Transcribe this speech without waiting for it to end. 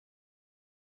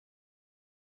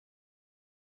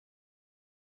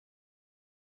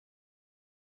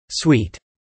sweet.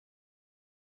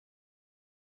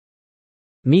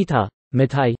 मीठा,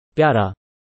 मिठाई, प्यारा।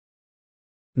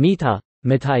 मीठा,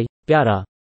 मिठाई, प्यारा।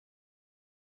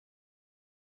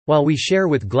 While we share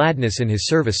with gladness in his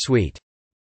service sweet.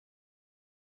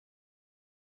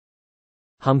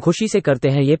 हम खुशी से करते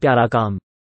हैं ये प्यारा काम।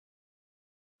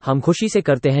 हम खुशी से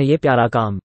करते हैं ये प्यारा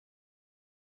काम।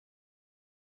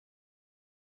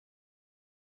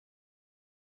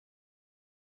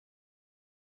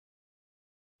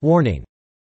 Warning.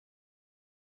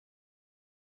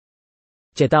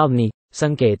 चेतावनी,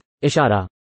 संकेत, इशारा।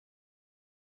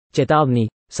 चेतावनी,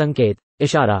 संकेत,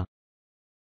 इशारा।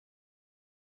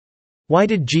 Why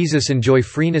did Jesus enjoy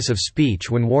freeness of speech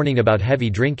when warning about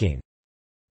heavy drinking?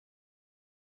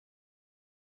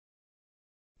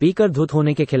 पीकर धुत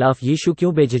होने के खिलाफ यीशु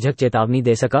क्यों बेझिझक चेतावनी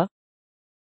दे सका?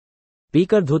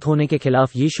 पीकर धुत होने के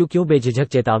खिलाफ यीशु क्यों बेझिझक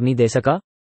चेतावनी दे सका?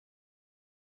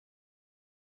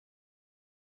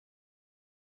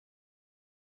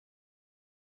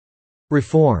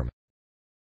 Reform.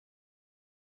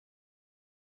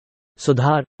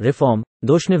 सुधार, रिफॉर्म,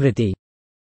 दोषनिवृत्ति।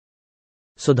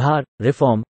 सुधार,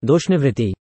 reform,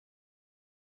 दोषनिवृत्ति।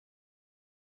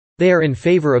 They are in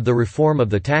favor of the reform of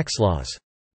the tax laws.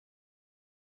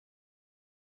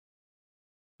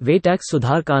 Way tax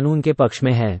सुधार कानून के पक्ष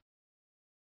में हैं।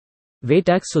 वे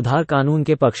टैक्स सुधार कानून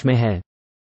के पक्ष में हैं।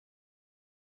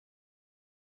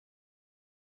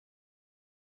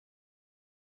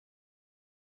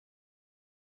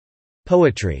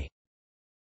 Poetry.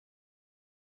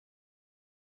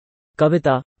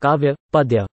 कविता, काव्य,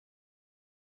 पद्य।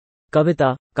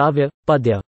 कविता, काव्य,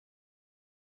 पद्य।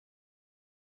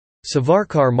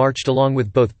 Savarkar marched along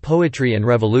with both poetry and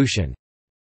revolution.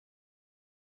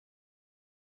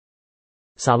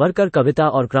 Savarkar कविता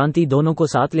और क्रांति दोनों को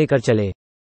साथ लेकर चले।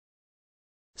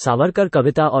 सावरकर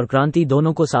कविता और क्रांति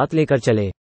दोनों को साथ लेकर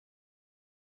चले।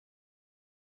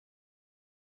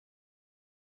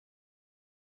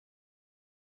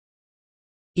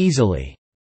 Easily.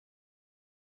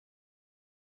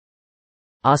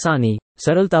 आसानी,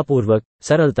 सरलतापूर्वक,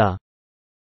 सरलता।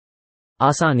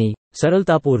 आसानी,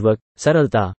 सरलतापूर्वक,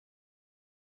 सरलता।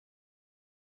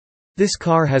 This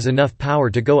car has enough power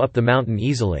to go up the mountain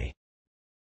easily.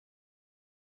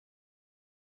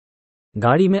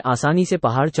 गाड़ी में आसानी से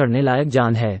पहाड़ चढ़ने लायक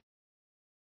जान है।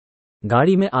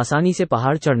 गाड़ी में आसानी से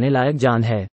पहाड़ चढ़ने लायक जान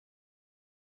है।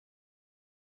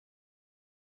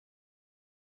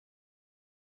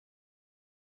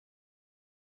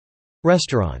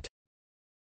 Restaurant.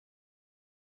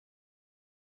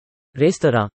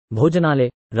 रेस्तरां, भोजनालय,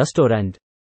 रेस्टोरेंट।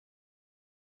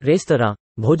 रेस्तरां,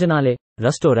 भोजनालय,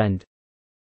 restaurant.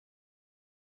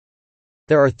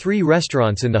 There are 3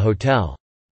 restaurants in the hotel.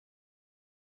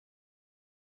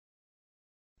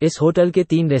 इस होटल के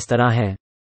 3 रेस्तरां हैं।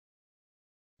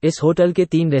 इस होटल के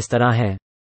 3 रेस्तरां हैं।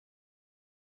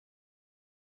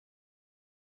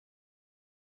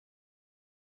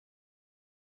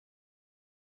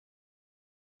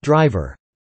 Driver.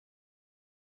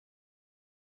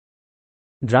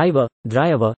 ड्राइवर,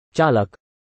 ड्राइवर, चालक।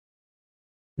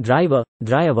 ड्राइवर,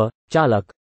 ड्राइवर,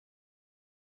 चालक।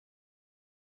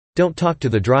 Don't talk to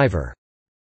the driver.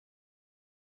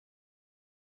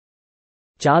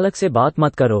 चालक से बात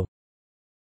मत करो।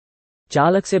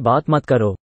 चालक से बात मत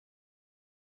करो।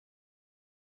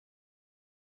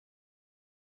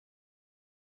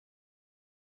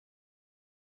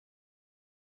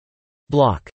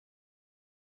 Block.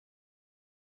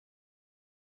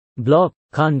 ब्लॉक,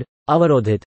 खंड,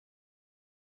 अवरोधित।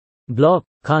 ब्लॉक,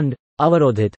 खंड,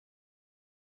 अवरोधित।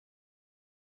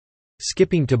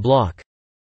 Skipping to block.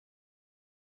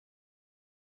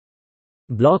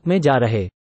 ब्लॉक में जा रहे।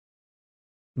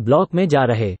 ब्लॉक में जा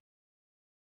रहे।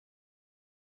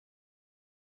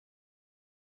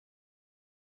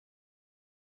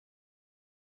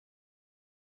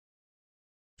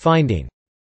 Finding.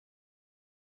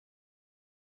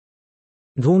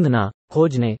 ढूंढना,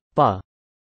 खोजने, पा।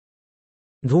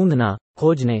 ढूंढना,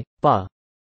 खोजने, पा।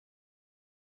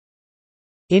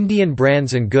 Indian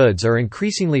brands and goods are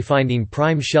increasingly finding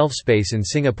prime shelf space in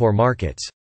Singapore markets.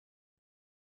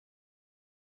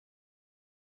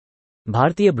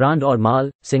 भारतीय ब्रांड और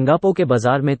माल सिंगापुर के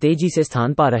बाजार में तेजी से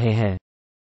स्थान पा रहे हैं।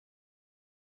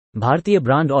 भारतीय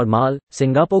ब्रांड और माल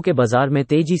सिंगापुर के बाजार में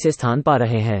तेजी से स्थान पा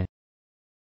रहे हैं।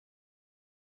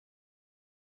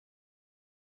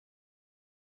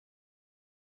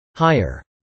 Hire.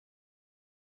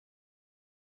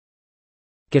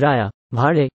 किराया,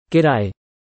 भाड़े, किराए।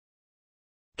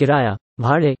 किराया,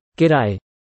 भाड़े, किराए।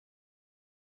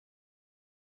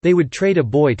 They would trade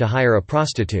a boy to hire a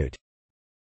prostitute.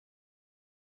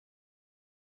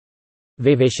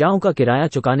 वे वेश्याओं का किराया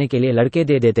चुकाने के लिए लड़के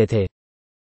दे देते थे।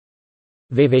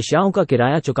 वे वेश्याओं का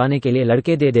किराया चुकाने के लिए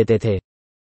लड़के दे देते थे।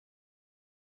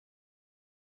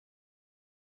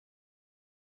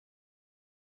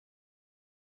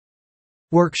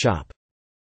 Workshop.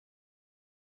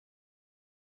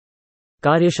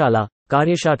 कार्यशाला,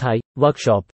 कार्यशाठाई,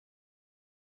 वर्कशॉप।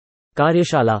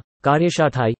 कार्यशाला,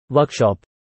 कार्यशाठाई, workshop.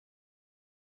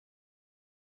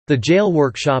 The jail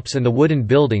workshops and the wooden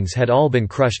buildings had all been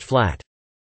crushed flat.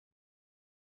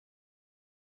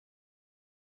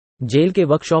 Jail के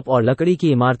वर्कशॉप और लकड़ी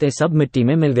की इमारतें सब मिट्टी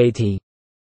में मिल गई थी।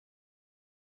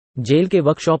 जेल के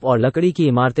वर्कशॉप और लकड़ी की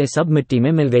इमारतें सब मिट्टी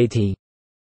में मिल गई थी।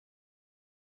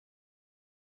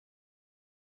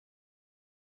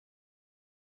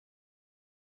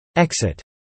 Exit.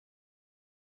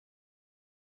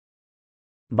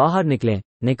 बाहर निकलें,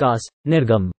 निकास,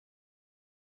 निर्गम।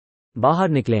 बाहर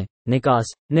निकलें,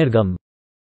 निकास, निर्गम।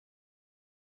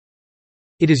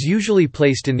 It is usually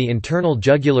placed in the internal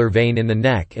jugular vein in the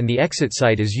neck and the exit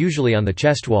site is usually on the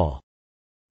chest wall.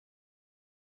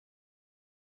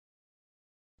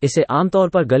 इसे आमतौर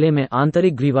पर गले में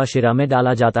आंतरिक ग्रीवा शिरा में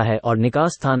डाला जाता है और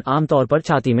निकास स्थान आमतौर पर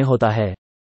छाती में होता है।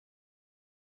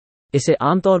 इसे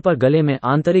आमतौर पर गले में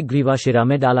आंतरिक ग्रीवा शिरा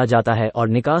में डाला जाता है और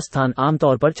निकास स्थान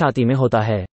आमतौर पर छाती में होता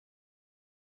है।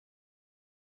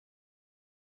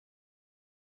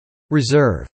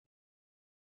 Reserve.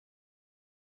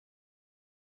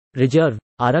 रिजर्व,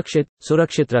 आरक्षित,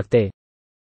 सुरक्षित रखते।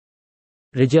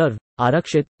 रिजर्व,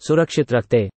 आरक्षित, सुरक्षित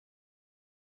रखते।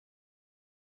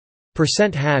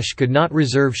 %# could not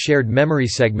reserve shared memory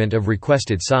segment of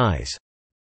requested size.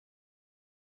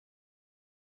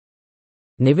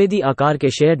 निवेदी आकार के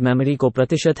शेयर्ड मेमोरी को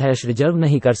 %# रिजर्व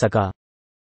नहीं कर सका।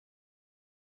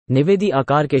 निवेदी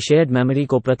आकार के शेयर्ड मेमोरी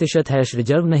को %#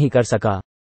 रिजर्व नहीं कर सका।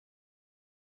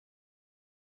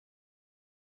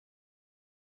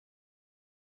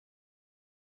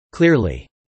 Clearly.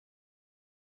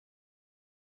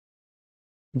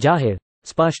 जाहिर,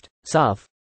 स्पष्ट, साफ।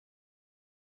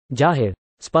 जाहिर,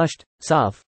 स्पष्ट,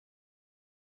 साफ।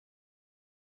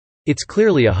 It's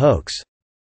clearly a hoax.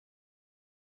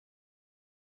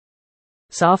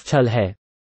 साफ छल है।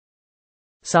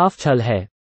 साफ छल है।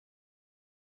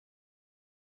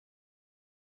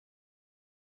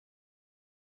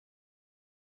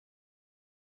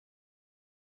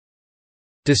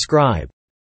 Describe.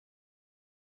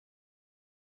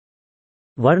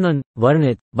 वर्णन,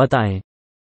 वर्णित, बताएं।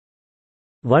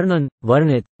 वर्णन,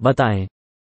 वर्णित, बताएं।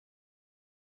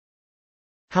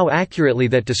 How accurately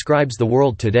that describes the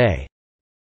world today.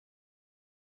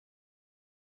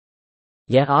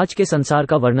 यह आज के संसार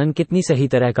का वर्णन कितनी सही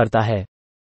तरह करता है।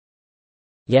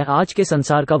 यह आज के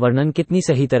संसार का वर्णन कितनी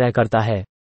सही तरह करता है।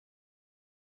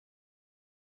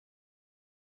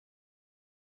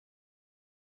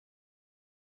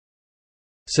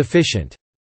 Sufficient.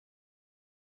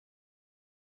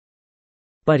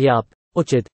 पर्याप्त,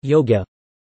 उचित, योग्य।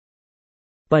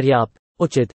 पर्याप्त,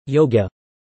 उचित, योग्य।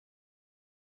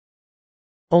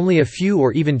 Only a few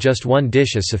or even just one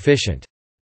dish is sufficient.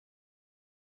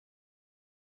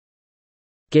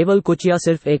 केवल कुछ या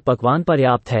सिर्फ एक पकवान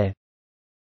पर्याप्त है।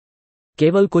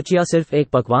 केवल कुछ या सिर्फ एक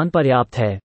पकवान पर्याप्त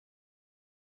है।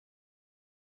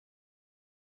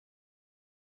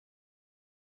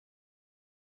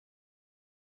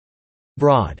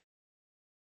 Broad.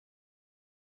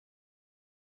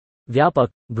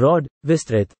 व्यापक, ब्रॉड,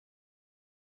 विस्तृत।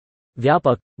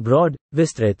 व्यापक, ब्रॉड,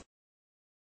 विस्तृत।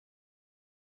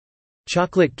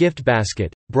 Chocolate gift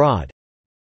basket, broad.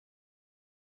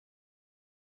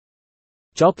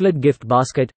 Chocolate gift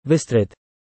basket, विस्तृत।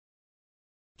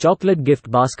 चॉकलेट गिफ्ट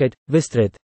बास्केट,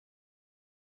 विस्तृत।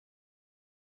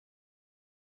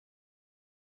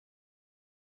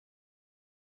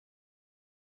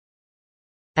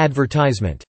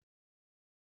 Advertisement.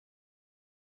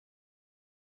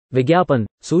 विज्ञापन,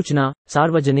 सूचना,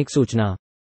 सार्वजनिक सूचना।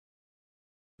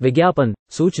 विज्ञापन,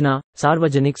 सूचना,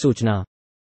 सार्वजनिक सूचना।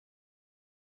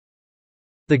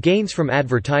 The gains from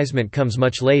advertisement comes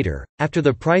much later, after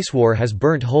the price war has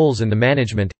burnt holes in the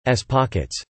management's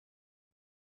pockets.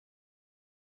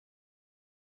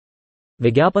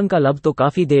 विज्ञापन का लाभ तो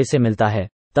काफी देर से मिलता है,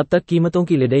 तब तक कीमतों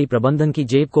की लिडाई प्रबंधन की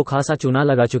जेब को खासा चूना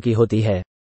लगा चुकी होती है।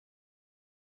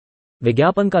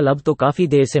 विज्ञापन का लाभ तो काफी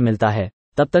देर से मिलता है,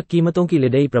 तब तक कीमतों की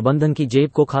लिडाई प्रबंधन की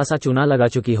जेब को खासा चूना लगा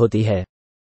चुकी होती है।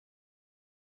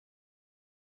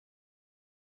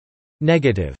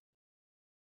 Negative.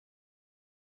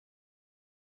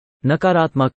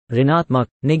 नकारात्मक, ऋणात्मक,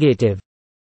 नेगेटिव।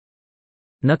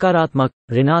 नकारात्मक,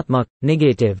 ऋणात्मक,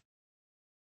 negative.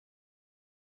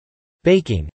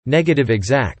 Baking, negative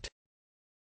exact.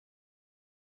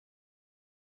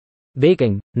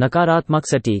 Baking, नकारात्मक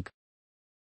सटीक।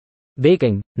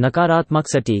 बेकिंग, नकारात्मक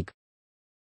सटीक।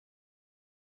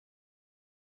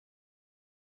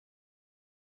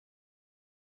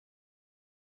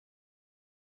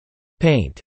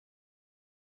 Paint.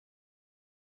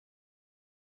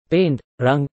 पेंट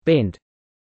रंग पेंट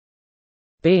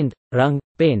पेंट रंग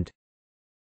paint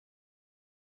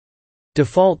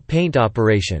Default paint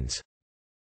operations.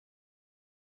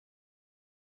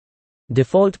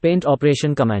 Default paint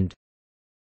operation command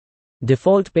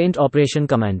default paint operation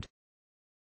command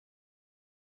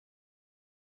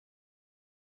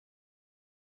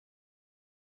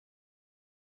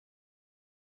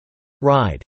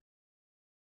Ride.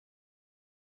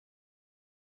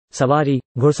 सवारी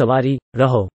घुड़सवारी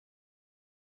रहो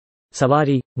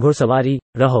सवारी घुड़सवारी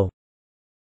रहो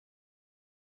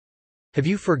Have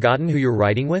you forgotten who you're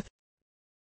riding with?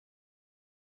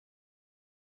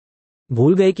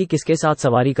 भूल गए कि किसके साथ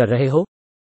सवारी कर रहे हो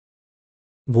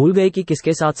भूल गए कि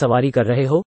किसके साथ सवारी कर रहे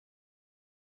हो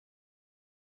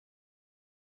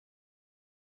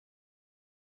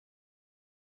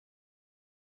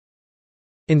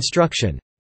Instruction.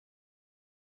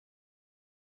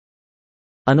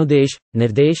 अनुदेश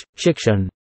निर्देश शिक्षण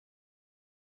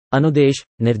अनुदेश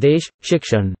निर्देश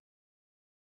शिक्षण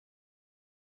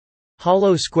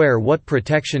Hollow square. What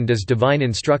protection does divine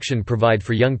instruction provide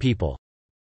for young people?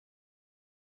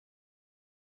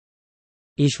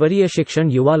 ईश्वरीय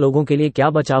शिक्षण युवा लोगों के लिए क्या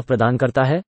बचाव प्रदान करता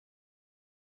है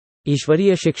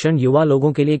ईश्वरीय शिक्षण युवा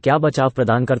लोगों के लिए क्या बचाव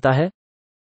प्रदान करता है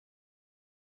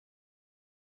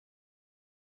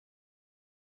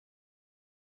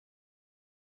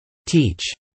Teach.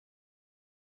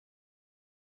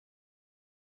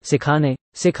 सिखाने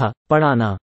सिखा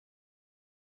पढ़ाना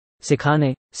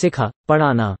सिखाने सिखा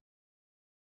पढ़ाना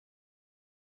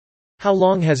How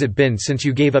long has it been since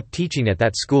you gave up teaching at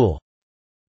that school?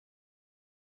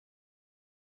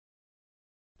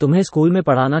 तुम्हें स्कूल में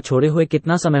पढ़ाना छोड़े हुए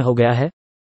कितना समय हो गया है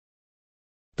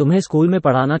तुम्हें स्कूल में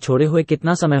पढ़ाना छोड़े हुए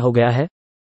कितना समय हो गया है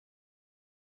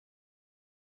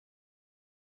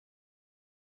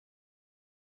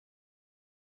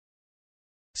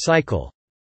Cycle.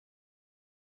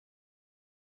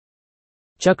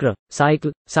 चक्र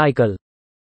साइकिल साइकिल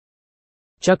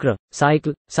चक्र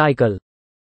cycle cycle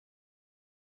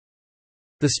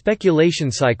The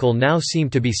speculation cycle now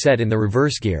seemed to be set in the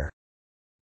reverse gear.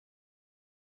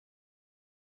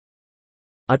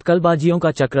 अटकलबाजियों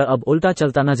का चक्र अब उल्टा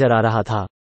चलता नजर आ रहा था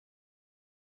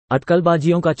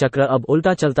अटकलबाजियों का चक्र अब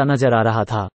उल्टा चलता नजर आ रहा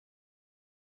था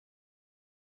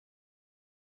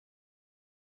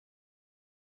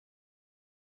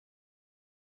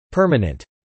Permanent.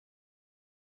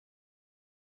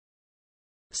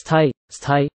 स्थाई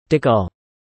स्थाई टिकाऊ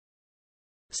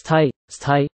स्थाई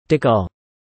स्थाई टिकाऊ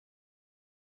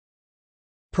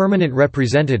Permanent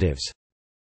representatives.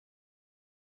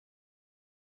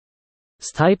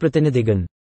 स्थाई प्रतिनिधिगण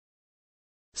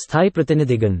स्थाई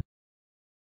प्रतिनिधिगण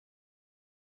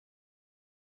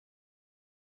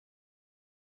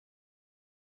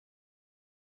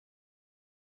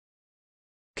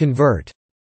Convert.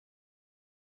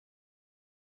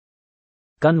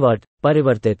 कन्वर्ट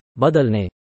परिवर्तित बदलने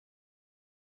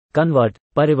कन्वर्ट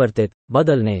परिवर्तित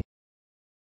बदलने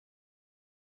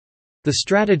The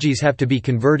strategies have to be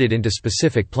converted into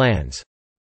specific plans.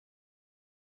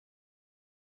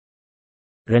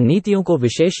 रणनीतियों को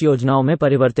विशेष योजनाओं में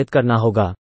परिवर्तित करना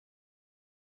होगा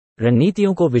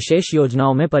रणनीतियों को विशेष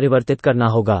योजनाओं में परिवर्तित करना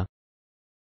होगा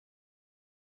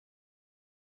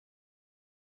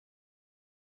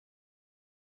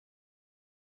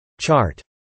Chart.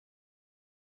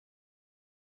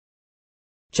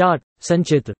 चार्ट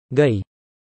संचित्र गई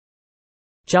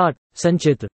चार्ट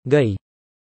संचित्र गई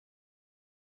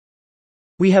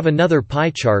We have another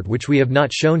pie chart which we have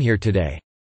not shown here today.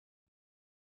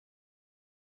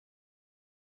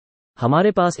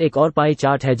 हमारे पास एक और पाई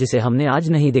चार्ट है जिसे हमने आज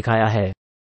नहीं दिखाया है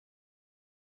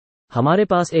हमारे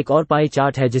पास एक और पाई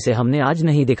चार्ट है जिसे हमने आज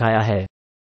नहीं दिखाया है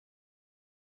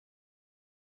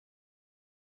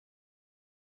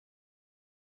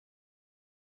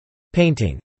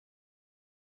Painting.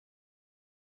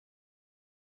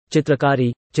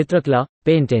 चित्रकारी चित्रकला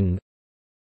पेंटिंग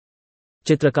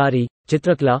चित्रकारी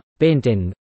चित्रकला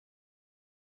painting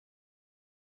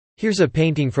Here's a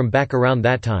painting from back around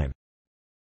that time.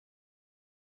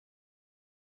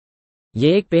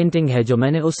 ये एक पेंटिंग है जो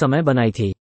मैंने उस समय बनाई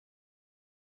थी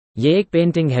ये एक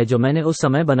पेंटिंग है जो मैंने उस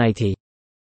समय बनाई थी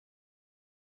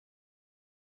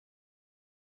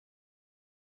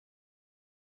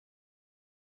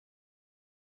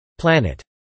Planet.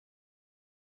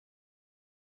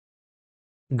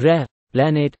 ग्रह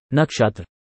प्लैनेट नक्षत्र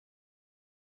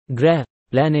ग्रह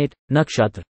प्लैनेट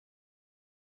नक्षत्र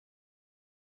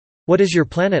What is your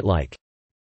planet like?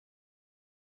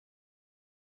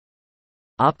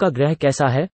 आपका ग्रह कैसा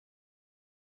है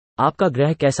आपका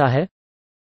ग्रह कैसा है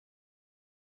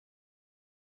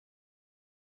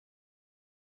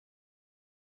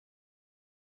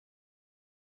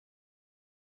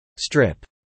strip.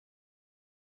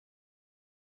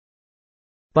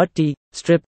 पट्टी,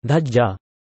 स्ट्रिप, धज्जा।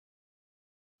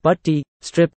 पट्टी,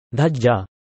 strip, Dhajja.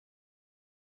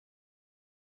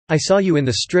 I saw you in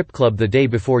the strip club the day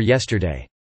before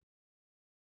yesterday.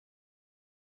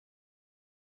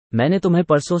 मैंने तुम्हें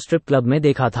परसों स्ट्रिप क्लब में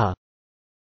देखा था।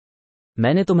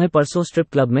 मैंने तुम्हें परसों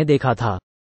स्ट्रिप क्लब में देखा था।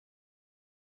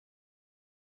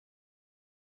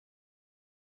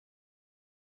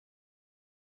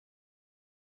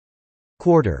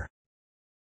 Quarter.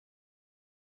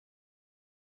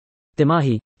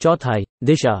 तिमाही, चौथाई,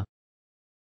 दिशा।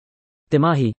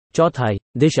 तिमाही, चौथाई,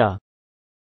 दिशा।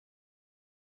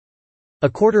 A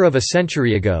quarter of a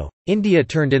century ago, India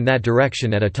turned in that direction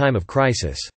at a time of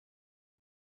crisis.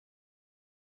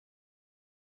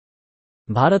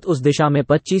 Bharat उस दिशा में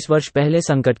 25 वर्ष पहले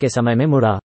संकट के समय में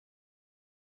मुड़ा।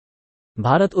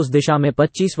 भारत उस दिशा में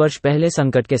 25 वर्ष पहले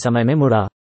संकट के समय में मुड़ा।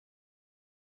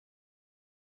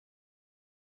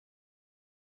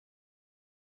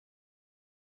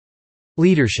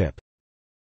 Leadership.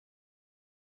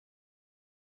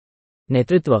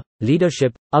 नेतृत्व,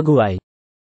 लीडरशिप, अगुवाई।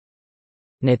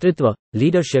 नेतृत्व,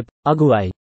 लीडरशिप,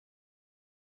 अगुवाई।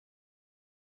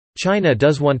 China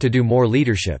does want to do more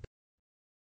leadership.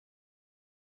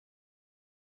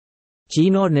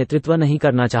 चीन और नेतृत्व नहीं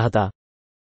करना चाहता।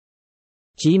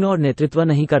 चीन और नेतृत्व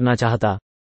नहीं करना चाहता।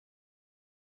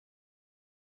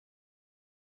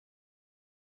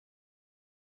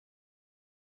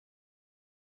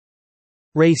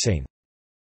 Racing.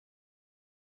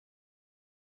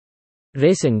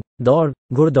 रेसिंग, दौड़,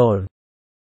 घुड़दौड़।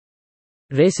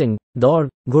 रेसिंग, दौड़,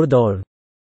 घुड़दौड़।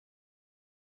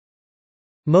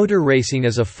 Motor racing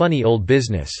is a funny old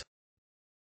business.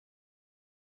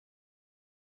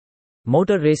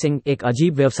 Motor racing एक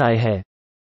अजीब व्यवसाय है।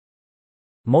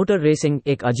 मोटर रेसिंग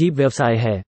एक अजीब व्यवसाय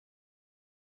है।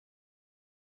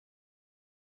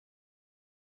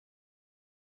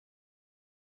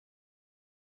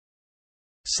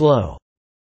 Slow.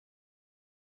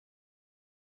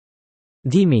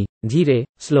 धीमी, धीरे,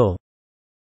 स्लो।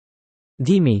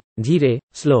 धीमी, धीरे,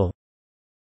 slow.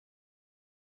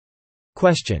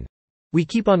 Question. We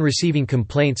keep on receiving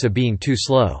complaints of being too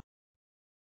slow.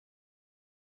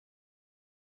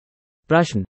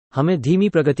 प्रश्न, हमें धीमी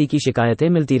प्रगति की शिकायतें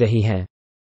मिलती रही हैं।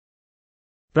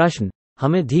 प्रश्न,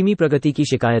 हमें धीमी प्रगति की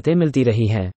शिकायतें मिलती रही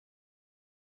हैं।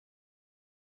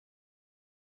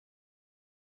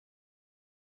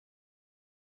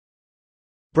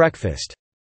 Breakfast.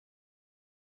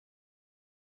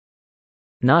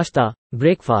 नाश्ता,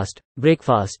 ब्रेकफास्ट,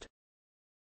 ब्रेकफास्ट।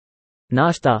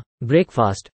 नाश्ता,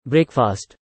 breakfast,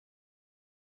 breakfast.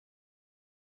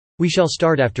 We shall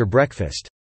start after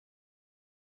breakfast.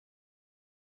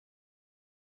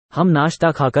 हम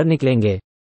नाश्ता खाकर निकलेंगे।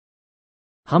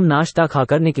 हम नाश्ता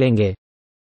खाकर निकलेंगे।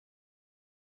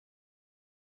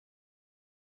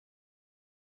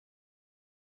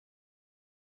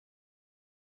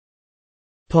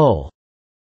 Pull.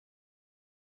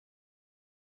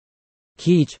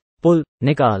 खींच, पुल,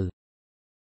 निकाल।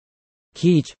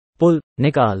 खींच, पुल,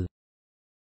 निकाल।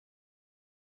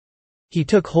 He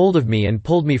took hold of me and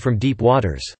pulled me from deep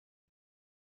waters.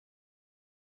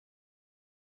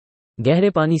 गहरे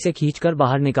पानी से खींचकर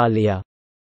बाहर निकाल लिया।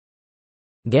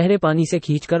 गहरे पानी से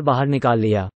खींचकर बाहर निकाल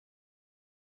लिया।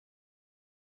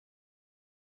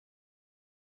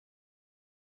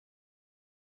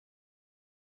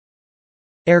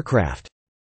 Aircraft.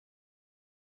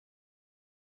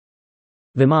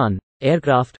 विमान,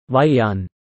 एयरक्राफ्ट, वायुयान।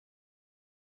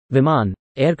 विमान,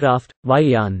 एयरक्राफ्ट,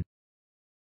 वायुयान।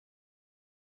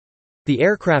 The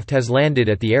aircraft has landed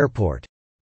at the airport.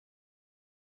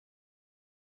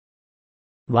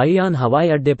 वायुयान हवाई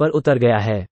अड्डे पर उतर गया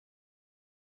है।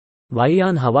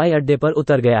 वायुयान हवाई अड्डे पर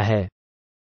उतर गया है।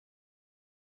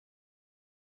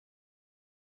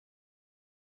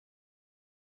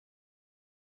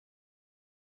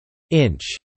 Inch.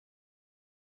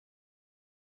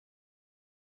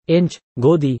 इंच,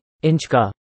 गोदी, इंच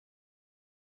का।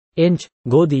 इंच,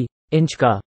 गोदी, इंच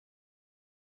का।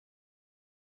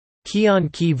 Kian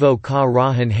ki vo ka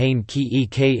rahan hain ki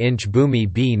ek inch bumi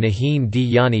bi nahin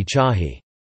di yani chahi.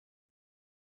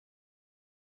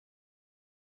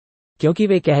 क्योंकि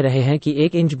वे कह रहे हैं कि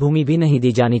 1 इंच भूमि भी नहीं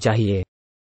दी जानी चाहिए।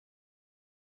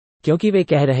 क्योंकि वे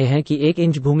कह रहे हैं कि 1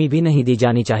 इंच भूमि भी नहीं दी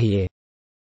जानी चाहिए।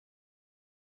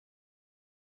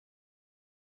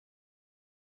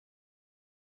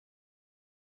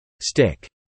 Stick.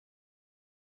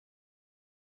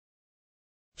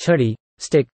 छड़ी,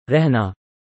 स्टिक, रहना।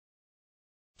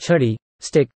 छड़ी,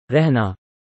 स्टिक, रहना।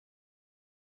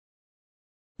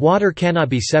 Water cannot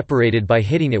be separated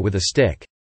by hitting it with a stick.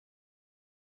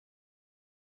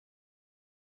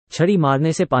 छड़ी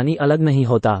मारने से पानी अलग नहीं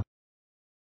होता।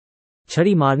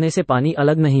 छड़ी मारने से पानी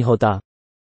अलग नहीं होता।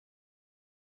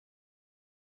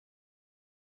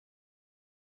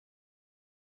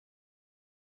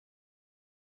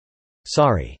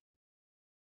 Sorry.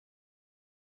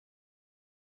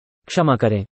 क्षमा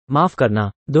करें, माफ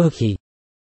करना, दुखी।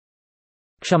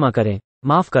 क्षमा करें,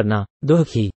 माफ करना,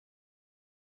 दुखी।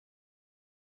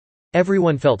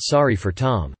 Everyone felt sorry for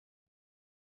Tom.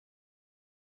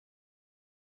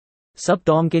 सब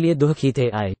टॉम के लिए दुखी थे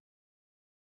आए।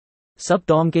 सब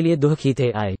टॉम के लिए दुखी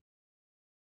थे आए।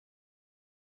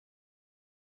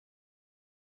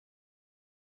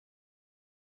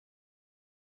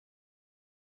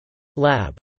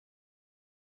 Lab.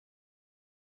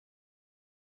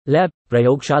 लैब,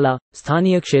 प्रयोगशाला,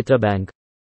 स्थानीय क्षेत्र बैंक।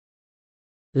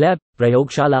 लैब,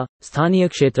 प्रयोगशाला, स्थानीय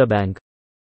क्षेत्र bank.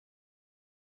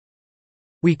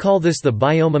 We call this the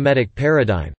biomimetic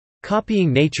paradigm, copying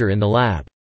nature in the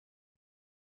lab.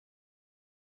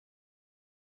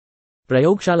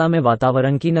 प्रयोगशाला में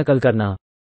वातावरण की नकल करना।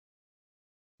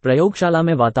 प्रयोगशाला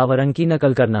में वातावरण की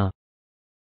नकल करना।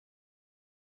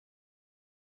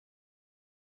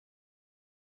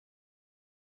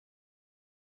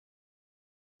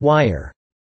 Wire.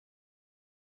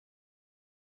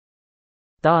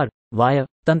 तार, वायर,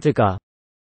 तंत्रिका।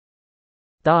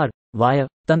 तार, वायर,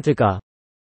 तंत्रिका।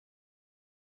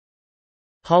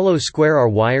 Hollow square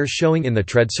are wires showing in the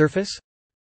tread surface?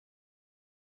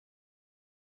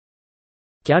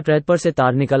 क्या ट्रेड पर से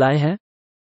तार निकल आए हैं?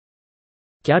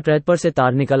 क्या ट्रेड पर से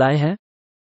तार निकल आए हैं?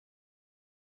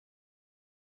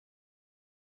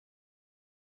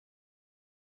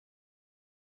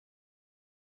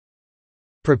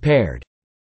 Prepared.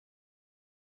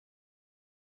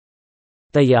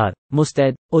 तैयार,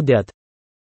 मुस्तैद, उद्यत।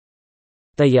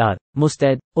 तैयार,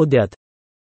 मुस्तैद, उद्यत।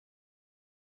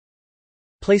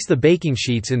 Place the baking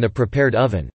sheets in the prepared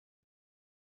oven.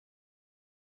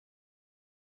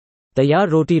 तैयार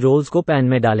रोटी रोल्स को पैन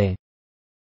में डालें।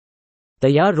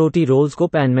 तैयार रोटी रोल्स को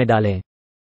पैन में डालें।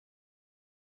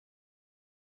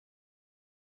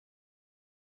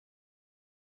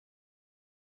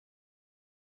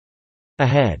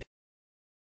 Ahead.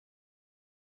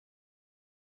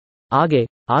 आगे,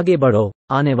 आगे बढ़ो,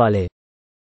 आने वाले।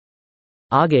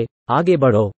 आगे, आगे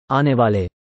बढ़ो, आने वाले।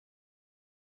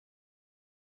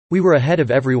 We were ahead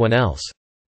of everyone else.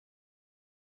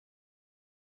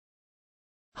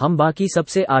 हम बाकी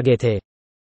सबसे आगे थे।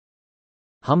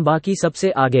 हम बाकी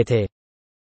सबसे आगे थे।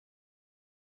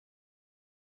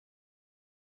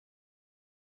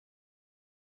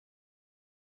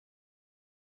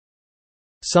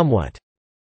 Somewhat.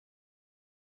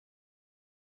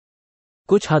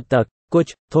 कुछ हद तक,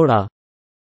 कुछ, थोड़ा।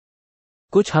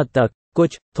 कुछ हद तक,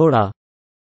 कुछ, थोड़ा।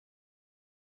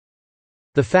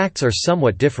 The facts are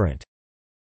somewhat different.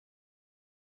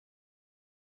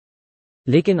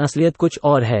 लेकिन असलियत कुछ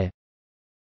और है।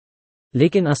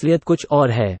 लेकिन असलियत कुछ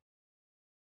और है।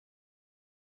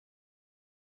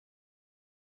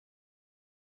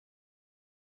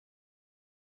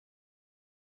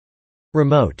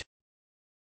 Remote.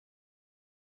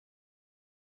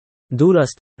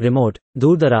 दूरस्थ, रिमोट,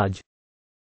 दूरदराज।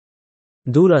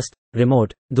 दूरस्थ,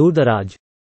 रिमोट, दूरदराज।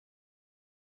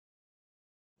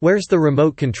 Where's the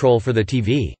remote control for the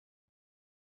TV?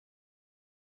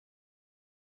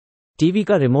 TV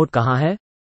का रिमोट कहाँ है?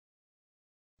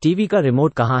 टीवी का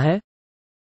रिमोट कहाँ है?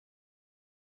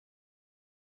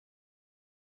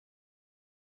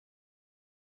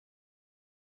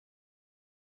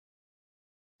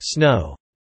 Snow.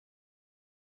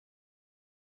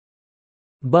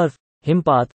 बर्फ,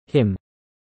 हिमपात, हिम।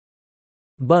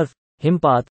 बर्फ,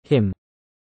 हिमपात, him.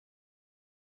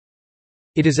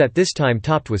 It is at this time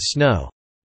topped with snow.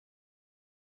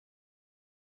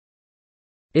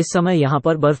 इस समय यहां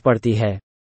पर बर्फ पड़ती है।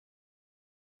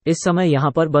 इस समय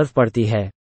यहां पर बर्फ पड़ती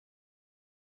है।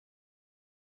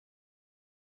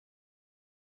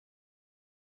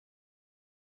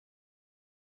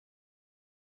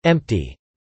 Empty.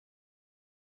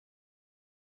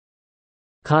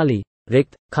 खाली,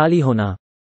 रिक्त, खाली होना।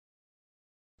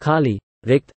 खाली,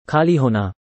 रिक्त, खाली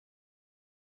होना।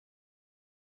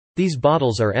 These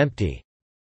bottles are empty.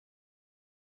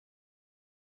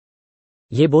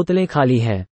 ये बोतलें खाली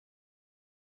हैं।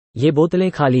 ये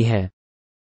बोतलें खाली हैं।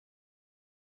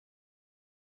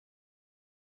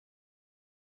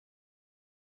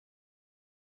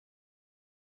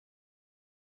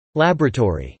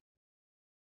 Laboratory.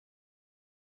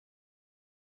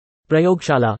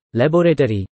 प्रयोगशाला,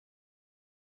 लैबोरेटरी।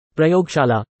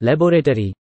 प्रयोगशाला,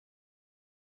 laboratory.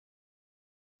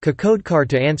 Kakodkar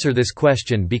to answer this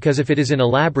question because if it is in a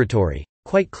laboratory,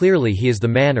 quite clearly he is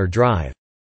the man or drive.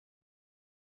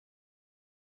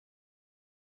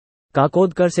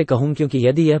 काकोद कर से कहूं क्योंकि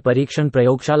यदि यह परीक्षण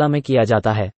प्रयोगशाला में किया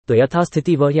जाता है तो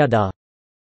यथास्थिति वह या डा।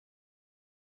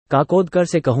 काकोद कर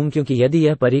से कहूं क्योंकि यदि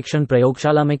यह परीक्षण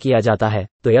प्रयोगशाला में किया जाता है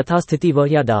तो यथास्थिति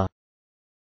वह या डा।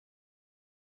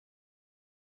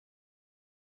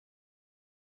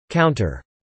 Counter.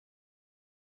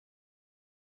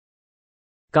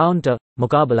 काउंटर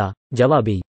मुकाबला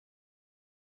जवाबी।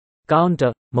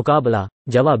 काउंटर मुकाबला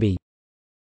जवाबी।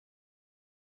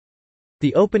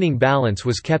 The opening balance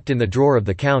was kept in the drawer of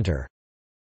the counter.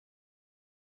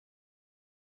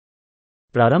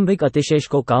 प्रारंभिक अतिशेष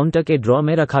को काउंटर के ड्रॉ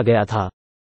में रखा गया था।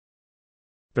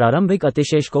 प्रारंभिक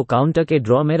अतिशेष को काउंटर के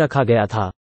ड्रॉ में रखा गया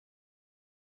था।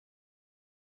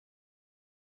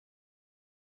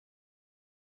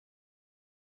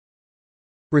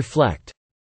 Reflect.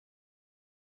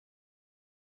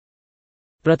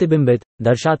 प्रतिबिंबित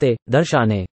दर्शाते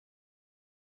दर्शाने।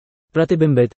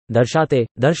 प्रतिबिंबित दर्शाते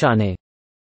दर्शाने।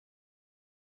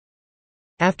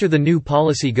 After the new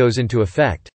policy goes into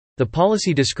effect, the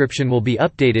policy description will be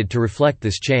updated to reflect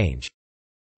this change.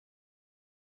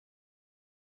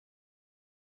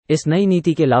 इस नई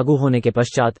नीति के लागू होने के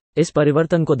पश्चात इस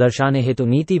परिवर्तन को दर्शाने हेतु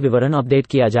नीति विवरण अपडेट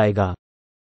किया जाएगा।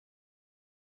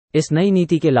 इस नई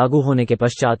नीति के लागू होने के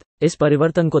पश्चात इस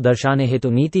परिवर्तन को दर्शाने हेतु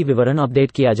नीति विवरण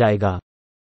अपडेट किया जाएगा।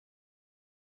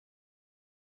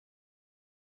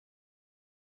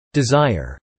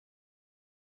 Desire.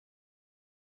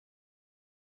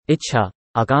 इच्छा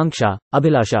आकांक्षा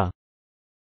अभिलाषा।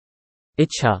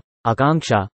 इच्छा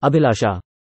आकांक्षा अभिलाषा।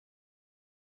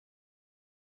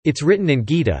 It's written in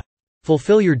Gita,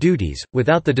 fulfill your duties,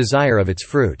 without the desire of its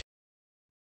fruit.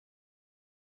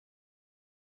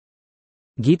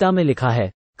 Gita में लिखा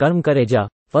है कर्म करे जा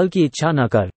फल की इच्छा न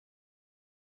कर।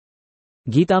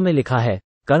 गीता में लिखा है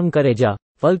कर्म करे जा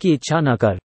फल की इच्छा न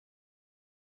कर।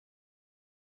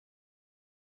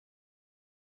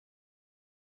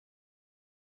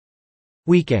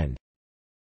 Weekend.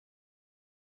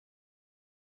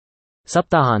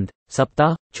 सप्ताहांत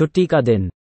सप्ताह छुट्टी का दिन।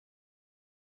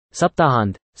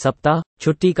 सप्ताहांत सप्ताह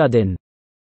छुट्टी का दिन।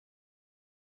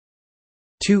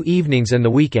 2 evenings and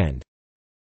the weekend.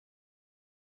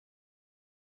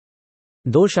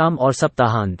 दो शाम और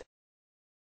सप्ताहांत।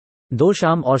 दो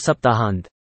शाम और सप्ताहांत।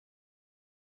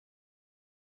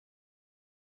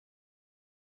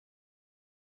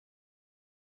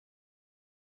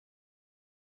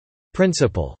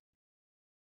 Principle.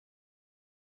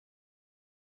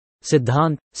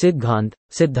 सिद्धांत सिद्धांत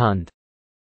सिद्धांत।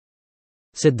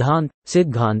 सिद्धांत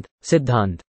सिद्धांत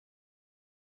सिद्धांत।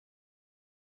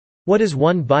 What is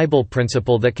one Bible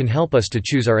principle that can help us to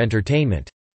choose our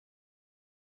entertainment?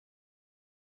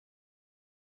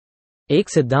 एक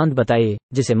सिद्धांत बताइए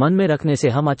जिसे मन में रखने से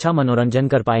हम अच्छा मनोरंजन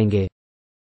कर पाएंगे।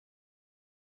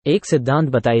 एक सिद्धांत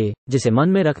बताइए जिसे मन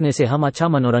में रखने से हम अच्छा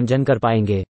मनोरंजन कर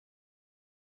पाएंगे।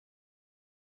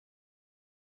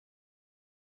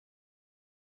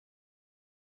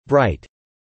 Bright.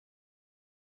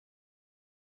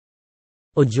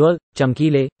 उज्ज्वल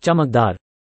चमकीले चमकदार।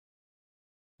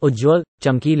 उज्ज्वल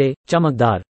चमकीले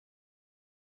चमकदार।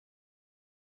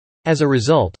 As a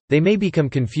result, they may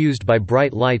become confused by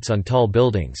bright lights on tall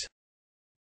buildings.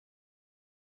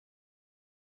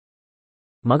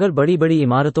 मगर बड़ी बड़ी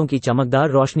इमारतों की चमकदार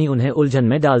रोशनी उन्हें उलझन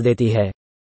में डाल देती है।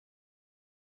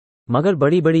 मगर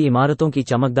बड़ी बड़ी इमारतों की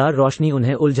चमकदार रोशनी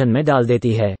उन्हें उलझन में डाल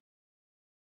देती है।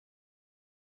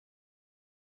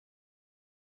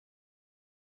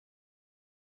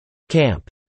 Camp.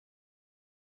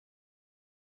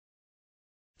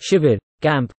 शिविर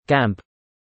कैंप कैंप।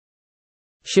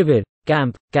 शिविर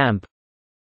camp camp.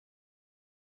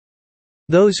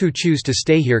 Those who choose to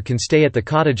stay here can stay at the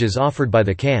cottages offered by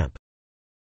the camp.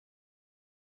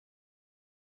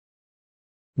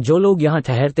 जो लोग यहां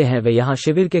ठहरते हैं वे यहां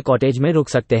शिविर के कॉटेज में रुक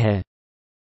सकते हैं।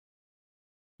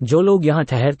 जो लोग यहां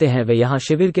ठहरते हैं वे यहां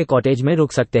शिविर के कॉटेज में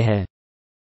रुक सकते हैं।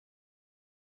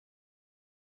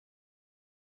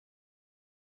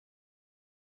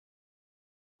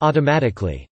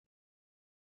 Automatically.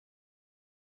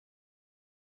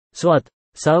 स्वत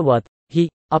सवत ही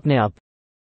अपने आप।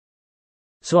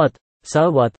 स्वत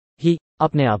सवत ही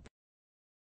अपने आप।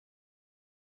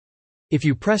 If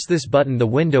you press this button, the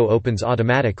window opens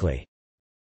automatically.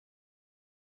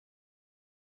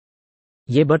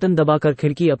 ये बटन दबाकर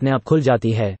खिड़की अपने आप खुल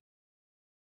जाती है।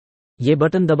 ये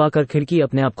बटन दबाकर खिड़की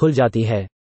अपने आप खुल जाती है।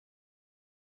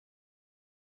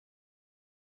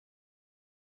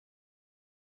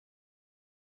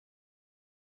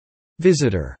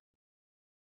 Visitor.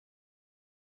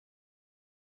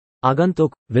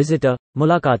 आगंतुक विजिटर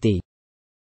मुलाकाती।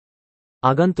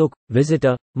 आगंतुक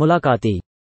visitor मुलाकाती।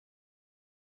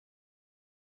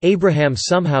 Abraham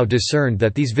somehow discerned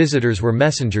that these visitors were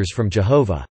messengers from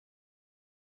Jehovah.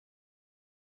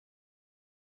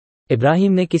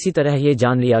 Ibrahim ने किसी तरह ये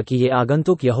जान लिया कि ये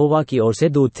आगंतुक यहोवा की ओर से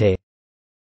दूत थे।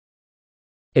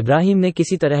 इब्राहिम ने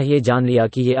किसी तरह ये जान लिया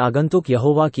कि ये आगंतुक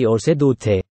यहोवा की ओर से दूत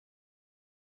थे।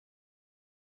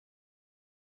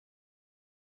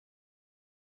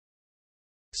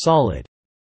 Solid.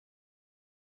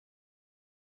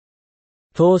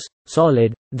 ठोस,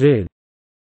 सॉलिड, दृढ़।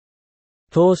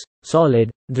 ठोस,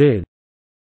 सॉलिड, दृढ़।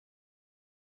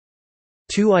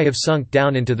 2 I have sunk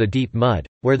down into the deep mud,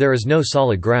 where there is no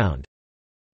solid ground.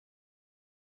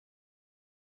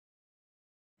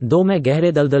 2 मैं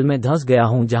गहरे दलदल में धंस गया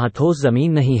हूं जहां ठोस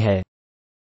जमीन नहीं है।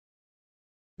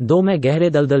 2 मैं गहरे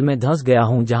दलदल में धंस गया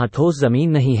हूं जहां ठोस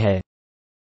जमीन नहीं है।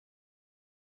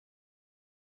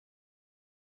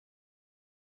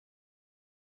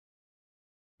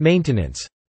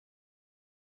 Maintenance.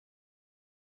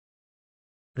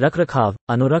 रखरखाव,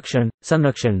 अनुरक्षण,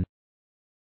 संरक्षण।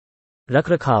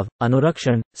 रखरखाव,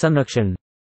 अनुरक्षण, संरक्षण।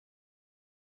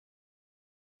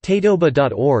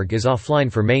 Tatoba.org is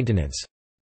offline for maintenance.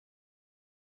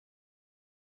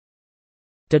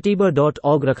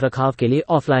 tatiba.org रखरखाव के लिए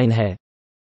ऑफलाइन है।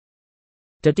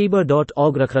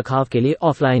 tatiba.org रखरखाव के लिए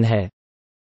ऑफलाइन है।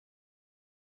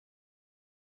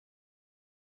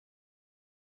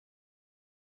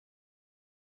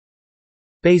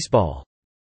 Baseball.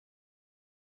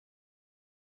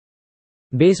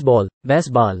 Baseball,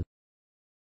 baseball.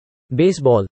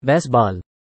 Baseball, baseball.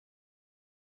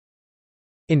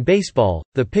 In baseball,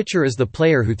 the pitcher is the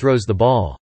player who throws the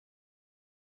ball.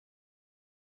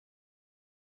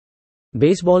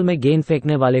 Baseball में गेंद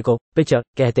फेंकने वाले को पिचर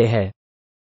कहते हैं।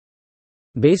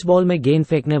 बेसबॉल में गेंद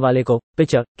फेंकने वाले को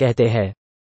पिचर कहते हैं।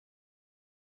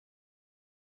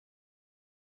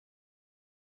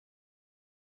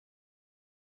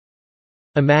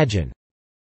 Imagine.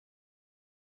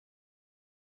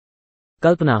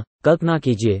 कल्पना, कल्पना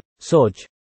कीजिए, सोच।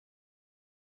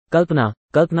 कल्पना,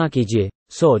 कल्पना कीजिए,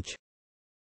 सोच।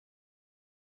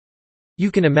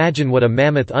 You can imagine what a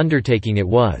mammoth undertaking it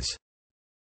was.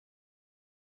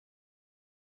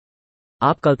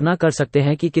 आप कल्पना कर सकते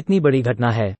हैं कि कितनी बड़ी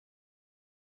घटना है।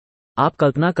 आप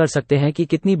कल्पना कर सकते हैं कि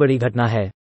कितनी बड़ी घटना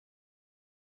है।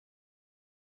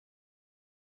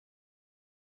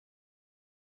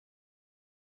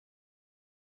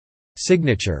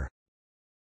 Signature.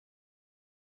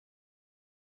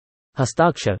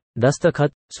 हस्ताक्षर,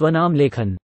 दस्तखत, स्वनाम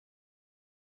लेखन।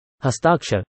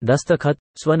 हस्ताक्षर, दस्तखत,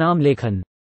 स्वनाम लेखन।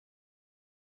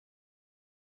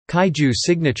 Kaiju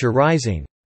signature rising.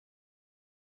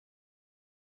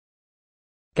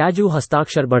 कैजू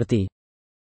हस्ताक्षर बढ़ती।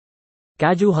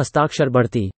 कैजू हस्ताक्षर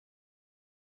बढ़ती।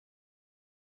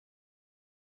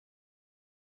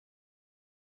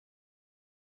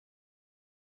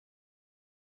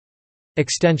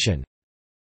 Extension.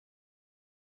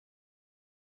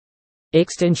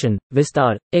 एक्सटेंशन,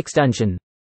 विस्तार, एक्सटेंशन।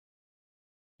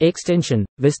 एक्सटेंशन,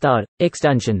 विस्तार,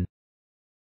 extension.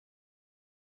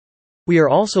 We are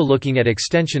also looking at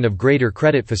extension of greater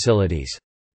credit facilities.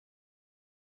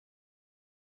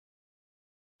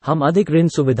 हम अधिक ऋण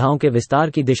सुविधाओं के विस्तार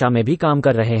की दिशा में भी काम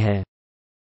कर रहे हैं।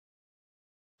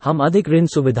 हम अधिक ऋण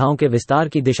सुविधाओं के विस्तार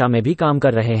की दिशा में भी काम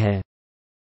कर रहे हैं।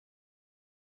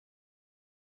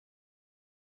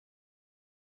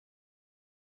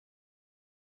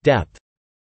 Depth.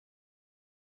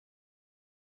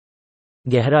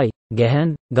 गहराई,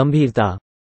 गहन, गंभीरता।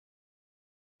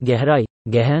 गहराई,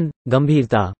 गहन,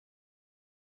 गंभीरता।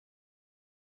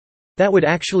 That would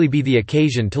actually be the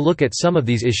occasion to look at some of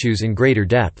these issues in greater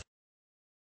depth.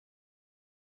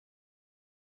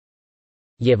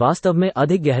 ये वास्तव में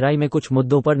अधिक गहराई में कुछ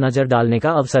मुद्दों पर नजर डालने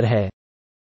का अवसर है।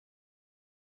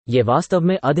 ये वास्तव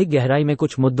में अधिक गहराई में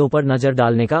कुछ मुद्दों पर नजर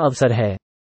डालने का अवसर है।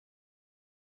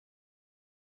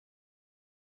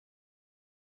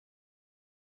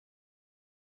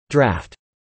 Draft.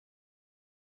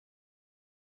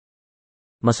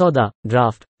 मसौदा,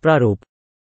 ड्राफ्ट, प्रारूप।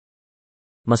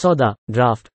 मसौदा,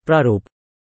 ड्राफ्ट, प्रारूप।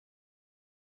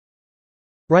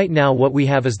 Right now what we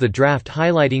have is the draft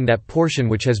highlighting that portion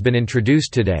which has been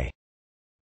introduced today.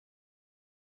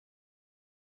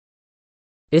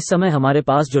 इस समय हमारे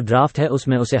पास जो ड्राफ्ट है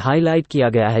उसमें उसे हाईलाइट किया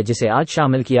गया है जिसे आज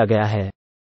शामिल किया गया है।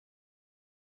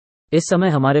 इस समय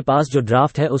हमारे पास जो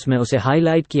ड्राफ्ट है उसमें उसे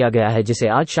हाईलाइट किया गया है जिसे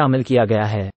आज शामिल किया गया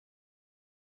है।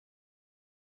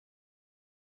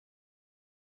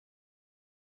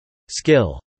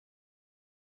 Skill.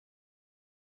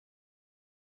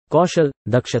 कौशल,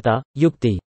 दक्षता,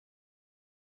 युक्ति।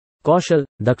 कौशल,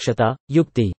 दक्षता,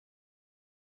 युक्ति।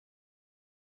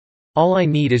 All I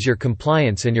need is your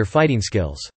compliance and your fighting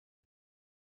skills.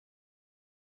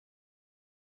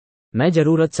 मैं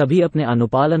जरूरत सभी अपने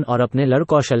अनुपालन और अपने लड़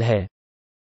कौशल है।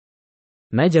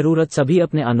 मैं जरूरत सभी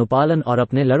अपने अनुपालन और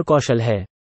अपने लड़ कौशल है।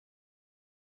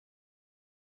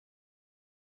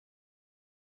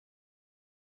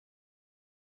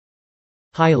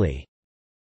 highly,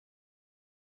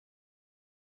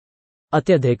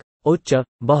 अत्यधिक, उच्च,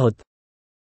 बहुत।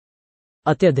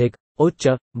 अत्यधिक, उच्च,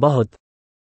 बहुत।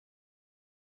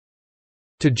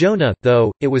 To Jonah,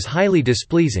 though, it was highly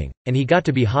displeasing, and he got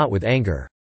to be hot with anger.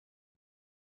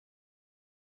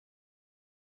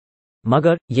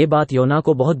 मगर ये बात योना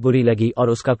को बहुत बुरी लगी और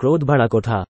उसका क्रोध भड़क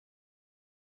उठा।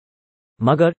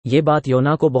 मगर ये बात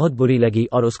योना को बहुत बुरी लगी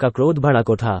और उसका क्रोध भड़क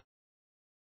उठा।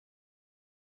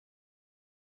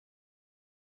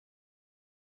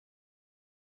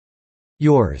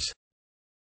 Yours,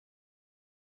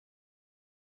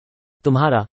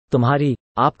 तुम्हारा, तुम्हारी,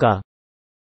 आपका।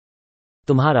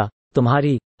 तुम्हारा,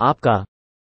 तुम्हारी, आपका।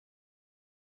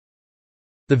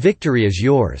 the victory is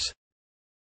yours.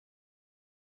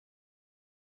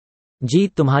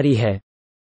 जीत तुम्हारी है।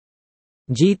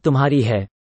 जीत तुम्हारी है।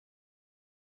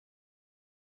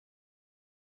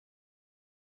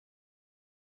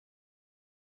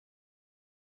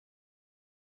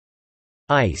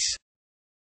 Ice,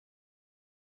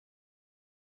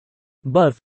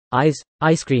 बर्फ, आइस,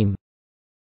 आइसक्रीम।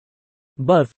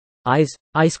 बर्फ, ice,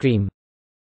 ice cream.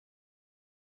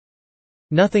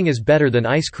 nothing is better than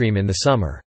ice cream in the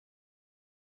summer.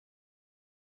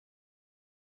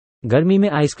 गर्मी में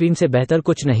आइसक्रीम से बेहतर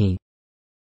कुछ नहीं।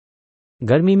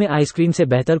 गर्मी में आइसक्रीम से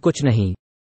बेहतर कुछ नहीं।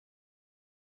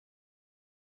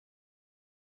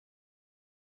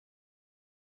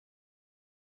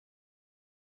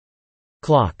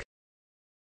 Clock,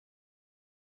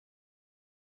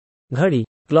 घड़ी,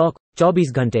 क्लॉक,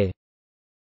 24 घंटे।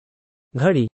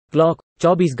 घड़ी, क्लॉक,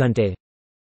 24 घंटे।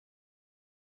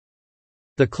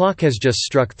 the clock has just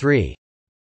struck 3.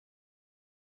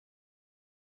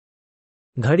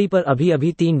 घड़ी पर अभी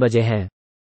अभी 3 बजे हैं।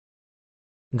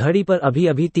 घड़ी पर अभी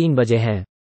अभी 3 बजे हैं।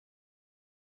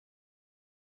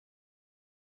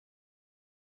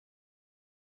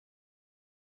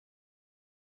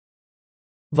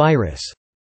 Virus,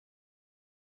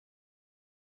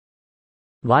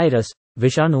 वायरस,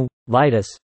 विषाणु,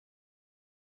 वायरस।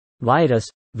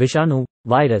 वायरस, विषाणु,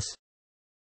 virus.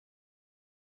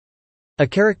 a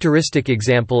characteristic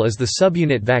example is the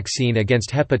subunit vaccine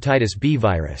against hepatitis B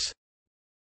virus.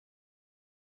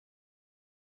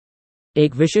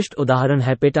 एक विशिष्ट उदाहरण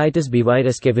हेपेटाइटिस बी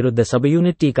वायरस के विरुद्ध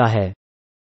सबयूनिट टीका है।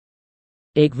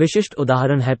 एक विशिष्ट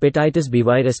उदाहरण हेपेटाइटिस बी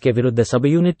वायरस के विरुद्ध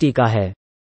सबयूनिट टीका है।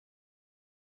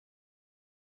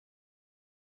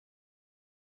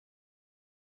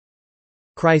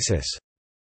 Crisis,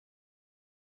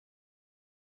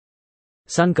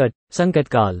 संकट,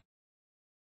 संकटकाल।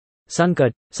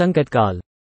 संकट, संकटकाल।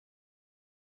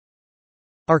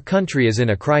 our country is in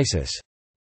a crisis.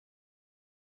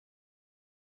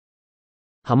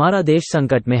 हमारा देश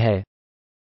संकट में है।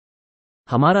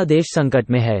 हमारा देश संकट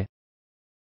में है।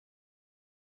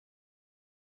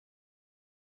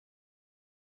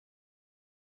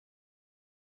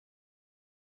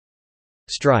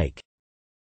 Strike,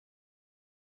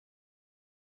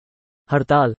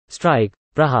 हड़ताल, स्ट्राइक,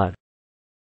 प्रहार।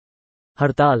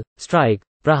 हड़ताल, स्ट्राइक,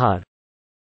 प्रहार।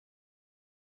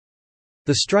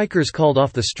 the strikers called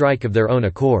off the strike of their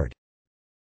own accord.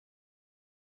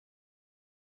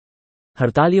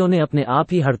 हड़तालियों ने अपने आप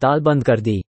ही हड़ताल बंद कर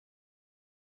दी।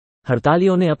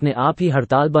 हड़तालियों ने अपने आप ही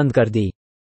हड़ताल बंद कर दी।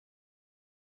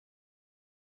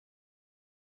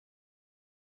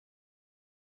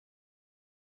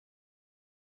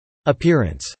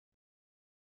 Appearance,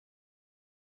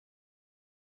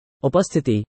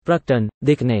 उपस्थिति, प्रकटन,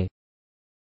 दिखने।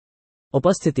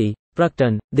 उपस्थिति,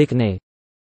 प्रकटन, दिखने।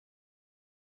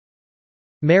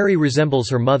 Mary resembles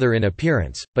her mother in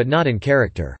appearance, but not in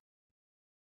character.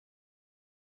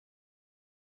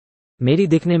 मेरी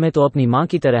दिखने में तो अपनी मां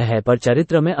की तरह है पर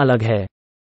चरित्र में अलग है।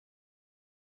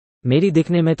 मेरी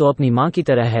दिखने में तो अपनी मां की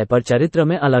तरह है पर चरित्र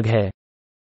में अलग है।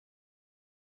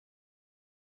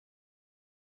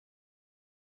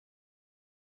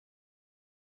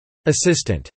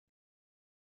 Assistant,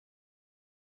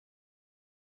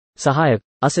 सहायक,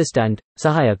 असिस्टेंट,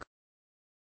 सहायक।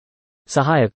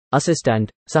 सहायक,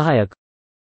 असिस्टेंट, सहायक।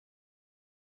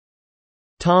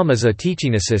 Tom is a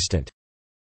teaching assistant.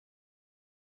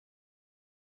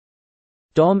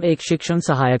 Tom एक शिक्षण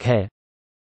सहायक है।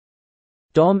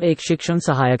 टॉम एक शिक्षण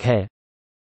सहायक है।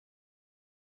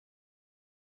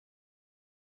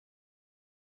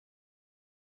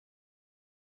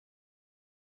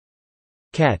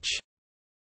 Catch,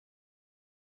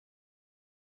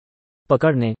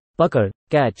 पकड़ने, पकड़,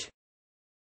 कैच।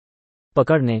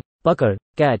 पकड़ने, पकड़,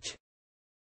 catch.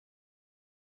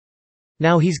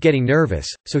 Now he's getting nervous,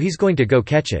 so he's going to go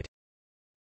catch it.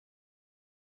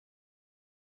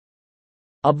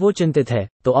 अब वो चिंतित है,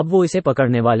 तो अब वो इसे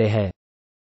पकड़ने वाले है।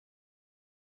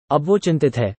 अब वो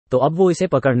चिंतित है, तो अब वो इसे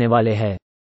पकड़ने वाले है।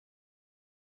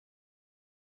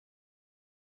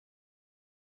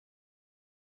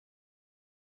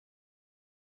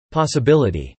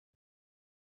 Possibility.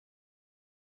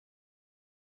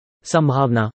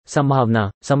 संभावना,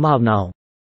 संभावना, संभावनाओं।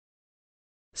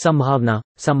 संभावना,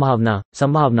 संभावना,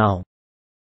 संभावनाओं।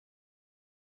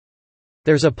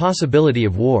 There's a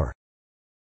possibility of war.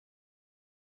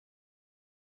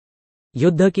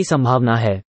 युद्ध की संभावना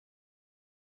है।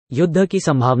 युद्ध की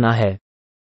संभावना है।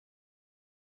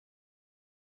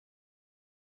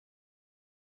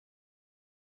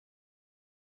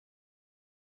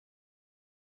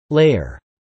 Layer.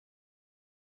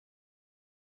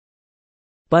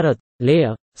 परत,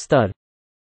 लेयर, स्तर।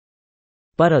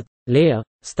 परत, लेयर,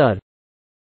 स्तर।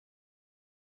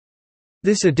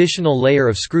 This additional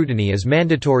layer of scrutiny is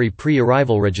mandatory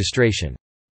pre-arrival registration.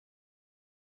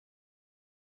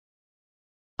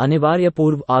 अनिवार्य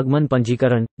पूर्व आगमन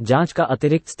पंजीकरण, जांच का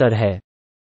अतिरिक्त स्तर है।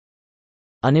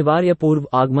 अनिवार्य पूर्व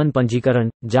आगमन पंजीकरण,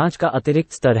 जांच का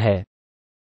अतिरिक्त स्तर है।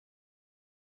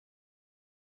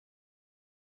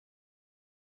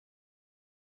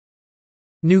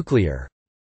 Nuclear.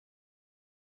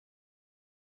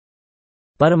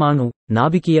 परमाणु,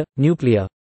 नाभिकीय, न्यूक्लियर।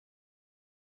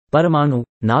 परमाणु,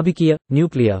 नाभिकीय,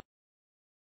 nuclear.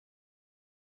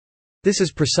 This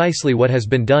is precisely what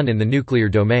has been done in the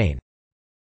nuclear domain.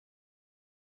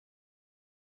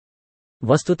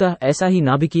 वस्तुतः ऐसा ही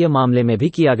नाभिकीय मामले में भी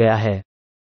किया गया है।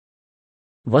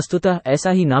 वस्तुतः ऐसा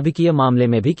ही नाभिकीय मामले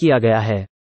में भी किया गया है।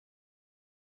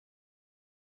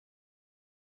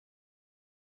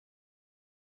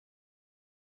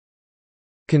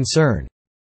 Concern.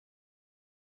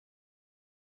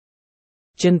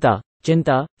 चिंता,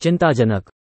 चिंता, चिंताजनक।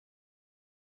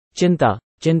 चिंता,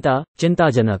 चिंता,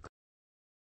 चिंताजनक।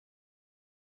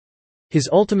 His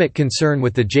ultimate concern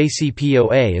with the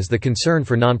JCPOA is the concern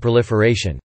for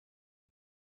non-proliferation.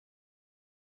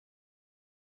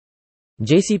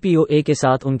 JCPOA के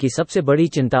साथ उनकी सबसे बड़ी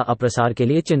चिंता अप्रसार के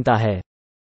लिए चिंता है।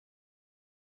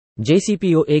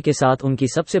 JCPOA के साथ उनकी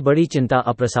सबसे बड़ी चिंता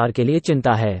अप्रसार के लिए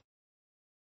चिंता है।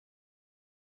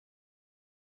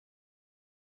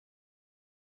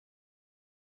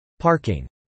 Parking.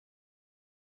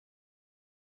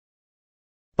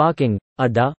 पार्किंग,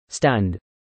 अड्डा, स्टैंड।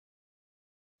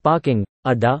 पार्किंग,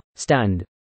 अड्डा, stand.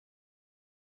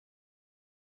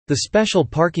 The special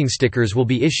parking stickers will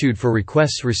be issued for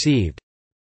requests received.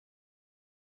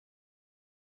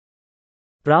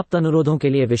 प्राप्त अनुरोधों के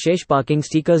लिए विशेष पार्किंग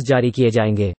स्टिकर्स जारी किए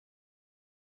जाएंगे।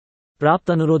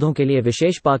 प्राप्त अनुरोधों के लिए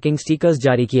विशेष पार्किंग स्टिकर्स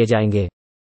जारी किए जाएंगे।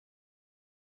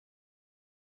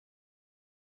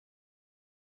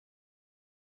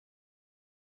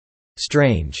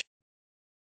 Strange.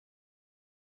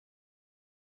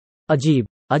 अजीब,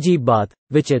 अजीब बात,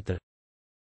 विचित्र।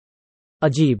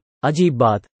 अजीब, अजीब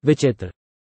बात, विचित्र।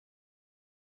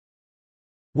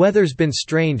 Weather's been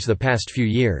strange the past few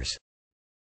years.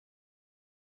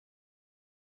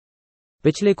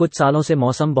 पिछले कुछ सालों से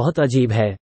मौसम बहुत अजीब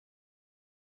है।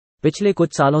 पिछले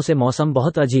कुछ सालों से मौसम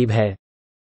बहुत अजीब है।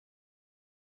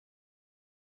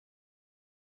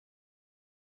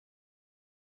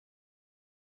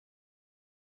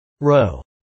 Row.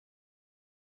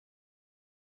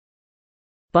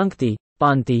 पंक्ति,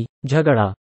 पांति,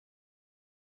 झगड़ा।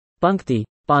 पंक्ति,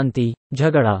 पांति,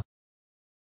 झगड़ा।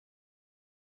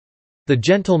 The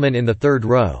gentleman in the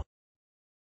third row.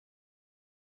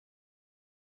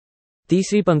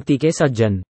 तीसरी पंक्ति के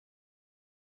सज्जन।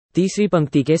 तीसरी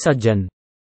पंक्ति के सज्जन।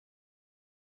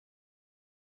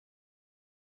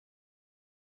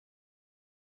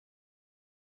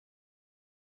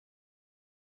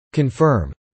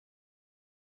 Confirm.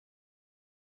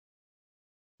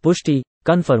 पुष्टि,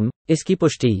 कन्फर्म, इसकी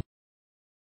पुष्टि।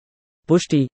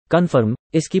 पुष्टि, कन्फर्म,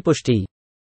 इसकी पुष्टि।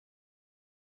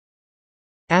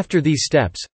 After these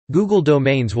steps, Google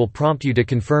Domains will prompt you to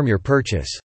confirm your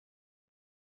purchase.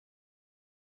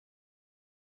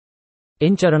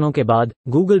 इन चरणों के बाद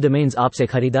Google Domains आपसे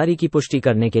खरीदारी की पुष्टि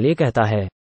करने के लिए कहता है।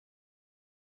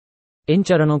 इन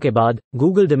चरणों के बाद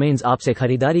Google Domains आपसे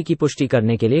खरीदारी की पुष्टि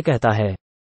करने के लिए कहता है।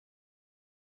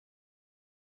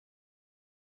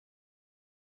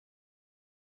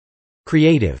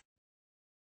 Creative.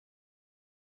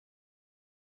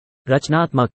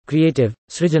 रचनात्मक, क्रिएटिव,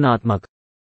 सृजनात्मक।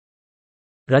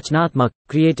 रचनात्मक,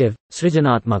 क्रिएटिव,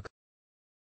 सृजनात्मक।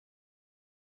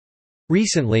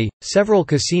 Recently,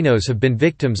 several casinos have been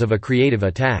victims of a creative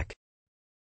attack.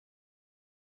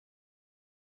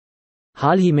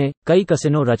 हाल ही में कई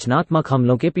कसिनो रचनात्मक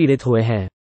हमलों के पीड़ित हुए हैं।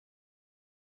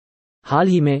 हाल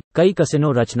ही में कई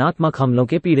कसिनो रचनात्मक हमलों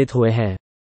के पीड़ित हुए हैं।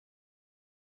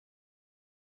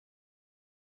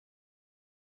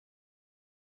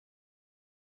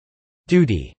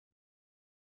 Duty.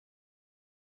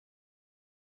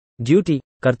 ड्यूटी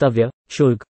कर्तव्य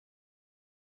शुल्क।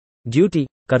 ड्यूटी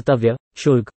कर्तव्य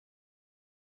शुल्क।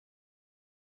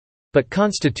 But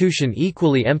Constitution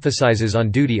equally emphasizes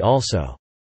on duty also.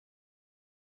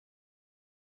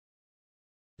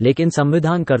 लेकिन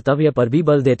संविधान कर्तव्य पर भी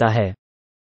बल देता है।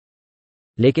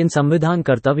 लेकिन संविधान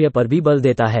कर्तव्य पर भी बल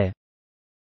देता है।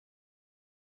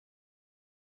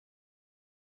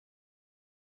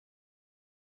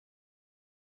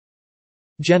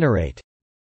 Generate.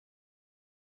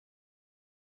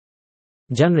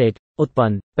 जनरेट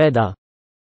उत्पन्न पैदा।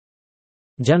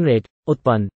 जनरेट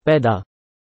उत्पन्न पैदा।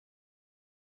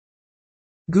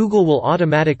 Google will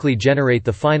automatically generate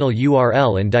the final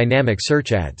URL in dynamic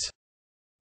search ads.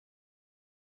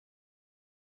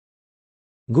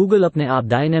 Google अपने आप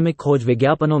डायनेमिक खोज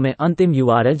विज्ञापनों में अंतिम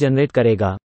यूआरएल जनरेट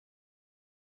करेगा।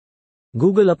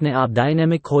 गूगल अपने आप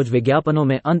डायनेमिक खोज विज्ञापनों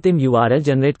में अंतिम यूआरएल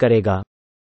जनरेट करेगा।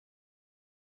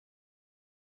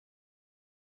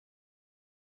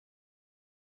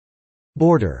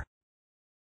 Border.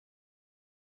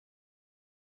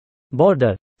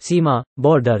 Border Seema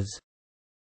borders.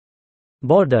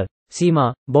 Border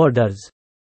Seema borders.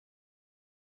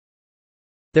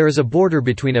 There is a border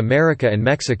between America and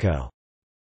Mexico.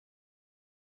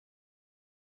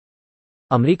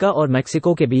 America और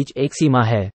मेक्सिको के बीच एक सीमा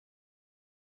है।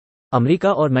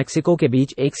 अमेरिका और मेक्सिको के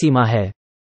बीच एक सीमा है।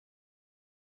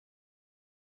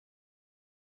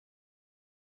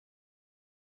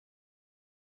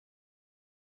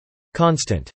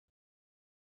 Constant.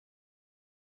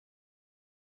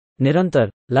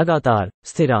 निरंतर लगातार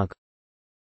स्थिरांक।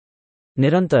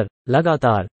 निरंतर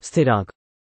लगातार स्थिरांक।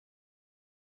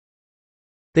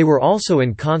 They were also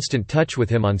in constant touch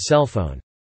with him on cell phone.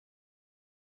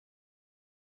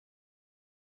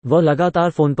 वह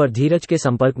लगातार फोन पर धीरज के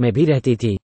संपर्क में भी रहती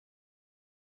थी।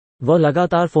 वह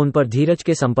लगातार फोन पर धीरज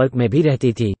के संपर्क में भी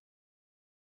रहती थी।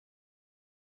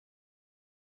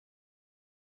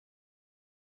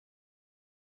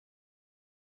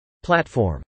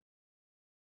 Platform.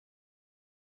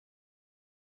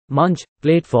 मंच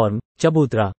प्लेटफॉर्म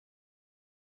चबूतरा।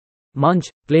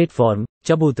 मंच प्लेटफॉर्म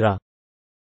चबूतरा।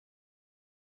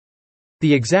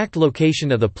 The exact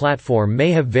location of the platform may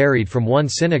have varied from one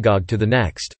synagogue to the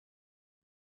next.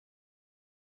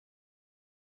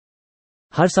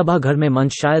 हर सभा घर में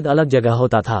मंच शायद अलग जगह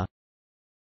होता था।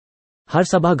 हर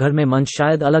सभा घर में मंच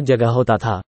शायद अलग जगह होता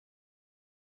था।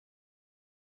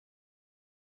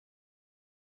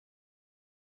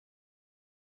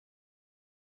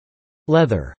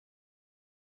 Leather.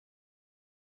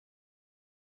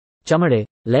 चमड़े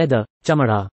लेदर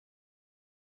चमड़ा।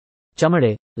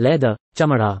 चमड़े लेदर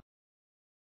चमड़ा।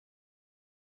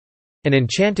 An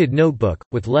enchanted notebook,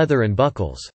 with leather and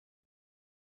buckles.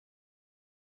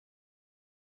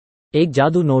 एक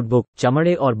जादू नोटबुक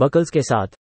चमड़े और बकल्स के साथ।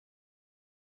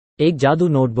 एक जादू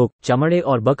नोटबुक चमड़े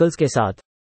और बकल्स के साथ।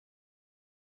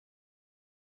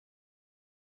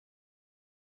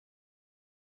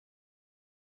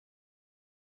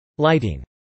 Lighting.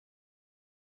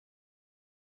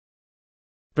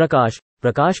 प्रकाश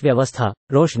प्रकाश व्यवस्था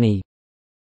रोशनी।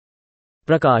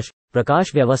 प्रकाश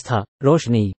प्रकाश व्यवस्था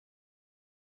रोशनी।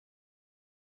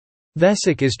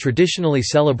 Vesak is traditionally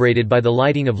celebrated by the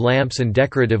lighting of lamps and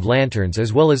decorative lanterns as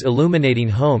well as illuminating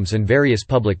homes and various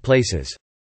public places.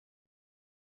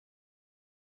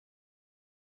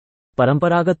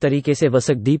 परंपरागत तरीके से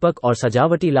वसक दीपक और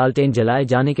सजावटी लालटेन जलाए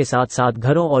जाने के साथ साथ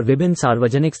घरों और विभिन्न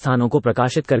सार्वजनिक स्थानों को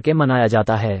प्रकाशित करके मनाया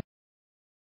जाता है।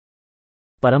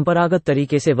 परंपरागत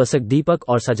तरीके से वसक दीपक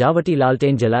और सजावटी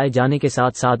लालटेन जलाए जाने के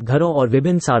साथ साथ घरों और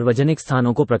विभिन्न सार्वजनिक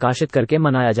स्थानों को प्रकाशित करके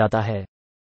मनाया जाता है।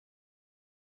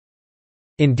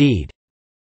 Indeed.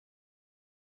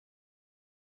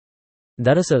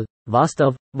 दरअसल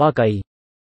वास्तव वाकई।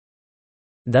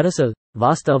 दरअसल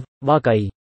वास्तव वाकई।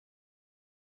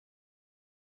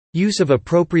 Use of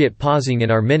appropriate pausing in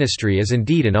our ministry is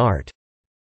indeed an art.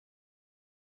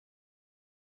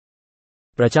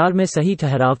 प्रचार में सही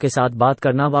ठहराव के साथ बात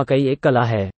करना वाकई एक कला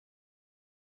है।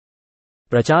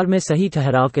 प्रचार में सही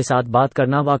ठहराव के साथ बात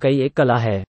करना वाकई एक कला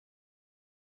है।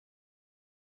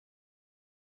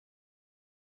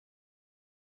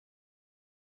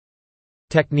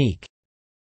 Technique.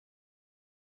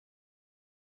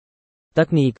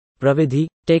 तकनीक प्रविधि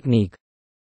टेक्निक।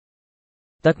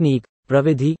 तकनीक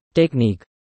प्रविधि technique.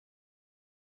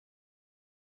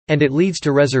 And it leads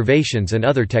to reservations and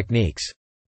other techniques.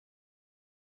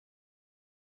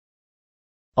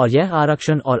 और यह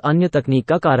आरक्षण और अन्य तकनीक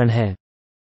का कारण है।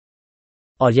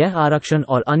 और यह आरक्षण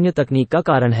और अन्य तकनीक का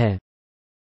कारण है।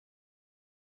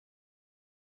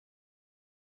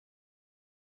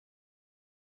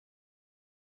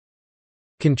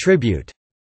 Contribute.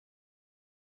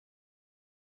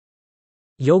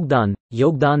 योगदान,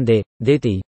 योगदान दे,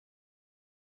 देती।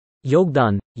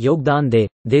 योगदान, योगदान दे,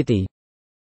 देती।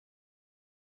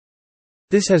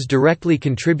 This has directly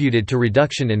contributed to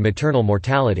reduction in maternal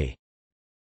mortality.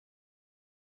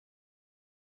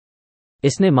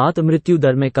 इसने मातृ मृत्यु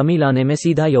दर में कमी लाने में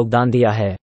सीधा योगदान दिया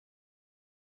है।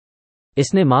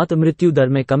 इसने मातृ मृत्यु दर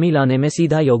में कमी लाने में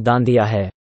सीधा योगदान दिया है।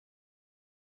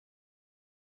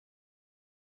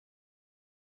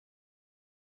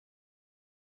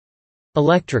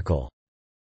 Electrical.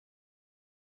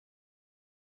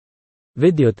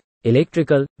 विद्युत,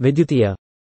 इलेक्ट्रिकल, विद्युतीय।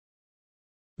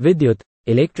 विद्युत,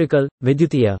 इलेक्ट्रिकल,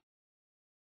 विद्युतीय।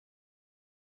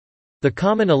 The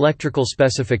common electrical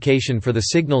specification for the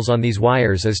signals on these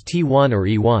wires is T1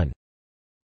 or E1.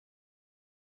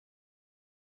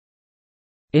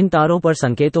 इन तारों पर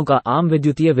संकेतों का आम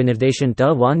विद्युतीय विनिर्देशन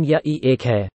T1 या E1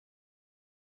 है।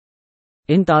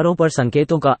 इन तारों पर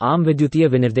संकेतों का आम विद्युतीय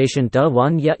विनिर्देशन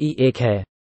T1 या E1 है।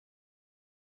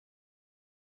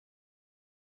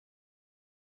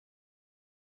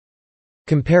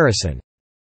 Comparison.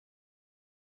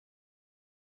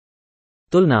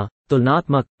 तुलना,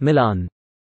 तुलनात्मक, मिलान।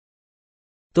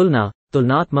 तुलना,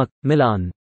 तुलनात्मक,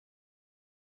 मिलान।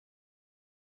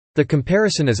 The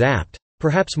comparison is apt,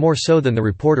 perhaps more so than the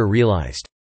reporter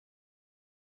realized.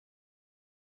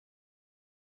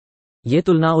 ये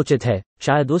तुलना उचित है,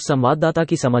 शायद उस संवाददाता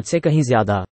की समझ से कहीं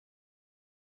ज्यादा।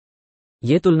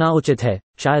 ये तुलना उचित है,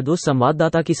 शायद उस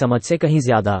संवाददाता की समझ से कहीं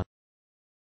ज्यादा।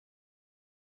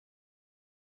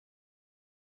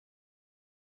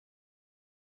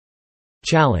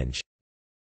 Challenge.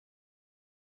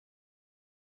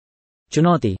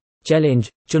 चुनौती,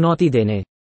 चैलेंज, चुनौती देने।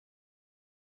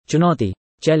 चुनौती,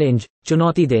 चैलेंज,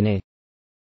 चुनौती देने।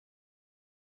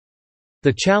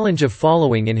 The challenge of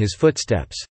following in his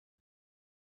footsteps.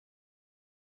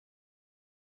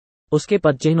 उसके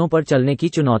पदचिह्नों पर चलने की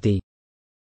चुनौती।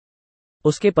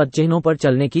 उसके पदचिह्नों पर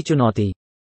चलने की चुनौती।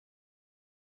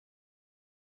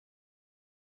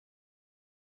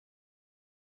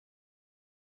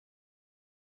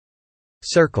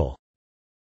 Circle.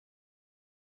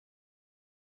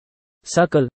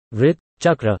 सर्कल, वृत्त,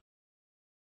 चक्र।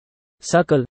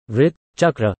 सर्कल, वृत्त,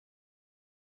 चक्र।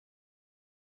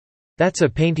 That's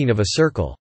a painting of a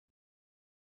circle.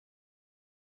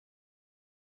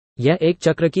 यह एक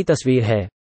चक्र की तस्वीर है।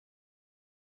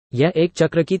 यह एक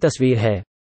चक्र की तस्वीर है।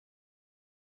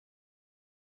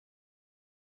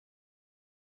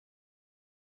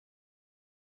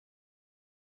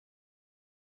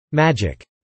 Magic.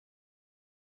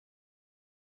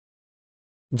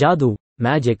 जादू,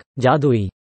 मैजिक, जादुई।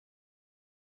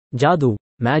 जादू,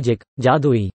 मैजिक,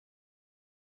 जादुई।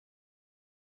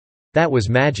 That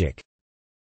was magic.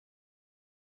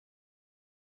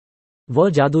 वह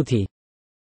जादू थी।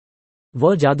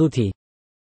 वह जादू थी।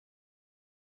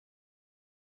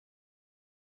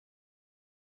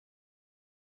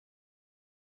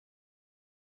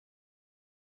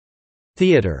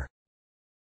 Theater.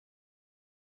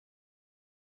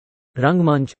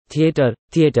 रंगमंच, थिएटर,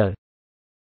 थिएटर।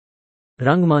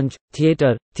 रंगमंच,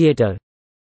 theatre, theatre.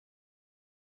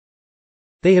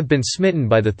 They have been smitten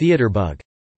by the theater bug.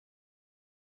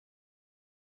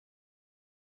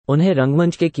 उन्हें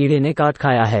रंगमंच के कीड़े ने काट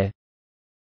खाया है।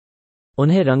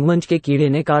 उन्हें रंगमंच के कीड़े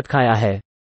ने काट खाया है।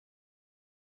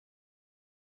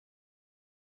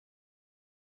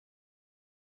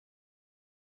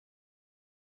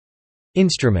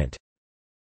 Instrument.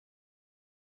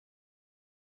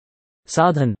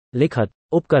 साधन, लिखत,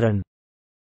 उपकरण।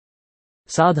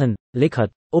 साधन,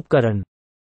 लिखत, उपकरण।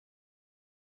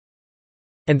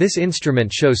 And this instrument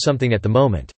shows something at the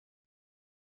moment.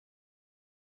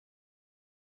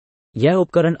 यह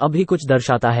उपकरण अभी कुछ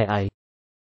दर्शाता है आई।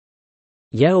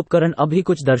 यह उपकरण अभी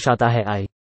कुछ दर्शाता है आई।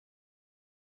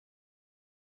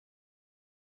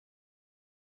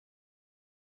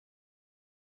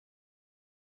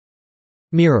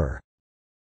 Mirror.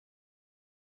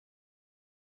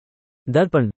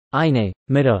 दर्पण, आईने,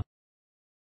 मिरर।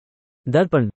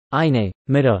 दर्पण, आईने,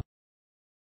 mirror.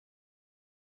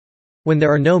 When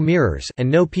there are no mirrors,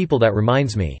 and no people, that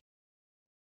reminds me.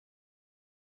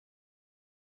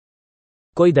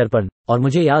 कोई दर्पण, और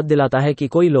मुझे याद दिलाता है कि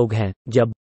कोई लोग हैं,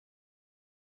 जब।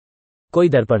 कोई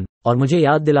दर्पण, और मुझे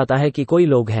याद दिलाता है कि कोई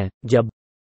लोग हैं, जब।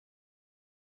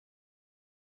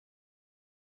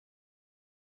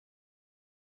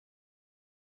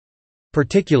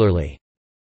 Particularly.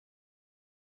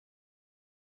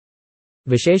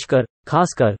 विशेषकर,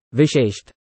 खासकर,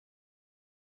 विशेषत।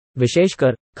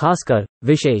 विशेषकर, खासकर,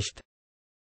 विशेषत।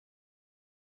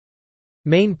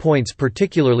 Main points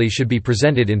particularly should be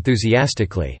presented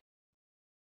enthusiastically.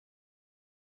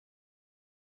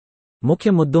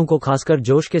 मुख्य मुद्दों को खासकर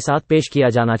जोश के साथ पेश किया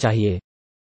जाना चाहिए।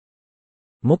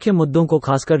 मुख्य मुद्दों को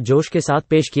खासकर जोश के साथ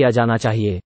पेश किया जाना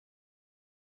चाहिए।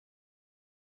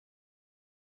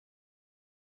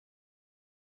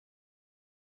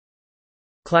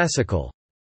 Classical.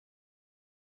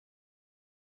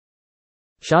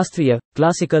 शास्त्रीय,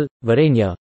 क्लासिकल,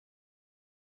 वरेण्य।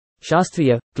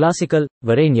 शास्त्रीय, classical,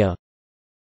 वरेण्य।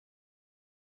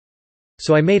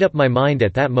 So I made up my mind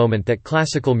at that moment that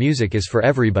classical music is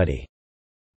for everybody.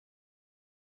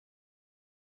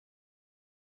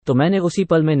 तो मैंने उसी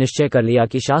पल में निश्चय कर लिया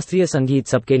कि शास्त्रीय संगीत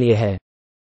सबके लिए है।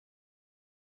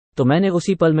 तो मैंने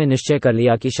उसी पल में निश्चय कर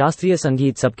लिया कि शास्त्रीय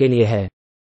संगीत सबके लिए है।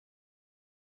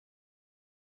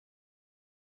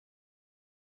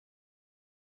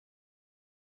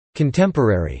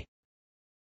 Contemporary.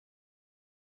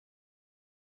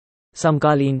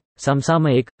 समकालीन,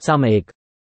 समसामयिक, सामयिक।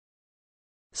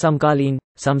 समकालीन,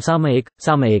 समसामयिक,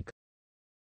 सामयिक।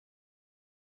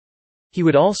 He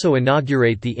would also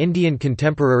inaugurate the Indian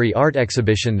Contemporary Art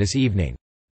Exhibition this evening.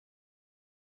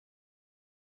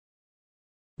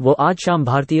 वो आज शाम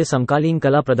भारतीय समकालीन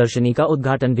कला प्रदर्शनी का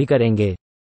उद्घाटन भी करेंगे।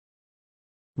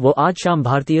 वो आज शाम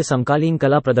भारतीय समकालीन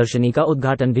कला प्रदर्शनी का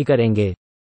उद्घाटन भी करेंगे।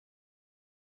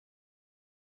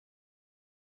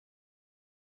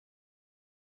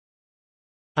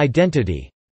 Identity.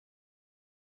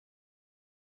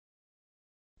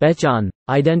 पहचान,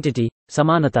 आइडेंटिटी,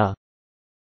 समानता।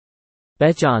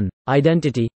 पहचान,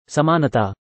 आइडेंटिटी,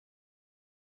 समानता।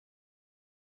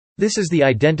 This is the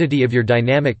identity of your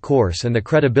dynamic course and the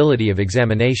credibility of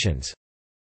examinations.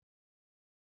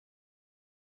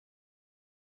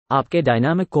 आपके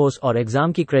डायनामिक कोर्स और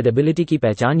एग्जाम की क्रेडिबिलिटी की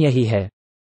पहचान यही है।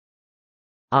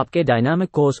 आपके डायनामिक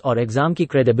कोर्स और एग्जाम की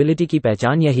क्रेडिबिलिटी की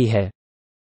पहचान यही है।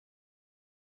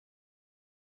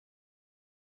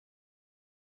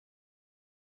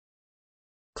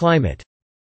 Climate.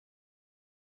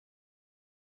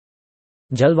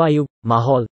 जलवायु,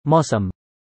 माहौल, मौसम।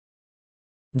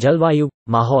 जलवायु,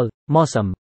 माहौल,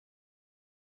 मौसम।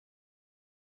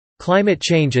 Climate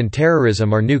change and terrorism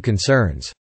are new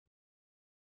concerns.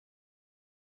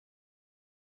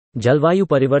 जलवायु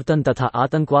परिवर्तन तथा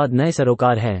आतंकवाद नए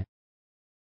सरोकार हैं।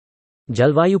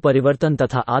 जलवायु परिवर्तन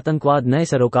तथा आतंकवाद नए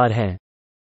सरोकार हैं।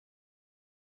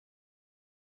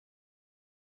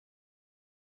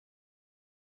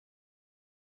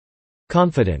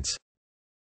 Confidence.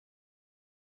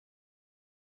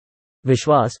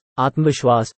 विश्वास,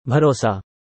 आत्मविश्वास, भरोसा।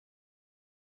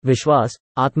 विश्वास,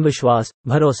 आत्मविश्वास,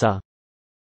 भरोसा।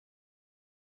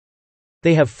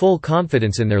 They have full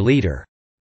confidence in their leader.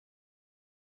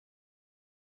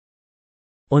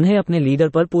 उन्हें अपने लीडर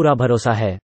पर पूरा भरोसा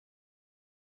है।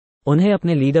 उन्हें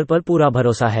अपने लीडर पर पूरा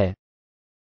भरोसा है।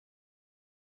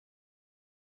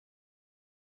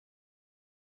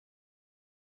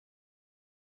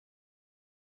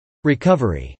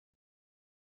 Recovery.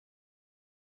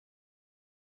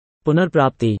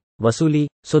 पुनर्प्राप्ति, वसूली,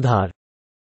 सुधार।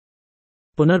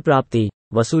 पुनर्प्राप्ति,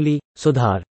 वसूली,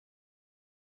 सुधार।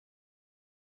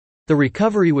 The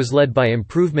recovery was led by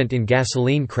improvement in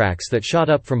gasoline cracks that shot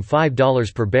up from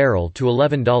 $5 per barrel to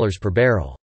 $11 per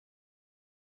barrel.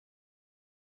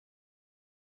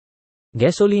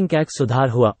 Gasoline कैक्स सुधार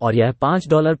हुआ और यह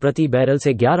 $5 प्रति बैरल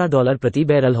से $11 प्रति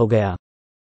बैरल हो गया।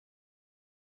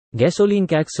 गैसोलीन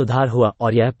कैक्स सुधार हुआ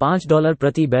और यह $5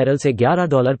 प्रति बैरल से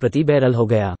 $11 प्रति बैरल हो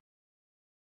गया।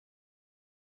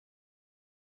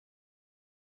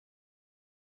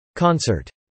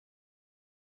 Concert.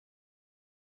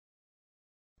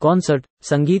 कॉन्सर्ट,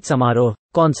 संगीत समारोह,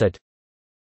 कॉन्सर्ट।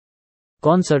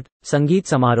 कॉन्सर्ट, संगीत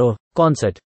समारोह,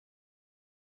 concert.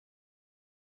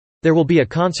 There will be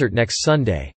a concert next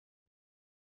Sunday.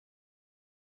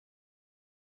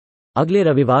 अगले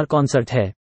रविवार कॉन्सर्ट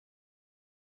है।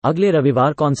 अगले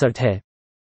रविवार कॉन्सर्ट है।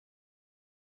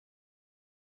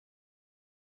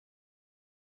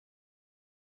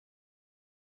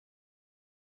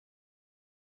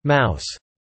 Mouse.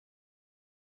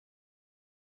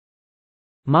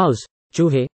 माउस,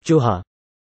 चूहे, चूहा।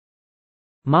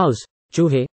 माउस,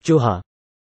 चूहे, चूहा।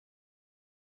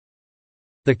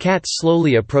 The cat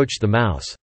slowly approached the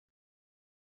mouse.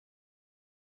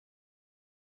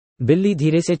 बिल्ली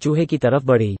धीरे से चूहे की तरफ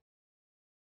बढ़ी।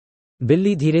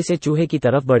 बिल्ली धीरे से चूहे की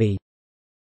तरफ बढ़ी।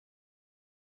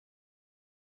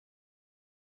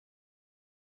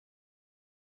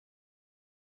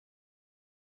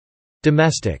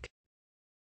 Domestic.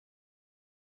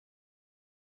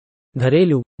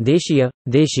 घरेलू, देशीय,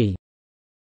 देशी।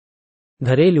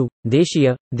 घरेलू,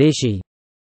 देशीय, देशी।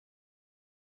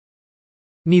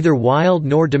 Neither wild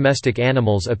nor domestic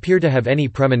animals appear to have any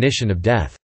premonition of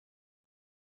death.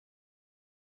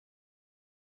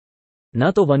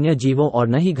 न तो वन्य जीवों और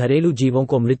न ही घरेलू जीवों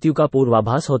को मृत्यु का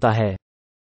पूर्वाभास होता है।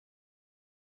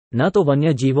 न तो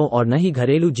वन्य जीवों और न ही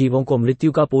घरेलू जीवों को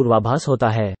मृत्यु का पूर्वाभास होता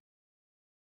है।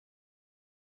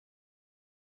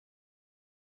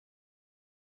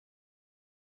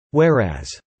 Whereas.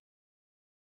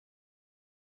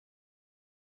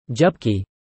 जबकि,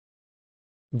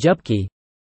 जबकि।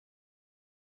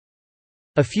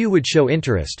 A few would show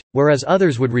interest, whereas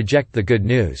others would reject the good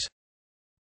news.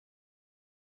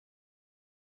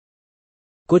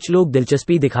 कुछ लोग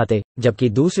दिलचस्पी दिखाते, जबकि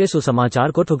दूसरे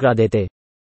सुसमाचार को ठुकरा देते।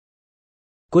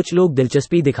 कुछ लोग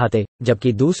दिलचस्पी दिखाते,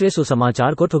 जबकि दूसरे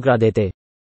सुसमाचार को ठुकरा देते।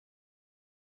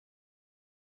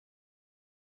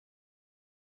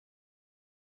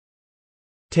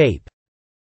 Tape.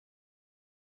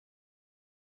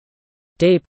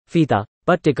 टेप, फीता,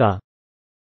 पट्टिका।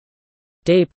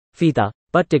 टेप, फीता,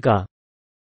 पट्टिका।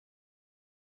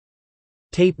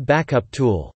 Tape backup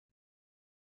tool.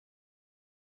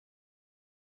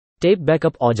 Tape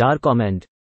backup औजार कमेंट।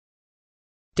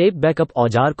 टेप बैकअप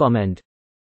औजार कमेंट।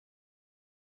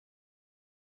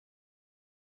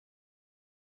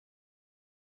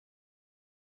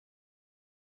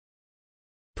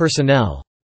 Personnel.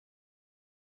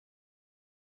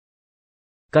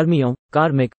 कर्मियों,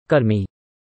 कार्मिक, कर्मी।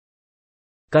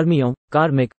 कर्मियों,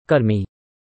 कार्मिक, कर्मी।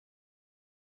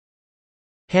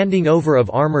 Handing over of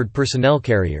armored personnel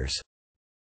carriers.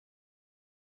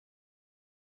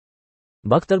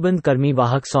 बख्तरबंद कर्मी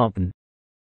वाहक सौंपन।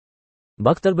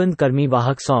 बख्तरबंद कर्मी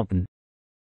वाहक सौंपन।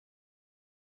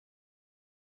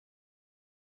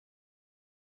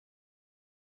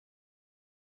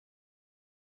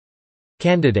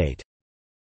 Candidate.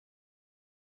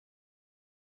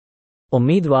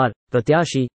 उम्मीदवार,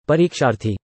 प्रत्याशी,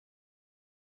 परीक्षार्थी।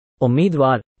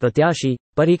 उम्मीदवार, प्रत्याशी,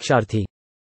 परीक्षार्थी।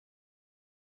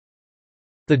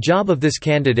 The job of this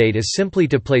candidate is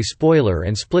simply to play spoiler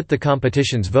and split the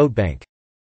competition's vote bank.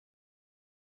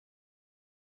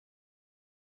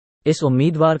 इस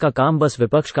उम्मीदवार का काम बस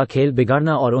विपक्ष का खेल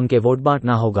बिगाड़ना और उनके वोट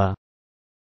बांटना होगा।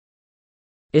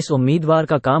 इस उम्मीदवार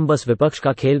का काम बस विपक्ष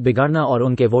का खेल बिगाड़ना और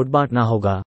उनके वोट बांटना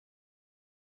होगा।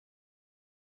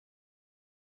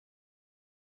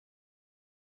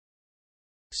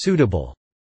 Suitable.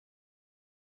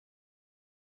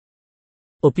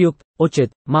 उपयुक्त,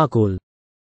 उचित, माकूल।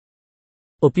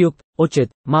 उपयुक्त,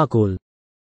 उचित, माकूल।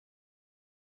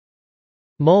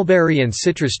 Mulberry and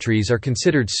citrus trees are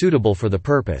considered suitable for the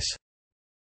purpose.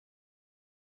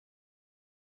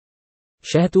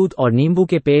 शहतूत और नींबू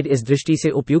के पेड़ इस दृष्टि से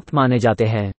उपयुक्त माने जाते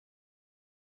हैं।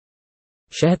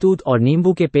 शहतूत और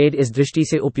नींबू के पेड़ इस दृष्टि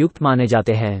से उपयुक्त माने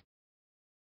जाते हैं।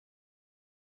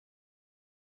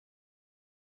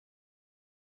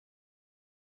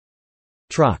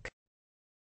 Truck.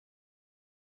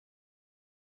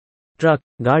 ट्रक,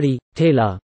 गाड़ी,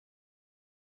 ठेला।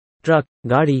 ट्रक,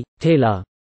 गाड़ी, ठेला।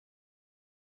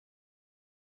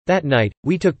 That night,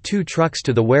 we took 2 trucks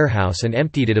to the warehouse and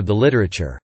emptied it of the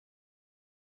literature.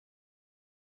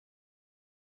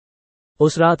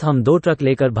 उस रात हम 2 ट्रक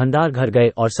लेकर भंडार घर गए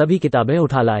और सभी किताबें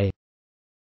उठा लाए।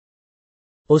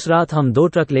 उस रात हम 2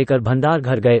 ट्रक लेकर भंडार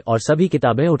घर गए और सभी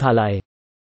किताबें उठा लाए।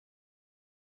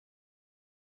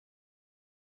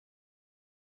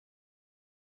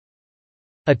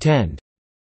 Attend.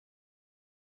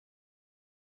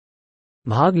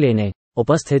 भाग लेने,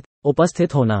 उपस्थित,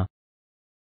 उपस्थित होना।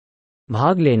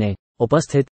 भाग लेने,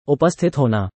 उपस्थित, उपस्थित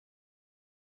होना।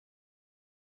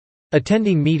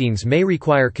 Attending meetings may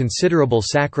require considerable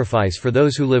sacrifice for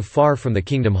those who live far from the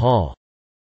Kingdom Hall.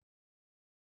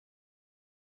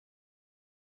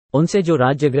 उनसे जो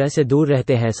राज्यगृह से दूर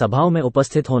रहते हैं सभाओं में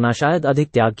उपस्थित होना शायद अधिक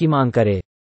त्याग की मांग करे।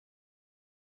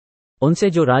 उनसे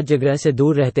जो राज्यगृह से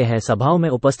दूर रहते हैं सभाओं में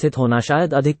उपस्थित होना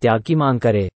शायद अधिक त्याग की मांग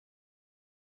करे।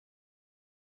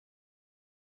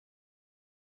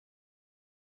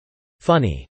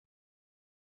 Funny.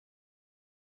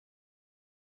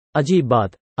 अजीब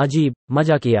बात, अजीब,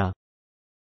 मजा किया।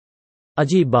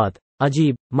 अजीब बात,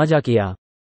 अजीब, मजा किया।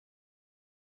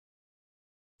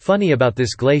 Funny about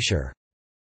this glacier.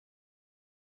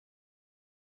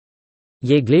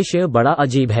 ये ग्लेशियर बड़ा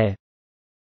अजीब है।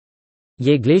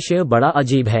 ये ग्लेशियर बड़ा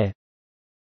अजीब है।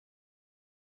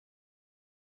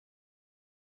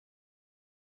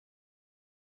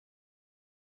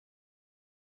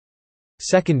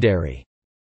 Secondary.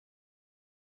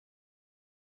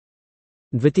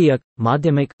 द्वितीयक,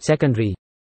 माध्यमिक, सेकेंडरी।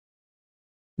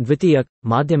 द्वितीयक,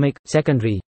 माध्यमिक,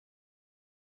 secondary.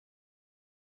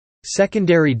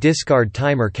 Secondary discard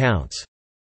timer counts.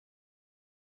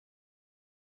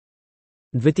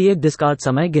 द्वितीयक डिस्कार्ड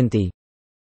समय गिनती।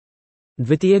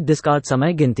 द्वितीयक डिस्कार्ड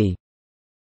समय गिनती।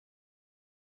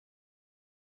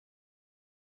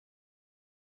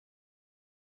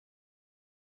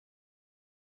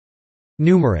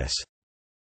 Numerous.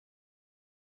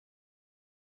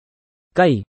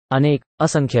 कई, अनेक,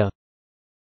 असंख्य।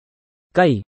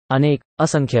 कई, अनेक,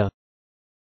 असंख्य।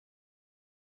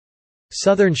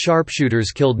 Southern sharpshooters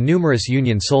killed numerous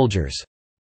Union soldiers.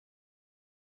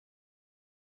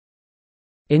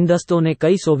 इन दस्तों ने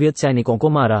कई सोवियत सैनिकों को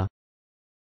मारा।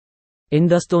 इन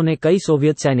दस्तों ने कई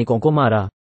सोवियत सैनिकों को मारा।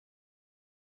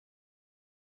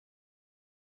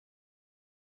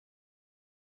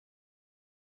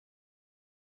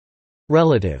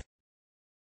 Relative.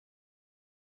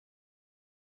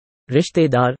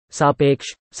 रिश्तेदार, सापेक्ष,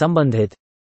 संबंधित।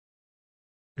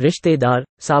 रिश्तेदार,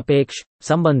 सापेक्ष,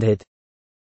 संबंधित।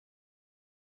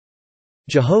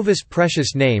 Jehovah's precious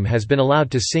name has been allowed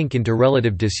to sink into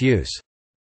relative disuse.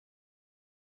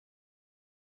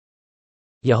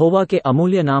 यहोवा के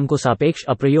अमूल्य नाम को सापेक्ष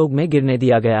अप्रयोग में गिरने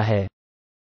दिया गया है।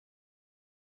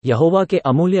 यहोवा के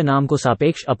अमूल्य नाम को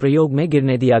सापेक्ष अप्रयोग में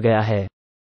गिरने दिया गया है।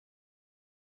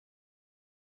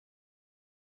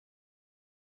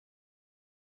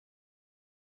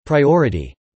 Priority.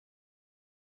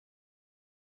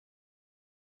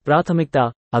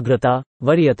 प्राथमिकता, अग्रता,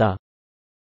 वरीयता।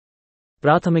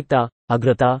 प्राथमिकता,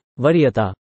 अग्रता,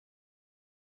 वरीयता।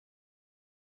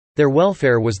 Their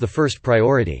welfare was the first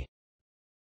priority.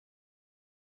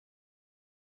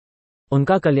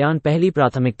 उनका कल्याण पहली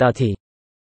प्राथमिकता थी।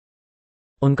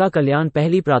 उनका कल्याण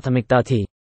पहली प्राथमिकता थी।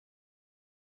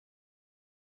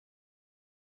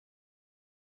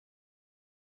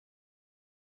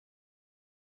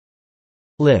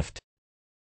 Lift.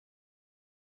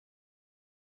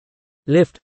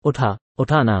 लिफ्ट, उठा,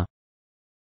 उठाना।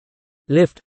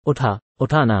 लिफ्ट, उठा,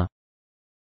 उठाना।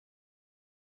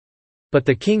 But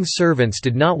the king's servants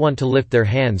did not want to lift their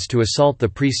hands to assault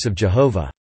the priests of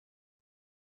Jehovah.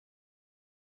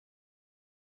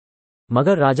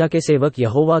 मगर राजा के सेवक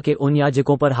यहोवा के उन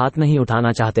याजकों पर हाथ नहीं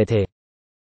उठाना चाहते थे।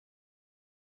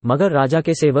 मगर राजा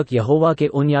के सेवक यहोवा के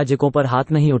उन याजकों पर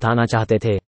हाथ नहीं उठाना चाहते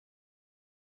थे।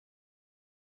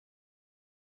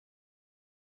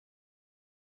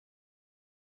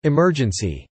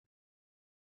 Emergency.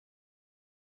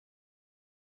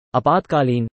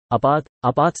 आपातकालीन,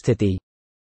 आपात स्थिति।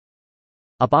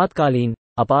 आपातकालीन,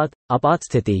 आपात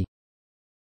स्थिति।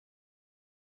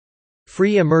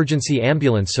 Free emergency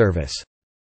ambulance service.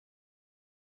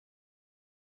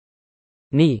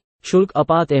 नि शुल्क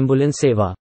आपात एम्बुलेंस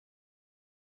सेवा।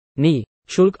 नि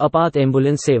शुल्क आपात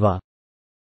एम्बुलेंस सेवा।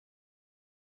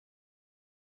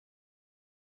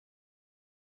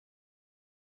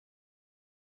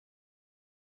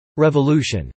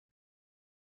 Revolution.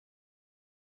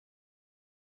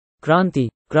 क्रांति,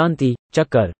 क्रांति,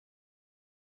 चक्कर।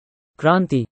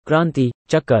 क्रांति, क्रांति,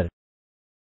 चक्कर।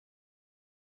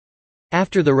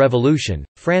 After the revolution,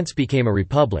 France became a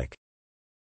republic.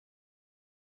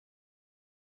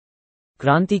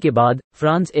 क्रांति के बाद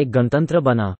फ्रांस एक गणतंत्र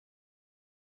बना।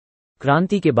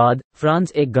 क्रांति के बाद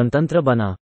फ्रांस एक गणतंत्र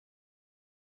बना।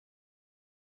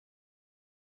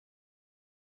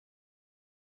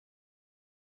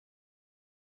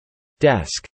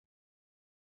 Desk.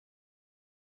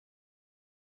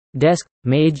 डेस्क,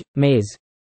 मेज, मेज।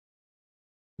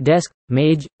 डेस्क,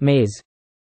 मेज, मेज।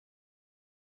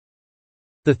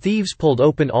 The thieves pulled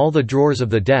open all the drawers of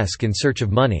the desk in search of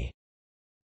money.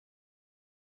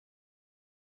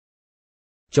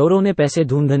 चोरों ने पैसे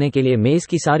ढूंढने के लिए मेज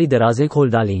की सारी दराजें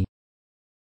खोल डालीं।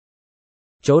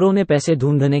 चोरों ने पैसे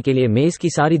ढूंढने के लिए मेज की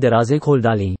सारी दराजें खोल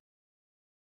डालीं।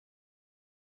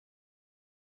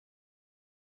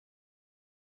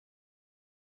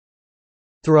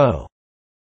 Throw.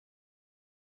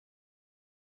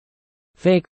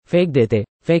 फेंक, फेंक देते,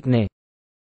 फेंकने।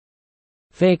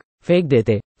 फेंक, फेंक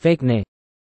देते, फेंकने।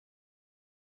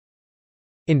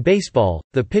 In baseball,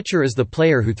 the pitcher is the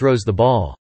player who throws the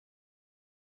ball.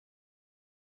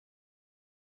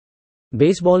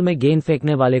 Baseball में गेंद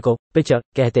फेंकने वाले को पिचर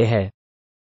कहते हैं।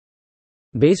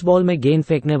 बेसबॉल में गेंद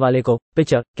फेंकने वाले को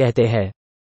पिचर कहते हैं।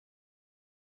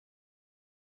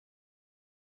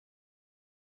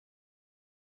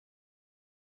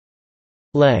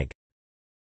 Leg.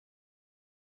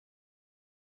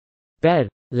 पैर,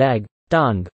 लैग,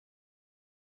 टांग।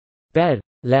 पैर,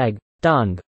 लैग,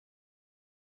 टांग।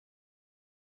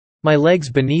 My legs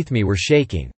beneath me were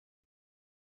shaking.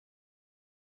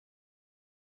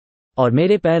 और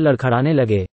मेरे पैर लड़खड़ाने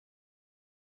लगे।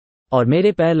 और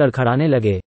मेरे पैर लड़खड़ाने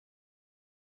लगे।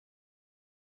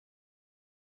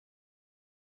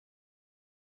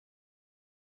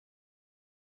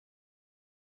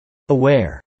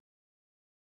 Aware.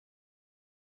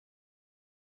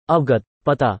 अवगत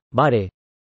पता बारे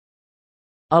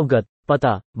अवगत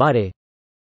पता बारे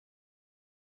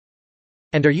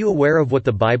And are you aware of what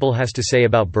the Bible has to say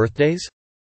about birthdays?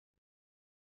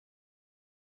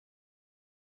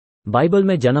 Bible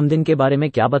में जन्मदिन के बारे में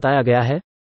क्या बताया गया है?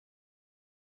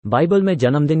 बाइबल में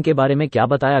जन्मदिन के बारे में क्या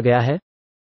बताया गया है?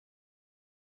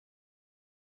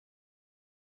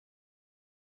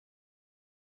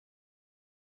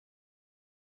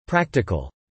 Practical.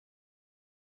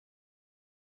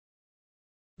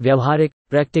 व्यवहारिक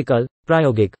प्रैक्टिकल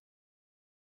प्रायोगिक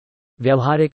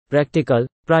व्यवहारिक प्रैक्टिकल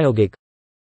प्रायोगिक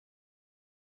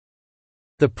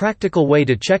The practical way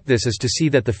to check this is to see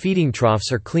that the feeding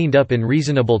troughs are cleaned up in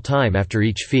reasonable time after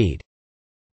each feed.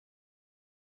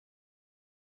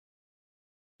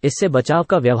 इससे बचाव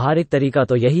का व्यवहारिक तरीका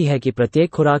तो यही है कि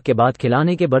प्रत्येक खुराक के बाद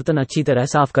खिलाने के बर्तन अच्छी तरह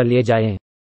साफ कर लिए जाएं।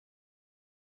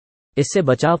 इससे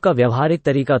बचाव का व्यवहारिक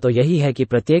तरीका तो यही है कि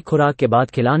प्रत्येक खुराक के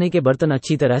बाद खिलाने के बर्तन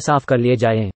अच्छी तरह साफ कर लिए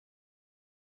जाएं।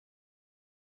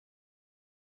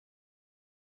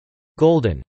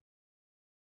 Golden.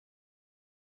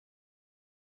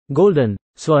 गोल्डन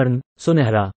स्वर्ण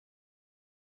सुनहरा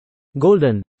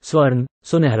गोल्डन स्वर्ण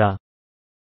सुनहरा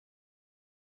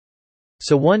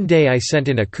So one day I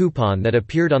sent in a coupon that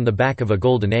appeared on the back of a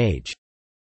golden age.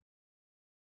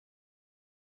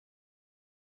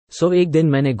 सो एक दिन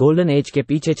मैंने गोल्डन एज के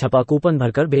पीछे छपा कूपन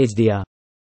भरकर भेज दिया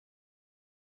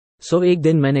सो एक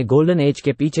दिन मैंने गोल्डन एज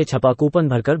के पीछे छपा कूपन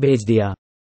भरकर भेज दिया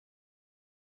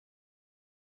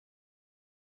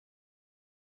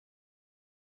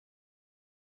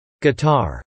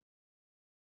Guitar.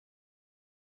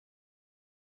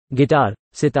 Guitar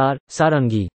sitar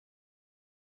sarangi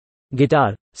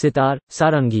guitar sitar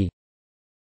sarangi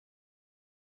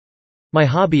My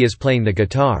hobby is playing the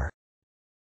guitar.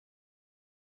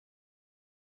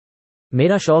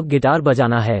 मेरा शौक गिटार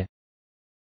बजाना है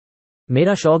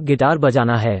मेरा शौक गिटार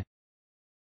बजाना है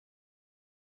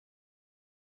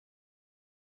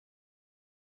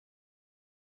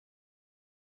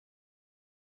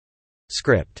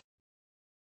Script.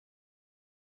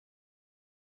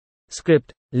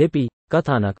 स्क्रिप्ट लिपि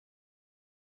कथानक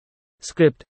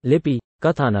स्क्रिप्ट लिपि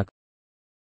कथानक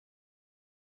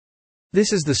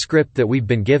This is the script that we've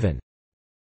been given.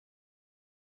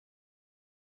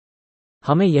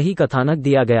 हमें यही कथानक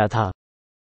दिया गया था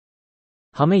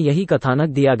हमें यही कथानक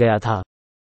दिया गया था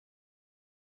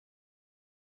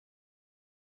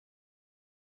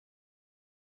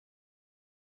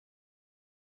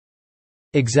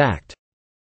Exact.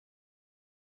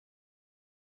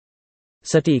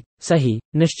 सटीक सही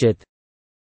निश्चित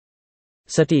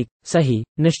सटीक सही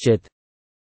निश्चित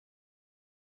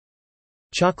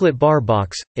Chocolate bar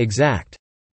box, exact.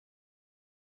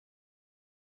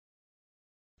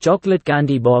 Chocolate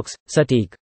candy box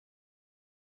सटीक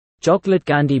चॉकलेट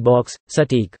कैंडी बॉक्स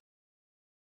सटीक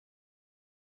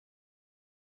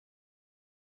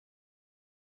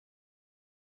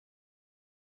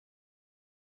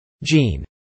Gene.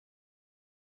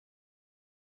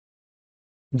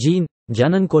 जीन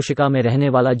जनन कोशिका में रहने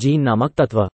वाला जीन नामक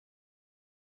तत्व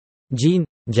जीन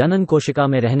जनन कोशिका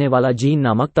में रहने वाला जीन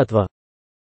नामक तत्व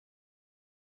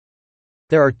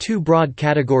There are two broad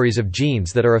categories of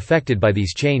genes that are affected by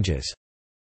these changes.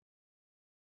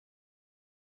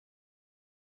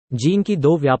 Gene की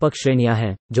दो व्यापक श्रेणियां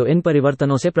हैं जो इन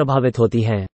परिवर्तनों से प्रभावित होती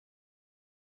हैं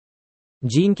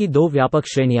जीन की दो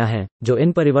व्यापक श्रेणियां हैं जो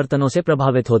इन परिवर्तनों से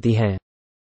प्रभावित होती हैं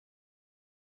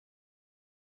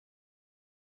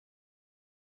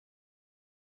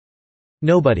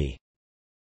Nobody.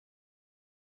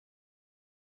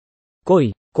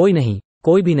 कोई कोई नहीं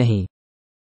कोई भी नहीं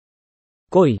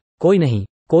कोई कोई नहीं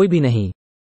कोई भी नहीं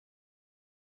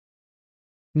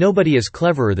Nobody is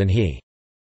cleverer than he.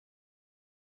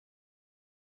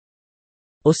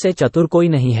 उससे चतुर कोई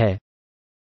नहीं है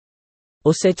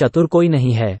उससे चतुर कोई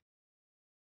नहीं है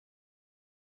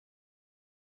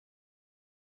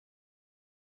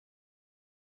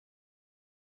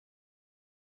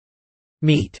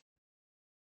Meat.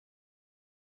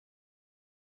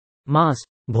 मांस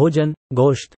भोजन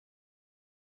गोश्त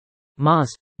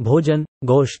मांस भोजन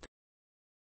गोश्त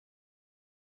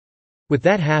With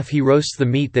that half he roasts the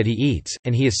meat that he eats,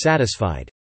 and he is satisfied.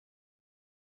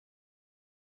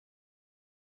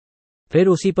 फिर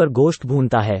उसी पर गोश्त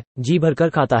भूनता है जी भरकर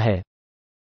खाता है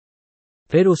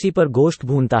फिर उसी पर गोश्त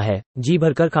भूनता है जी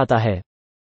भरकर खाता है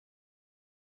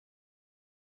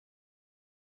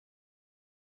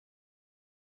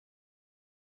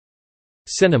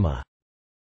Cinema.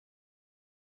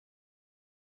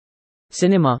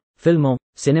 सिनेमा फिल्मों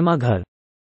सिनेमा घर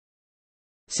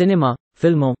सिनेमा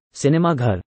फिल्मों सिनेमा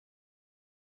घर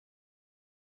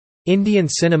Indian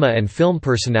cinema and film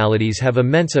personalities have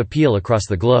immense appeal across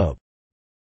the globe.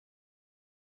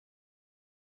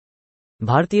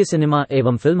 भारतीय सिनेमा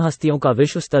एवं फिल्म हस्तियों का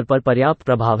विश्व स्तर पर पर्याप्त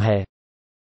प्रभाव है।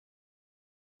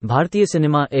 भारतीय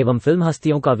सिनेमा एवं फिल्म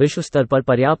हस्तियों का विश्व स्तर पर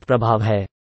पर्याप्त प्रभाव है।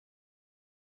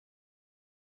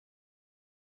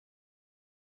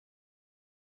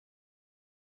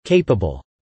 Capable.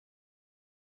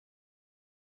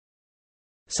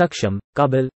 सक्षम,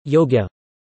 काबिल, योग्य।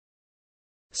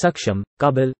 सक्षम,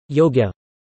 काबिल, योग्य।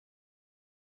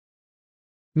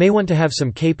 May want to have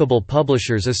some capable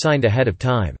publishers assigned ahead of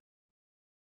time.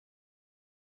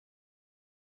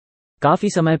 काफी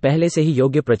समय पहले से ही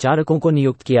योग्य प्रचारकों को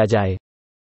नियुक्त किया जाए।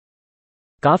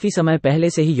 काफी समय पहले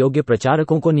से ही योग्य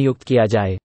प्रचारकों को नियुक्त किया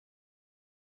जाए।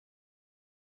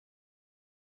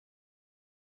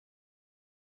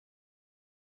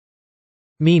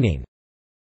 Meaning.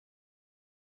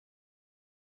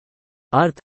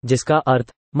 अर्थ, जिसका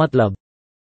अर्थ, मतलब।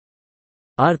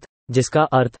 अर्थ, जिसका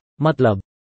अर्थ, मतलब।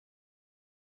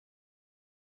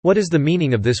 What is the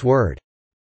meaning of this word?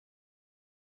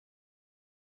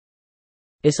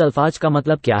 इस अल्फाज का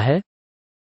मतलब क्या है?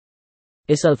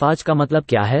 इस अल्फाज का मतलब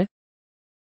क्या है?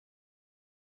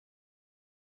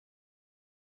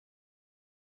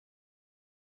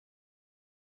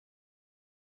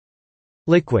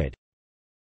 Liquid.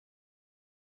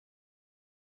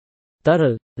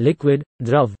 तरल, लिक्विड,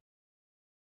 द्रव।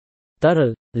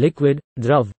 तरल, लिक्विड,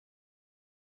 द्रव।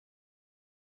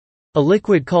 A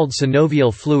liquid called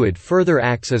synovial fluid further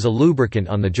acts as a lubricant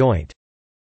on the joint.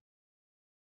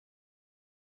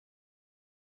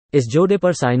 इस जोड़े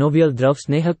पर साइनोवियल द्रव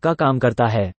स्नेहक का काम करता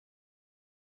है।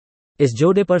 इस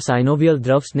जोड़े पर साइनोवियल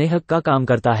द्रव स्नेहक का काम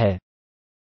करता है।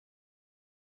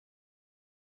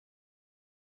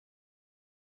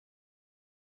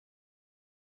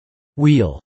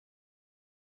 Wheel.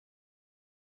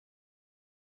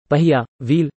 पहिया,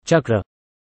 व्हील, चक्र।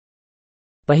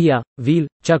 पहिया, व्हील,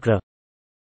 चक्र।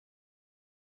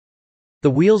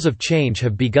 The wheels of change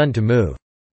have begun to move.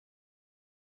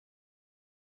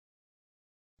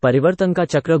 परिवर्तन का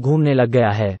चक्र घूमने लग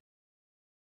गया है।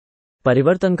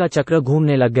 परिवर्तन का चक्र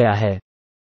घूमने लग गया है।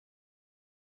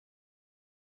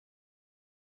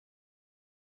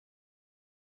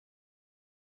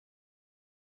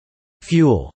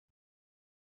 Fuel.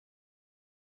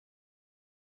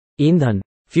 ईंधन,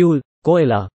 फ्यूल,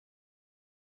 कोयला।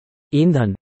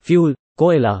 ईंधन, फ्यूल,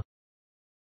 कोयला।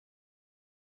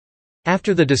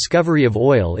 After the discovery of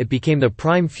oil, it became the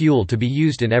prime fuel to be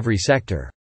used in every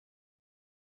sector.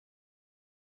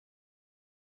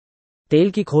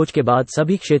 तेल की खोज के बाद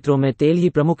सभी क्षेत्रों में तेल ही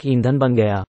प्रमुख ईंधन बन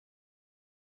गया।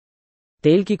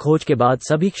 तेल की खोज के बाद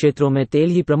सभी क्षेत्रों में तेल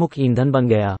ही प्रमुख ईंधन बन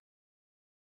गया।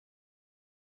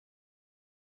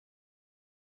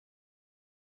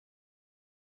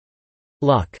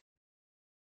 Luck.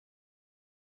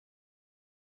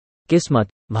 किस्मत,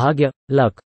 भाग्य,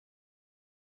 लक।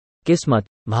 किस्मत,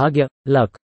 भाग्य,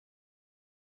 luck.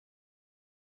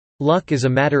 Luck is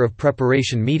a matter of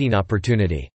preparation meeting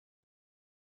opportunity.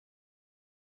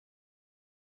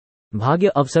 भाग्य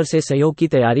अवसर से सहयोग की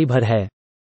तैयारी भर है।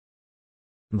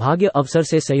 भाग्य अवसर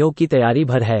से सहयोग की तैयारी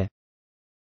भर है।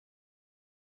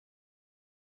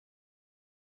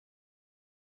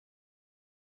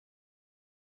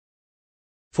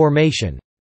 Formation.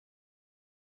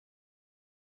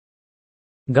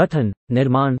 गठन,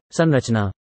 निर्माण,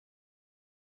 संरचना।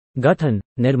 गठन,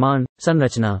 निर्माण,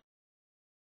 संरचना।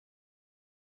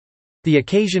 The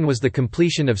occasion was the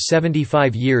completion of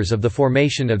 75 years of the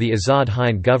formation of the Azad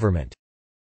Hind government.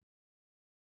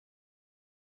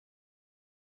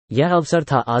 यह अवसर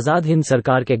था आजाद हिंद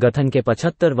सरकार के गठन के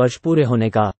 75 वर्ष पूरे होने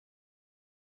का।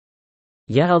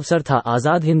 यह अवसर था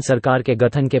आजाद हिंद सरकार के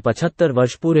गठन के 75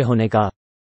 वर्ष पूरे होने का।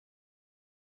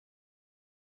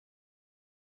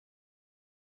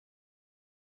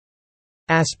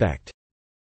 Aspect.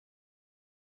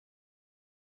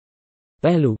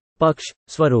 पहलू, पक्ष,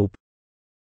 स्वरूप।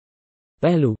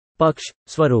 पहलू, पक्ष,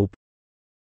 स्वरूप।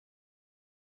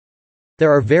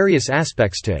 There are various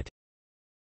aspects to it.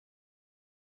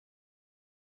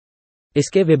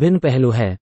 इसके विभिन्न पहलू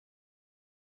हैं।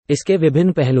 इसके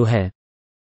विभिन्न पहलू हैं।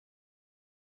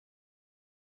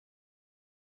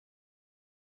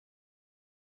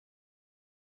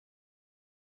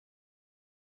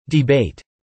 Debate.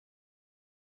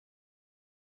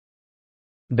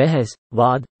 बहस,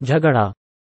 वाद, झगड़ा।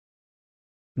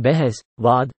 बहस,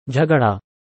 वाद, झगड़ा।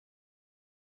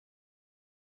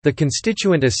 The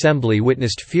Constituent Assembly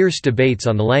witnessed fierce debates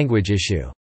on the language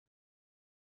issue.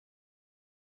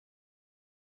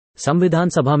 संविधान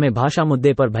सभा में भाषा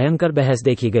मुद्दे पर भयंकर बहस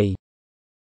देखी गई।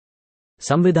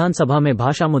 संविधान सभा में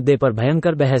भाषा मुद्दे पर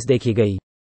भयंकर बहस देखी गई।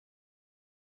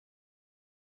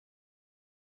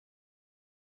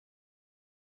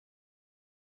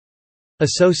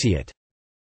 Associate.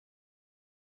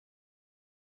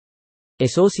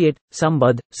 एसोसिएट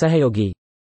संबद्ध सहयोगी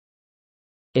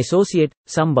एसोसिएट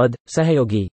संबद्ध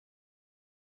सहयोगी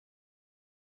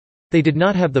They did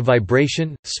not have the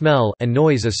vibration, smell, and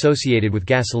noise associated with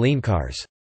gasoline cars.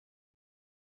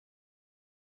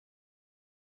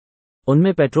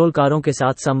 उनमें पेट्रोल कारों के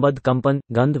साथ संबद्ध कंपन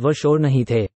गंध व शोर नहीं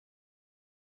थे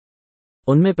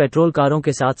उनमें पेट्रोल कारों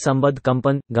के साथ संबद्ध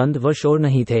कंपन गंध व शोर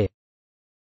नहीं थे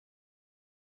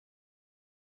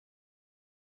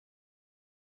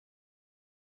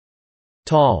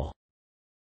Tall.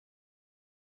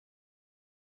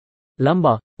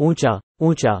 लंबा ऊंचा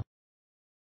ऊंचा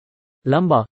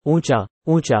लंबा ऊंचा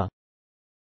ऊंचा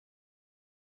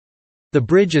The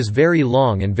bridge is very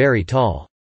long and very tall.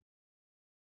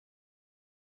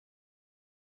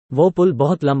 वो पुल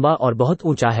बहुत लंबा और बहुत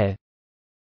ऊंचा है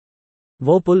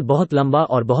वो पुल बहुत लंबा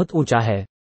और बहुत ऊंचा है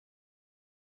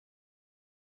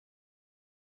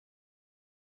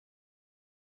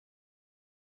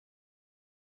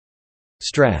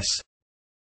Stress.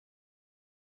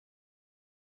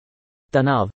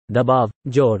 तनाव दबाव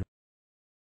जोर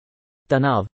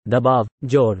तनाव दबाव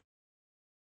जोर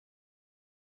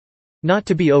Not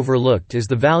to be overlooked is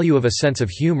the value of a sense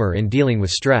of humor in dealing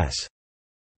with stress.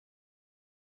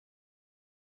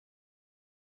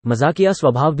 मजाकिया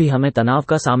स्वभाव भी हमें तनाव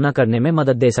का सामना करने में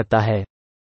मदद दे सकता है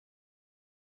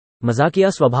मजाकिया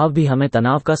स्वभाव भी हमें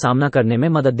तनाव का सामना करने में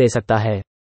मदद दे सकता है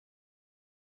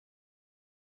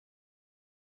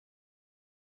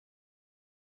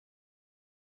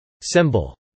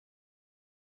Symbol.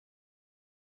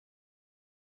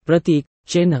 प्रतीक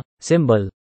चिन्ह सिंबल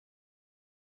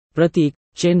प्रतीक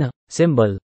चिन्ह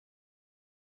symbol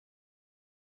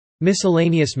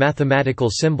Miscellaneous mathematical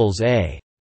symbols A.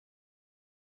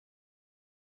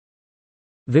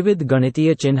 विविध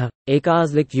गणितीय चिन्ह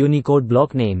एकाज़लिक यूनिकोड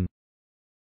ब्लॉक नेम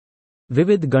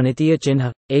विविध गणितीय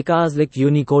चिन्ह एकाज़लिक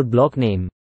यूनिकोड ब्लॉक नेम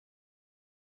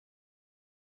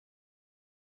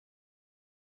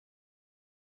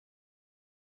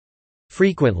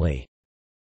Frequently.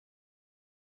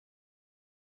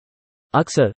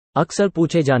 अक्सर अक्सर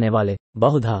पूछे जाने वाले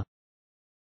बहुधा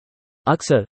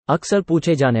अक्सर अक्सर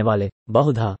पूछे जाने वाले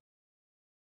बहुधा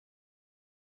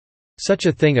Such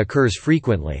a thing occurs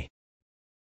frequently.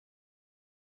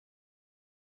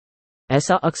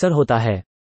 ऐसा अक्सर होता है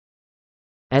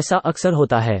ऐसा अक्सर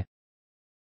होता है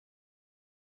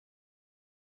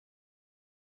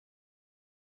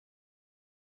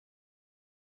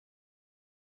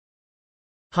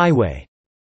Highway.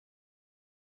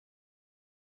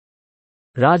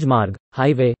 राजमार्ग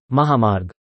हाईवे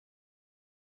महामार्ग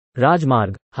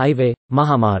राजमार्ग हाईवे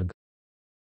महामार्ग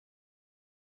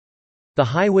The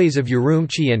highways of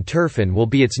Urumqi and Turfan will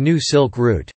be its new Silk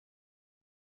Route.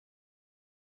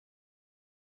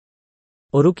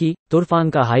 उरुकी तुर्फान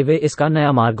का हाईवे इसका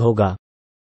नया मार्ग होगा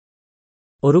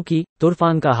उरुकी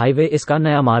तुर्फान का हाईवे इसका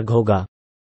नया मार्ग होगा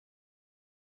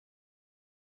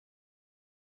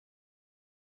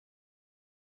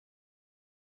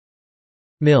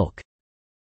Milk.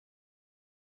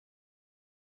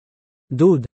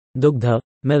 दूध दुग्ध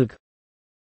मिल्क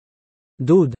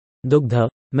दूध दुग्ध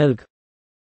milk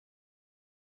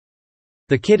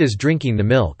The kid is drinking the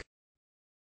milk.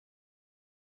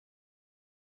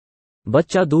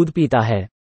 बच्चा दूध पीता है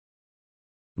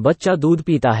बच्चा दूध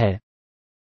पीता है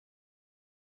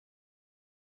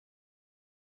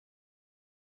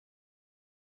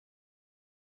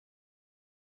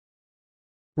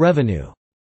Revenue.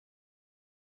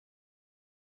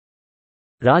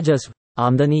 राजस्व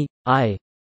आमदनी आय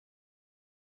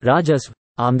राजस्व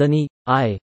आमदनी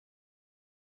आय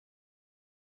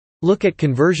Look at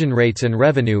conversion rates and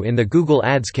revenue in the Google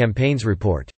Ads campaigns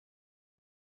report.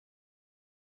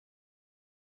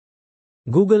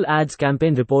 Google ads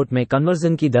campaign report में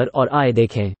कन्वर्जन की दर और आय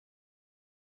देखें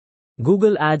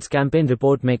गूगल एड्स कैंपेन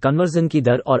रिपोर्ट में कन्वर्जन की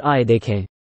दर और आय देखें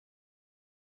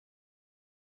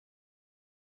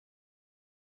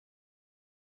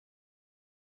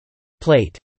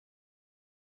Plate.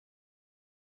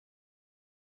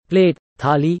 प्लेट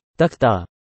थाली तख्ता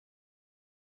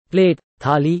प्लेट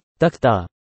थाली तख्ता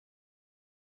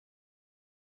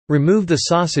Remove the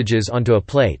sausages onto a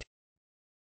plate.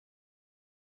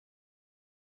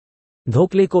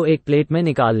 धोखले को एक प्लेट में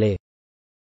निकाल ले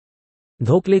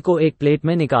धोखले को एक प्लेट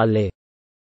में निकाल ले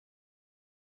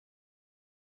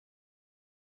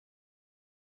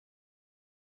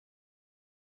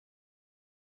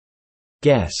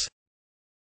Guess.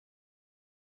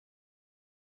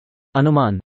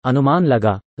 अनुमान अनुमान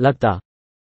लगा लगता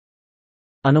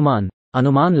अनुमान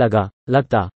अनुमान लगा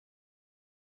लगता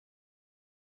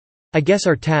I guess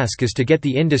our task is to get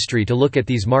the industry to look at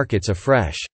these markets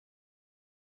afresh.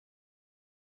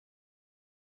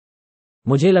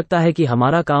 मुझे लगता है कि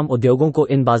हमारा काम उद्योगों को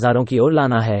इन बाजारों की ओर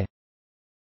लाना है।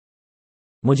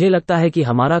 मुझे लगता है कि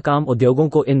हमारा काम उद्योगों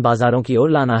को इन बाजारों की ओर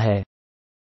लाना है।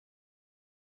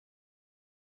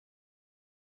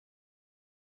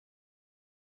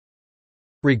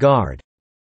 Regard.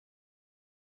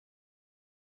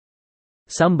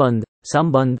 संबंध,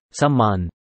 संबंध, सम्मान।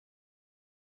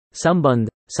 संबंध,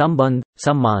 संबंध,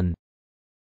 सम्मान।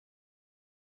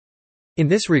 In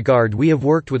this regard we have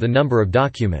worked with a number of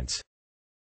documents.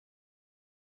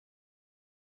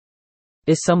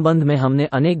 इस संबंध में हमने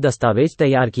अनेक दस्तावेज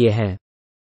तैयार किए हैं।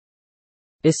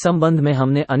 इस संबंध में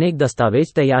हमने अनेक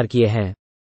दस्तावेज तैयार किए हैं।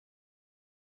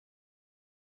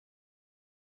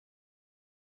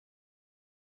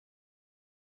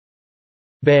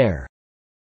 Bear.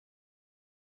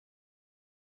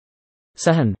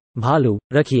 सहन, भालू,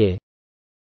 रखिए।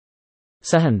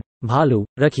 सहन, भालू,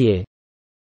 रखिए।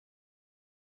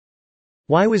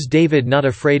 Why was David not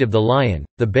afraid of the lion,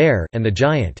 the bear, and the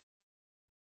giant?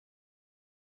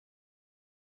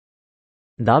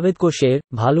 David को शेर,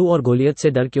 भालू और गोलियत से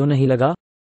डर क्यों नहीं लगा?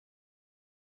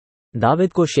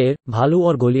 दाविद को शेर, भालू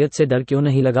और गोलियत से डर क्यों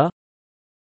नहीं लगा?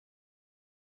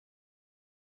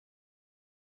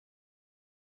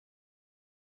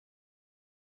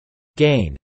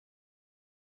 Gain.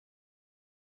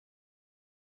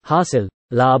 हासिल,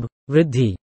 लाभ,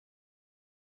 वृद्धि।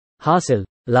 हासिल,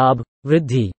 लाभ,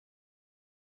 वृद्धि।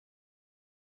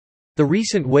 The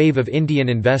recent wave of Indian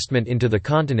investment into the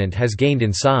continent has gained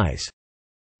in size.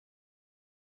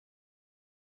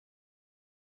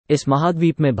 इस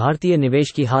महाद्वीप में भारतीय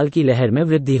निवेश की हाल की लहर में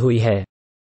वृद्धि हुई है।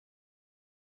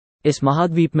 इस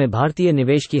महाद्वीप में भारतीय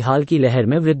निवेश की हाल की लहर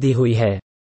में वृद्धि हुई है।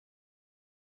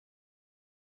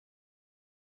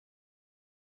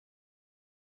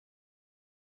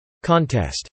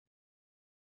 Contest.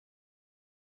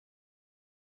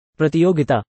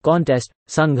 प्रतियोगिता, कॉन्टेस्ट,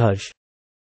 संघर्ष।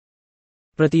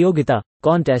 प्रतियोगिता,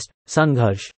 कॉन्टेस्ट,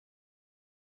 संघर्ष।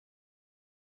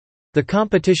 The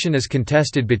competition is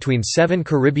contested between 7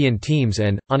 Caribbean teams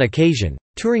and, on occasion,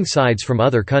 touring sides from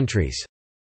other countries.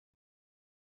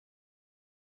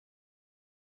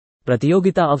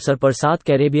 प्रतियोगिता अवसर पर 7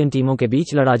 कैरेबियन टीमों के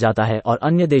बीच लड़ा जाता है और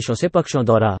अन्य देशों से पक्षों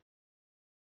द्वारा।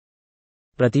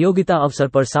 प्रतियोगिता अवसर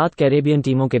पर 7 कैरेबियन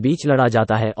टीमों के बीच लड़ा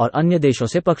जाता है और अन्य देशों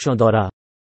से पक्षों द्वारा।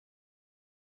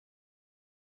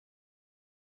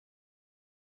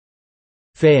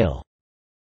 Fail.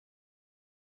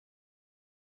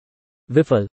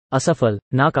 विफल, असफल,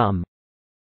 नाकाम।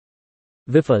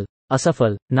 विफल,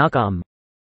 असफल, नाकाम।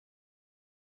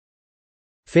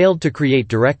 Failed to create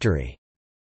directory.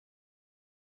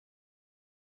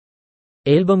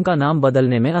 Album का नाम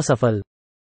बदलने में असफल।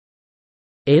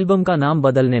 एल्बम का नाम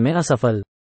बदलने में असफल।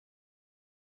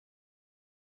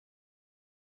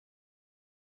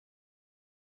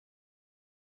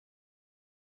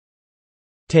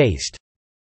 Taste.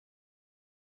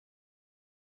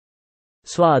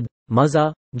 स्वाद,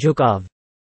 मजा, झुकाव।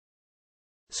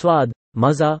 स्वाद,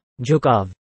 मजा, झुकाव।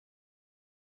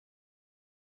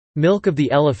 Milk of the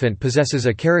elephant possesses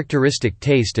a characteristic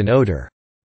taste and odor.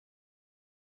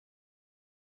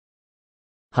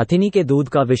 हथिनी के दूध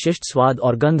का विशिष्ट स्वाद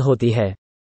और गंध होती है।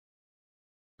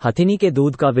 हथिनी के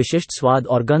दूध का विशिष्ट स्वाद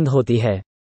और गंध होती है।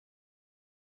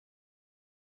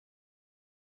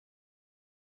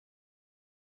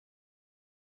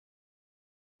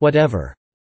 Whatever.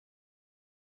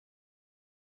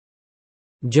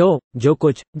 जो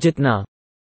कुछ, जितना।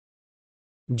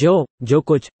 जो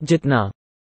कुछ, जितना।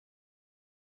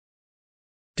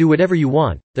 Do whatever you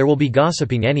want, there will be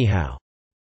gossiping anyhow.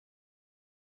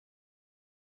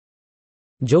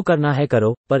 जो करना है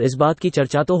करो, पर इस बात की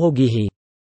चर्चा तो होगी ही।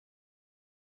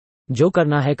 जो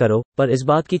करना है करो, पर इस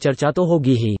बात की चर्चा तो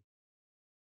होगी ही।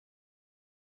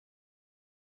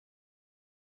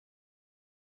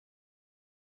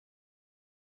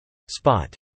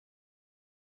 Spot.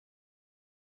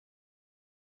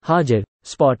 हाजिर,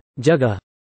 स्पॉट, जगह।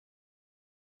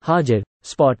 हाजिर,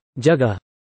 स्पॉट, जगह।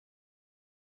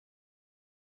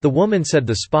 The woman said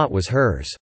the spot was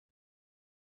hers.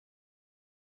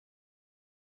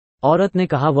 औरत ने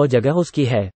कहा वह जगह उसकी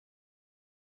है।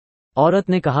 औरत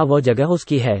ने कहा वह जगह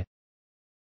उसकी है।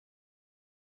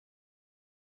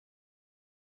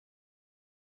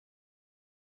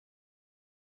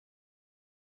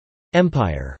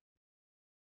 Empire.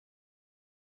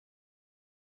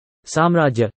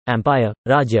 साम्राज्य, एम्पायर,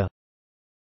 राज्य।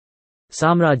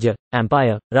 साम्राज्य,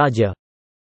 एम्पायर, राज्य।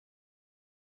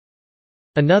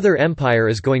 Another empire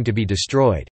is going to be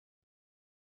destroyed.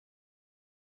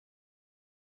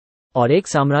 और एक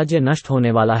साम्राज्य नष्ट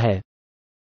होने वाला है।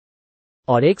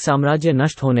 और एक साम्राज्य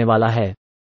नष्ट होने वाला है।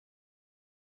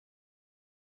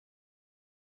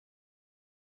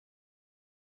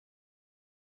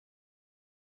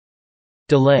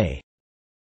 Delay.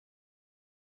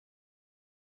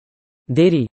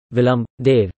 देरी, विलंब,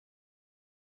 देर।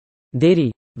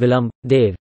 देरी, विलंब,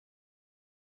 देर।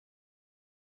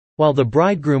 While the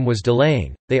bridegroom was delaying,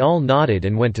 they all nodded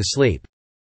and went to sleep.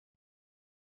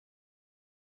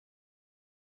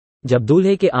 जब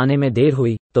दूल्हे के आने में देर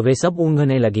हुई तो वे सब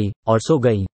ऊँघने लगी और सो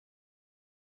गईं।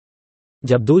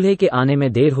 जब दूल्हे के आने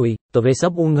में देर हुई तो वे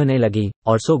सब ऊँघने लगी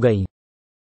और सो गईं।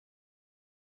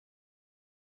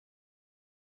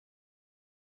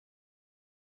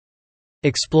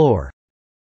 Explore.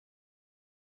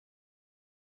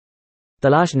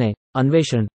 तलाशने,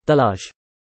 अन्वेषण, तलाश।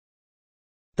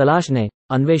 तलाशने,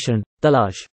 अन्वेषण,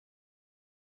 तलाश।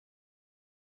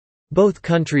 Both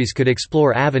countries could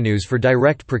explore avenues for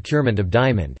direct procurement of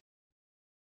diamond.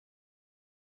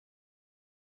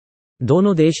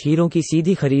 दोनों देश हीरों की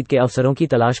सीधी खरीद के अवसरों की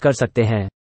तलाश कर सकते हैं।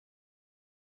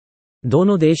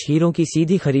 दोनों देश हीरों की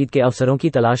सीधी खरीद के अवसरों की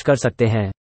तलाश कर सकते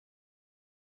हैं।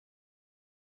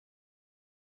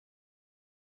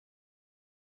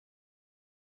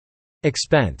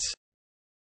 Expense.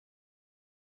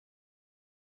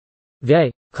 व्यय,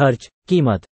 खर्च,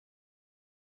 कीमत।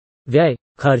 व्यय,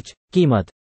 खर्च,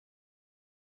 कीमत।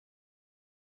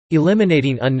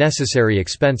 Eliminating unnecessary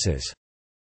expenses.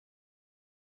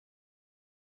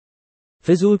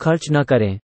 फिजूल खर्च न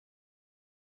करें।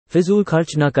 फिजूल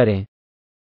खर्च न करें।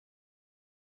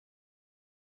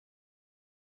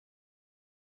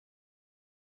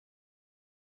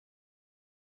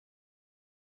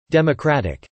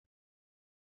 Democratic.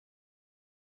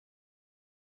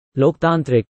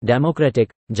 लोकतांत्रिक,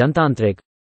 डेमोक्रेटिक, जनतांत्रिक।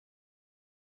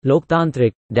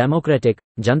 लोकतांत्रिक, डेमोक्रेटिक,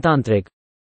 जनतांत्रिक।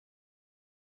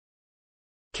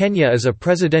 Kenya is a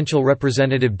presidential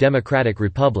representative democratic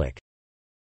republic.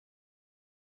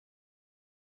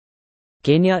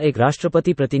 Kenya एक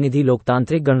राष्ट्रपति प्रतिनिधि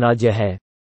लोकतांत्रिक गणराज्य है।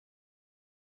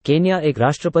 केन्या एक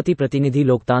राष्ट्रपति प्रतिनिधि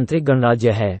लोकतांत्रिक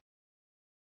गणराज्य है।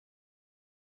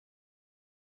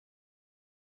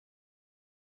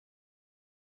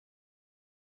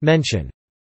 Mention.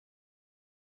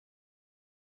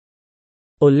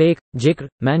 उल्लेख, जिक्र,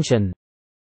 मेंशन।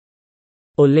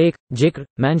 उल्लेख, जिक्र,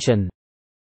 mention.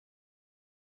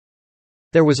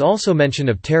 There was also mention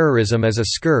of terrorism as a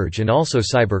scourge and also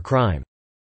cybercrime.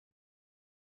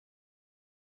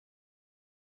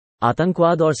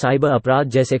 आतंकवाद और साइबर अपराध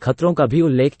जैसे खतरों का भी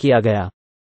उल्लेख किया गया।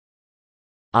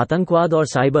 आतंकवाद और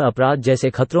साइबर अपराध जैसे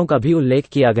खतरों का भी उल्लेख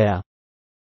किया गया।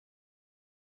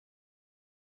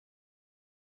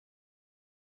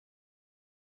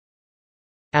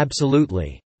 Absolutely.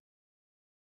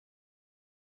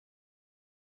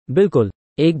 बिल्कुल,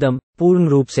 एकदम, पूर्ण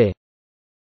रूप से।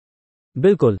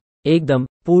 बिल्कुल, एकदम,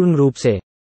 पूर्ण रूप से।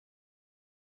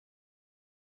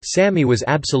 Sammy was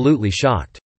absolutely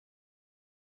shocked.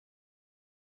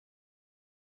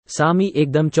 सामी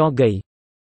एकदम चौंक गई।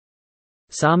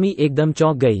 सामी एकदम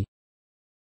चौंक गई।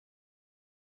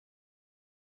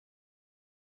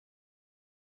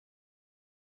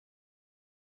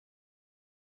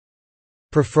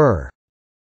 Prefer.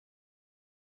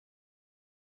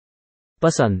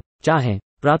 पसंद, चाहें,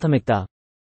 प्राथमिकता।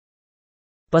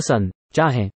 पसंद,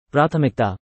 चाहें,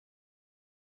 प्राथमिकता।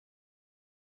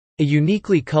 A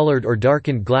uniquely colored or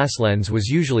darkened glass lens was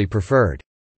usually preferred.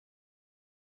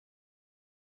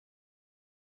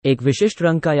 एक विशिष्ट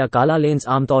रंग का या काला लेंस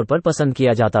आमतौर पर पसंद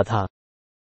किया जाता था।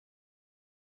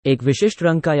 एक विशिष्ट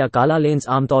रंग का या काला लेंस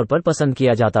आमतौर पर पसंद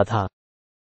किया जाता था।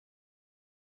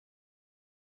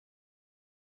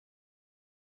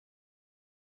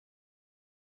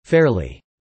 Fairly.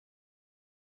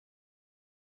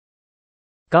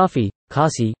 काफी,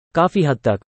 खासी, काफी हद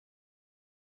तक।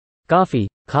 काफी,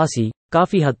 खासी,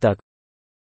 काफी हद तक।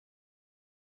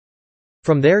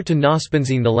 From there to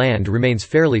Nospenzing the land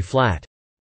remains fairly flat.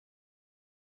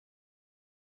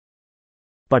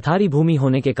 पठारी भूमि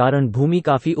होने के कारण भूमि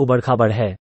काफी उबड़-खाबड़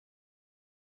है।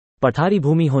 पठारी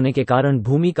भूमि होने के कारण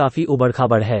भूमि काफी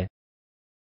उबड़-खाबड़ है।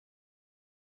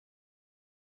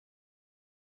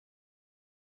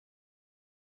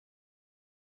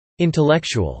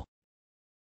 Intellectual.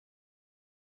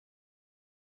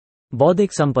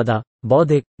 बौद्धिक संपदा,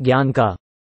 बौद्धिक ज्ञान का।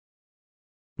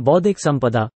 बौद्धिक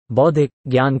संपदा, बौद्धिक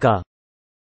ज्ञान का।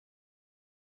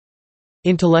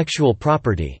 Intellectual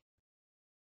property.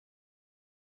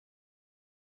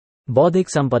 बौद्धिक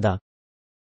संपदा।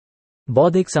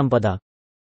 बौद्धिक संपदा।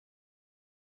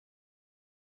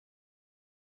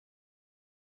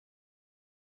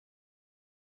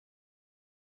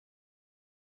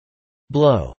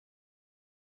 Blow.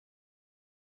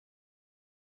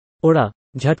 उड़ा,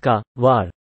 झटका,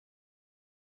 वार।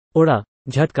 उड़ा,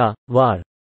 झटका, वार।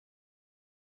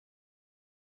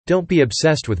 Don't be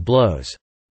obsessed with blows.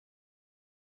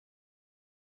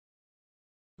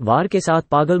 वार के साथ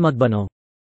पागल मत बनो।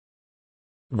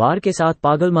 वार के साथ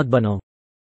पागल मत बनो।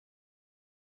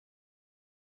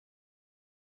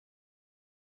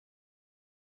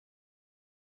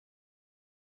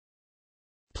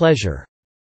 Pleasure.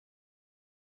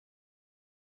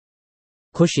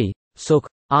 खुशी, सुख,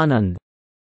 आनंद।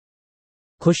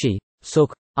 खुशी,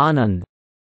 सुख, आनंद।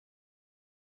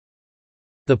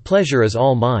 The pleasure is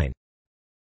all mine.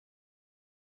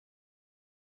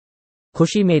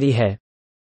 खुशी मेरी है।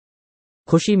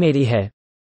 खुशी मेरी है।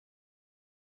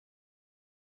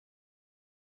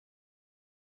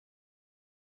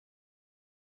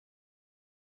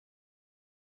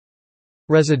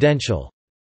 Residential.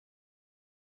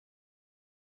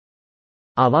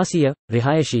 आवासीय,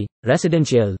 रिहायशी,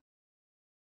 रेसिडेंशियल।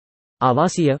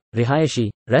 आवासीय,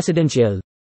 रिहायशी, residential.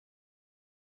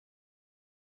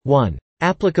 1.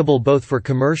 Applicable both for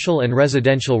commercial and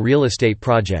residential real estate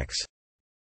projects.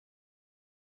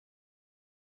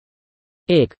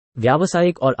 1.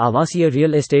 व्यावसायिक और आवासीय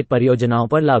रियल एस्टेट परियोजनाओं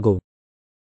पर लागू।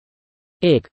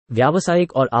 1.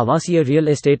 व्यावसायिक और आवासीय रियल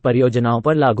एस्टेट परियोजनाओं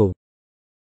पर लागू।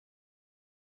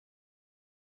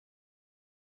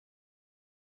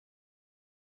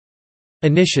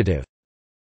 Initiative.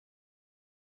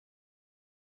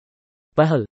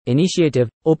 पहल, इनिशिएटिव,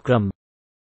 उपक्रम।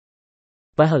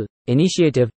 पहल,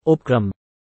 इनिशिएटिव, उपक्रम।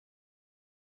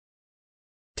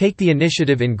 Take the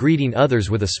initiative in greeting others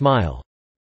with a smile.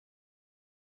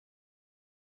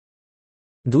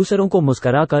 दूसरों को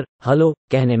मुस्कुराकर हेलो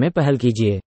कहने में पहल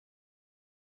कीजिए।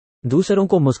 दूसरों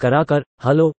को मुस्कुराकर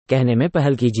हेलो कहने में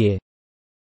पहल कीजिए।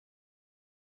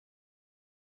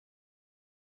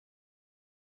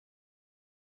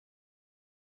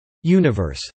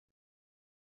 Universe.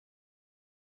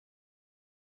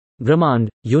 ब्रह्मांड,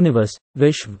 यूनिवर्स,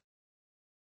 विश्व।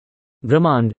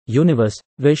 ब्रह्मांड, यूनिवर्स,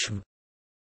 विश्व।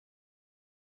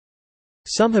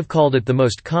 Some have called it the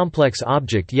most complex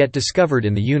object yet discovered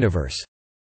in the universe.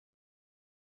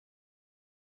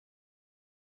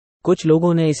 कुछ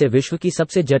लोगों ने इसे विश्व की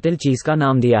सबसे जटिल चीज का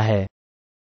नाम दिया है।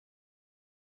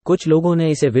 कुछ लोगों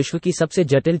ने इसे विश्व की सबसे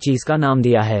जटिल चीज का नाम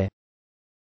दिया है।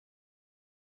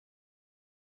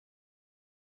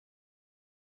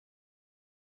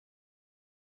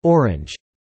 Orange.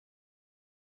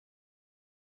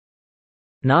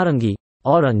 नारंगी,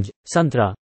 ऑरेंज,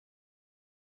 संतरा।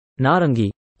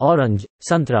 नारंगी, ऑरेंज,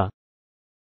 संतरा।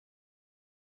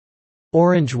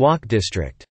 Orange Walk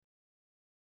District.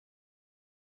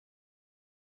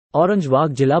 ऑरेंज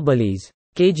वाक जिला बलीज,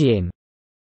 केजीएम।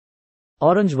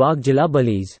 ऑरेंज वाक जिला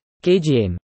बलीज,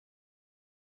 केजीएम।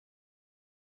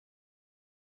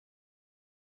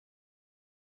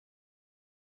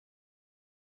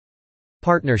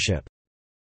 Partnership.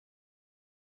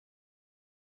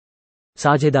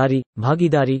 साझेदारी,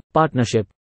 भागीदारी, पार्टनरशिप।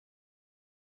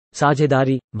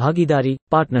 साझेदारी, भागीदारी,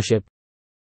 partnership.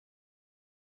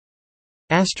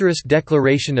 Asterisk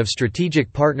Declaration of Strategic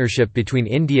Partnership between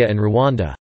India and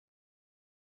Rwanda.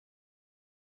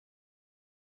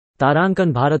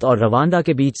 तारांकन Bharat और रवांडा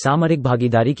के बीच सामरिक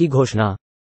भागीदारी की घोषणा।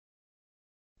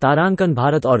 तारांकन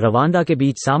भारत और रवांडा के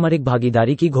बीच सामरिक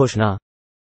भागीदारी की घोषणा।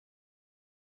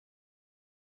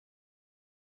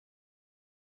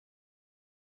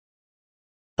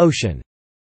 Ocean.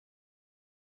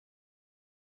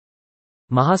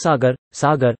 महासागर,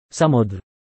 सागर, समुद्र।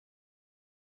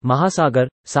 महासागर,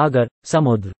 सागर,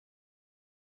 समुद्र।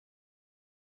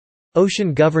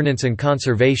 Ocean governance and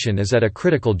conservation is at a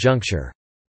critical juncture.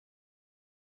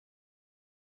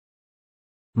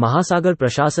 महासागर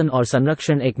प्रशासन और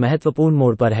संरक्षण एक महत्वपूर्ण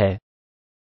मोड़ पर है।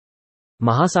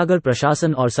 महासागर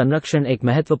प्रशासन और संरक्षण एक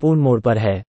महत्वपूर्ण मोड़ पर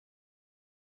है।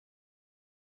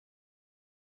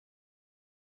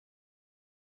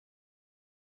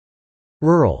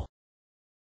 Rural.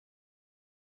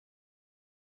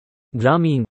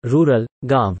 ग्रामीण, रूरल,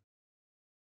 गांव।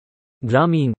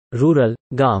 ग्रामीण, रूरल,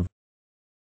 गांव।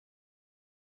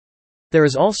 There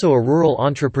is also a rural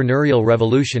entrepreneurial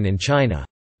revolution in China.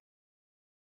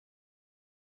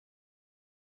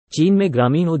 चीन में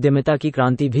ग्रामीण उद्यमिता की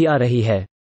क्रांति भी आ रही है।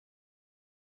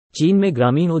 चीन में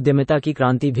ग्रामीण उद्यमिता की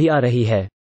क्रांति भी आ रही है।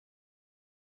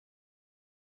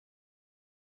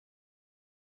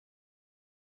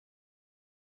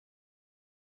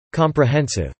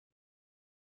 Comprehensive.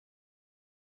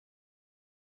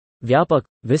 व्यापक,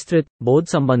 विस्तृत, बोध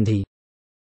संबंधी।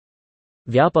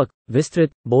 व्यापक,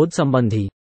 विस्तृत, बोध संबंधी।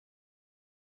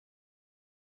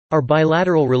 Our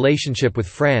bilateral relationship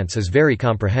with France is very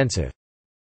comprehensive.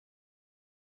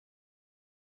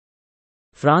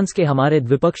 France के हमारे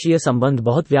द्विपक्षीय संबंध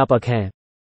बहुत व्यापक हैं।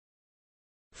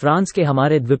 फ्रांस के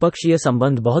हमारे द्विपक्षीय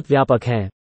संबंध बहुत व्यापक हैं।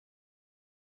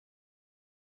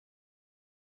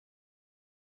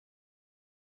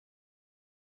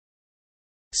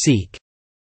 Seek.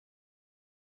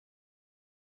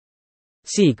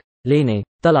 सीख, लेने,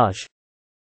 तलाश.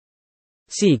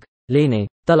 सीख, लेने,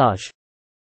 तलाश.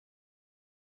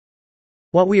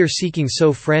 What we are seeking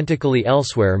so frantically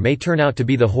elsewhere may turn out to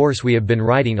be the horse we have been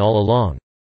riding all along.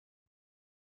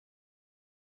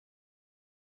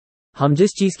 हम जिस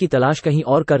चीज की तलाश कहीं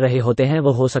और कर रहे होते हैं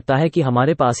वो हो सकता है कि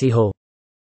हमारे पास ही हो.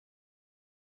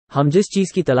 हम जिस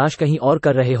चीज की तलाश कहीं और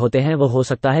कर रहे होते हैं वो हो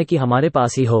सकता है कि हमारे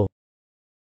पास ही हो.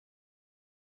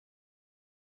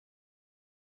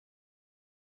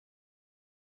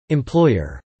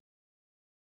 Employer.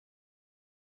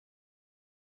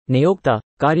 नियोक्ता,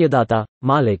 कार्यदाता,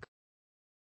 मालिक.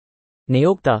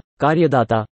 नियोक्ता,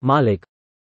 कार्यदाता, मालिक.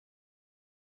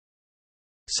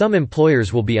 Some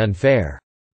employers will be unfair.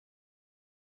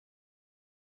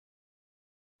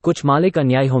 कुछ मालिक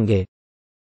अन्यायी होंगे.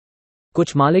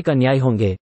 कुछ मालिक अन्यायी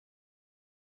होंगे.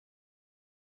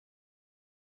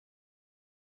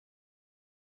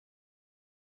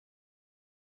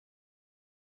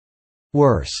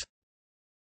 Worse.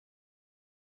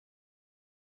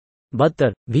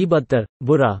 बदतर, भी बदतर,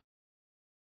 बुरा.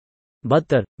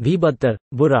 बदतर, भी बदतर,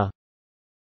 बुरा.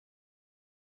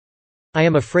 I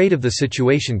am afraid of the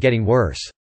situation getting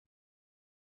worse.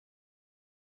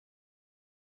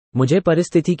 मुझे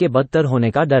परिस्थिति के बदतर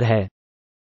होने का डर है.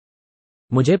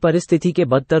 मुझे परिस्थिति के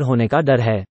बदतर होने का डर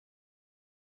है.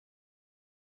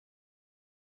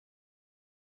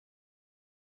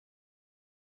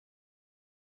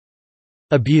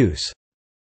 Abuse.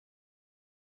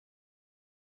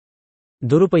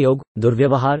 दुरुपयोग,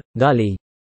 दुर्व्यवहार, गाली.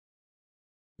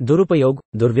 दुरुपयोग,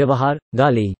 दुर्व्यवहार,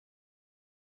 गाली.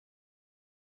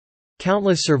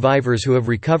 Countless survivors who have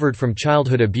recovered from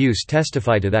childhood abuse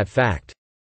testify to that fact.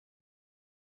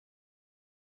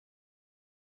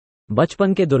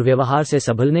 बचपन के दुर्व्यवहार से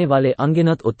संभलने वाले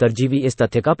अनगिनत उत्तरजीवी इस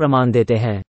तथ्य का प्रमाण देते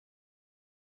हैं.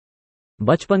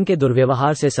 बचपन के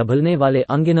दुर्व्यवहार से संभलने वाले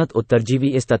अनगिनत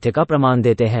उत्तरजीवी इस तथ्य का प्रमाण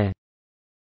देते हैं.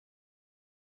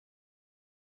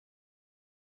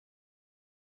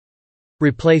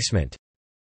 Replacement.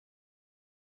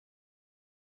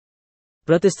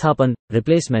 प्रतिस्थापन,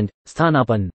 रिप्लेसमेंट,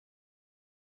 स्थानापन्न.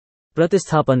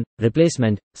 प्रतिस्थापन,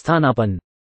 रिप्लेसमेंट, स्थानापन्न.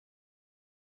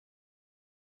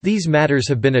 These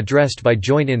matters have been addressed by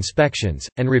joint inspections,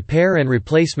 and repair and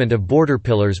replacement of border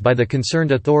pillars by the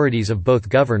concerned authorities of both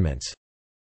governments.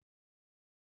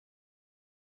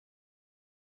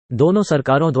 दोनों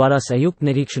सरकारों द्वारा संयुक्त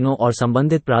निरीक्षणों और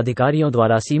संबंधित प्राधिकारियों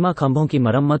द्वारा सीमा खंभों की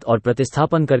मरम्मत और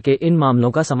प्रतिस्थापन करके इन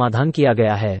मामलों का समाधान किया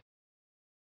गया है.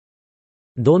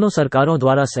 दोनों सरकारों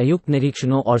द्वारा संयुक्त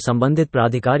निरीक्षणों और संबंधित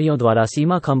प्राधिकारियों द्वारा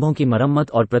सीमा खंभों की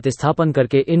मरम्मत और प्रतिस्थापन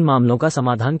करके इन मामलों का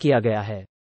समाधान किया गया है.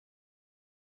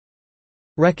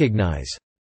 Recognize.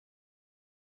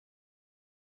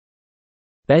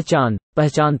 पहचान,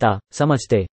 पहचानता,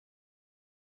 समझते.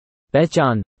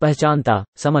 पहचान, पहचानता,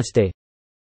 समझते.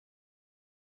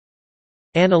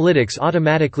 Analytics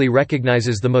automatically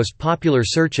recognizes the most popular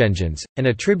search engines,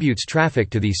 and attributes traffic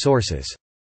to these sources.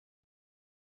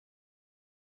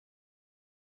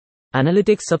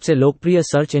 Analytics सबसे लोकप्रिय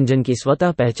सर्च इंजन की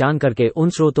स्वतः पहचान करके उन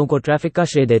स्रोतों को ट्रैफिक का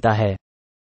श्रेय देता है.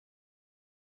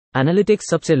 एनालिटिक्स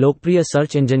सबसे लोकप्रिय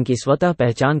सर्च इंजन की स्वतः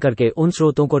पहचान करके उन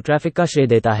स्रोतों को ट्रैफिक का श्रेय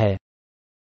देता है.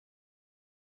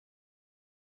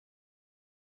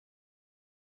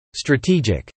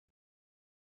 Strategic.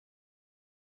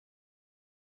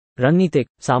 रणनीतिक,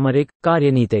 सामरिक,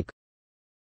 कार्यनीतिक.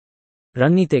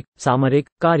 रणनीतिक, सामरिक,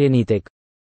 कार्यनीतिक.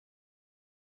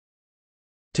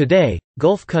 Today,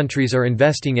 Gulf countries are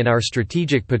investing in our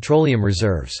strategic petroleum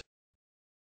reserves.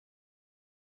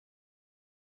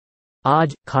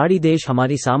 आज, खाड़ी देश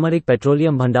हमारी सामरिक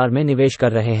पेट्रोलियम भंडार में निवेश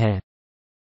कर रहे हैं.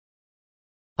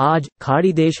 आज,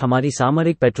 खाड़ी देश हमारी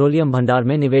सामरिक पेट्रोलियम भंडार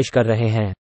में निवेश कर रहे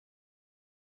हैं.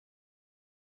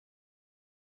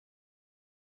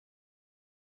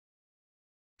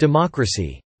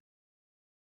 Democracy.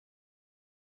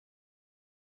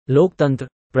 लोकतंत्र,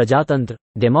 प्रजातंत्र,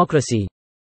 डेमोक्रेसी.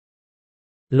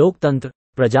 लोकतंत्र,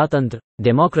 प्रजातंत्र,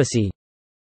 democracy.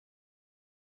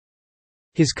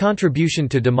 His contribution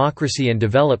to democracy and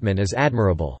development is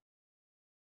admirable.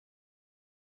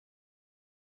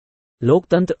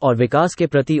 लोकतंत्र और विकास के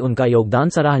प्रति उनका योगदान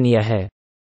सराहनीय है.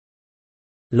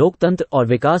 लोकतंत्र और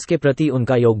विकास के प्रति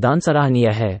उनका योगदान सराहनीय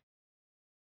है.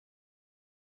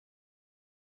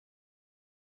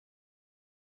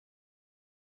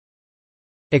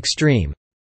 Extreme.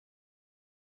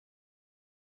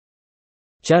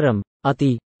 चरम,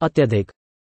 अति, अत्यधिक.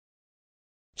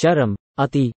 चरम,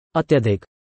 अति, अत्यधिक.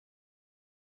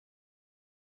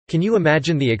 Can you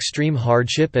imagine the extreme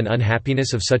hardship and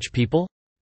unhappiness of such people?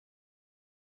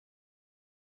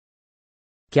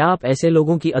 क्या आप ऐसे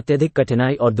लोगों की अत्यधिक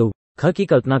कठिनाई और दुख की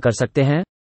कल्पना कर सकते हैं?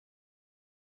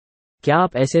 क्या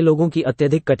आप ऐसे लोगों की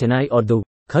अत्यधिक कठिनाई और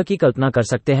दुख की कल्पना कर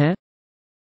सकते हैं?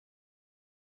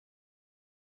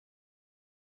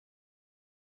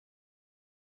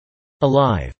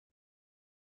 Alive.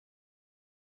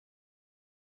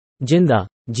 जिंदा,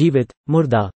 जीवित,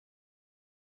 मुर्दा।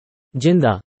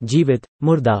 जिंदा, जीवित,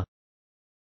 मुर्दा।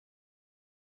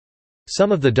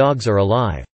 Some of the dogs are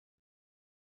alive.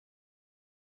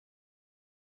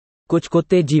 कुछ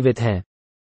कुत्ते जीवित हैं।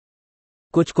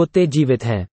 कुछ कुत्ते जीवित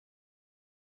हैं।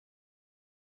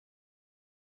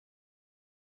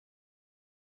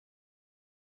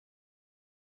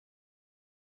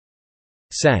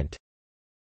 Cent.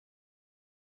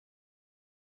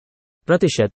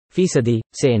 प्रतिशत, फीसदी,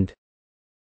 सेंट।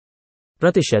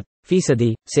 प्रतिशत,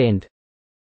 फीसदी, Saint.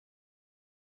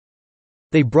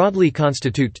 They broadly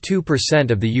constitute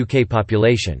 2% of the UK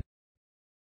population.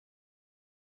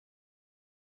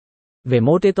 वे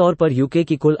मोटे तौर पर यूके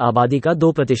की कुल आबादी का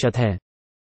 2% हैं।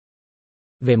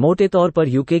 वे मोटे तौर पर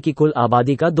यूके की कुल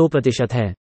आबादी का 2%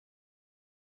 हैं।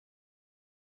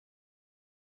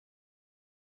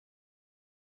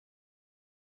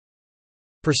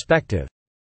 Perspective.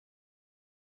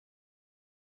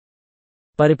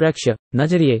 परिप्रेक्ष्य,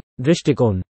 नजरिए,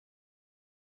 दृष्टिकोण।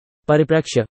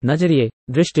 परिप्रेक्ष्य, नजरिए,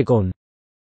 दृष्टिकोण।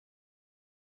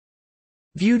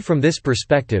 Viewed from this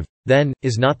perspective, then,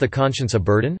 is not the conscience a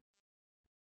burden?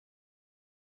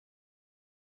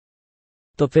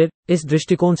 तो फिर, इस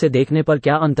दृष्टिकोण से देखने पर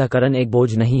क्या अंतःकरण एक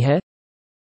बोझ नहीं है?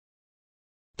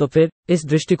 तो फिर, इस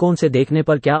दृष्टिकोण से देखने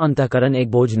पर क्या अंतःकरण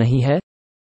एक बोझ नहीं है?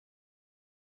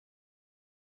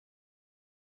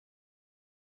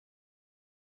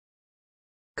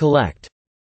 Collect.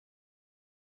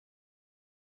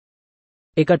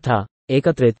 इकट्ठा,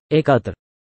 एकत्रित, एकत्र।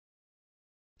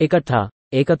 इकट्ठा,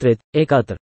 एकत्रित,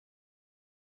 एकत्र।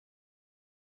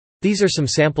 These are some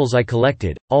samples I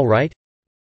collected, all right?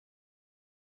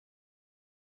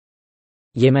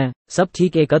 ये मैं सब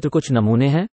ठीक एकत्र कुछ नमूने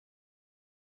हैं।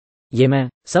 ये मैं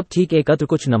सब ठीक एकत्र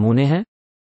कुछ नमूने हैं।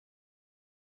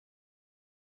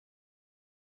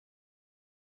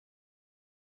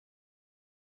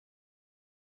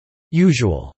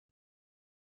 Usual.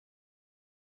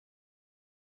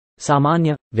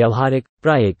 सामान्य, व्यवहारिक,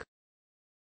 प्रायिक।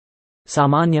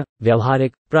 सामान्य,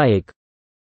 व्यवहारिक, प्रायिक।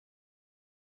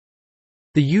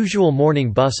 The usual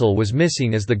morning bustle was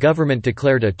missing as the government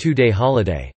declared a 2-day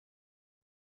holiday.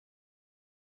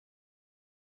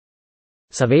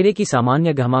 सवेरे की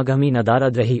सामान्य गहमागहमी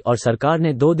नदारद रही और सरकार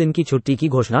ने 2 दिन की छुट्टी की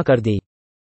घोषणा कर दी।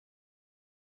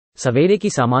 सवेरे की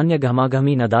सामान्य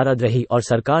गहमागहमी नदारद रही और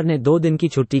सरकार ने 2 दिन की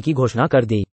छुट्टी की घोषणा कर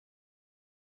दी।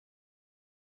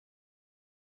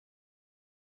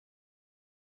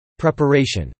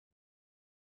 Preparation.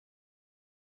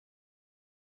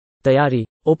 तैयारी,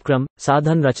 उपक्रम,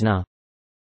 साधन रचना।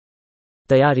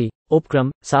 तैयारी,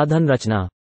 उपक्रम, साधन रचना।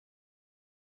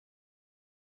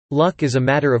 Luck is a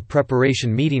matter of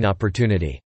preparation meeting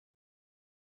opportunity.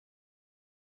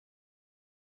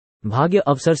 भाग्य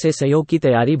अवसर से सहयोग की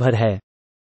तैयारी भर है।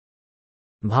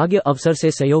 भाग्य अवसर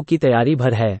से सहयोग की तैयारी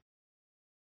भर है।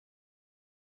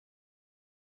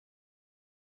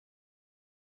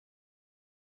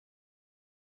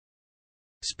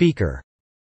 Speaker.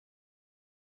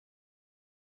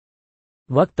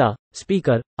 वक्ता,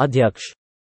 स्पीकर, अध्यक्ष।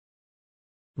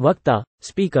 वक्ता,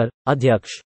 स्पीकर,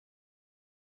 अध्यक्ष।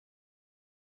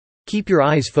 Keep your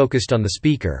eyes focused on the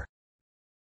speaker.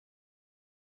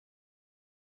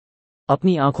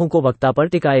 अपनी आंखों को वक्ता पर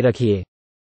टिकाए रखिए।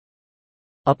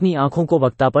 अपनी आंखों को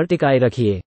वक्ता पर टिकाए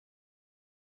रखिए।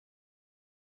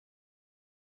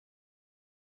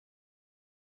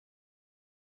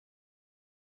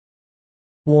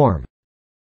 Warm.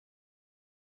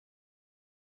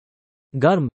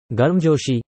 गर्म,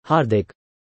 गर्मजोशी, हार्दिक।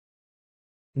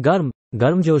 गर्म,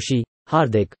 गर्मजोशी,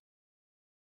 हार्दिक।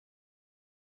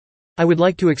 I would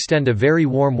like to extend a very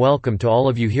warm welcome to all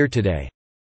of you here today.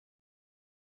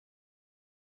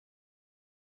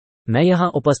 मैं यहां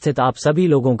उपस्थित आप सभी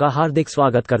लोगों का हार्दिक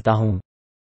स्वागत करता हूं।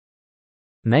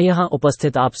 मैं यहां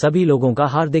उपस्थित आप सभी लोगों का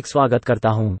हार्दिक स्वागत करता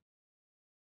हूं।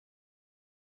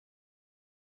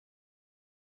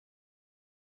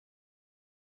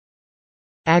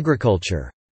 Agriculture.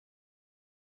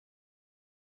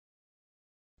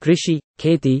 कृषि,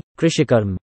 खेती,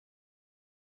 कृषिकर्म।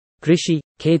 कृषि,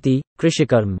 खेती,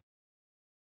 कृषिकर्म।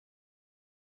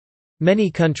 Many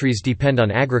countries depend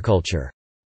on agriculture.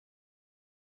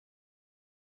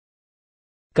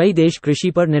 कई देश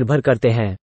कृषि पर निर्भर करते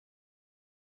हैं।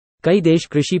 कई देश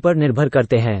कृषि पर निर्भर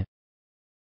करते हैं।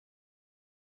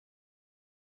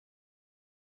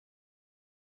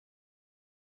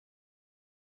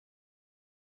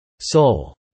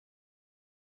 Sole.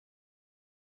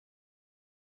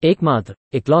 एकमात्र,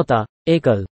 इकलौता,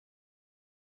 एकल।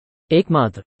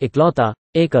 एकमात्र, इकलौता,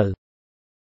 एकल।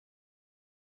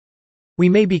 We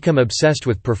may become obsessed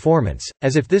with performance,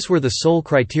 as if this were the sole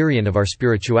criterion of our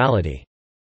spirituality.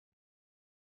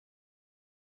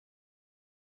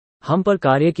 हम पर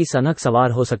कार्य की सनक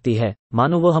सवार हो सकती है,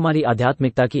 मानो वो हमारी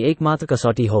आध्यात्मिकता की एकमात्र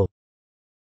कसौटी हो।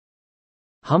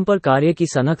 हम पर कार्य की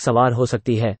सनक सवार हो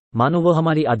सकती है, मानो वो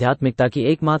हमारी आध्यात्मिकता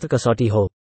की एकमात्र कसौटी हो।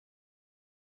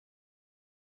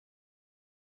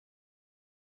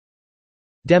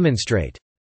 Demonstrate.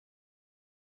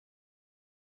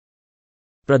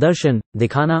 प्रदर्शन,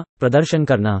 दिखाना, प्रदर्शन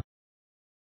करना।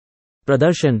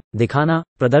 प्रदर्शन, दिखाना,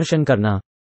 प्रदर्शन करना।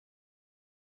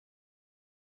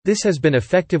 This has been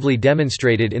effectively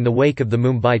demonstrated in the wake of the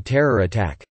Mumbai terror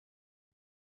attack.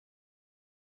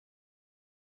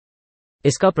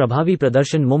 इसका प्रभावी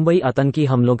प्रदर्शन मुंबई आतंकी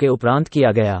हमलों के उपरांत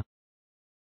किया गया।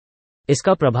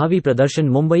 इसका प्रभावी प्रदर्शन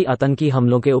मुंबई आतंकी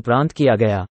हमलों के उपरांत किया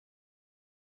गया।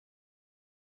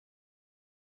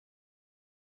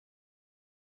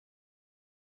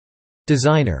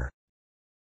 Designer.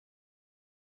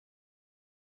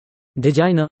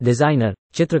 डिजाइनर, डिजाइनर,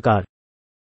 चित्रकार।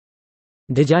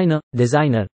 डिजाइनर,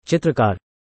 डिजाइनर, चित्रकार।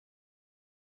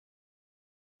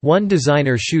 One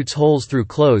designer shoots holes through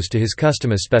clothes to his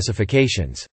customer's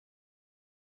specifications.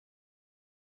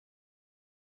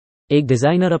 एक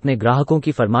डिजाइनर अपने ग्राहकों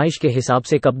की फरमाइश के हिसाब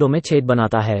से कपड़ों में छेद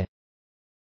बनाता है।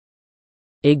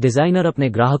 एक डिजाइनर अपने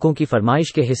ग्राहकों की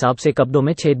फरमाइश के हिसाब से कपड़ों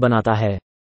में छेद बनाता है।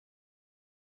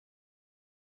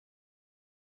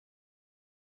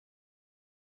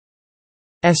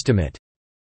 Estimate.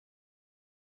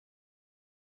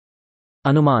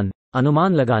 अनुमान,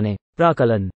 अनुमान लगाने,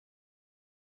 प्राकलन।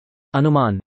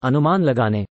 अनुमान, अनुमान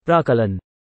लगाने, प्राकलन।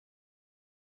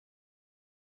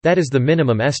 That is the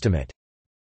minimum estimate.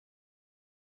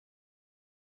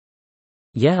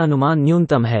 यह अनुमान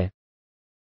न्यूनतम है।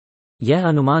 यह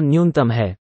अनुमान न्यूनतम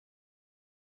है।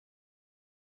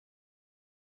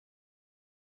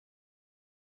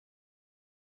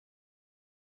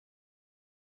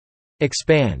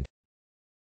 Expand.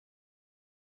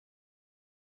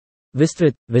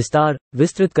 विस्तृत, विस्तार,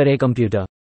 विस्तृत करे कंप्यूटर।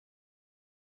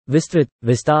 विस्तृत,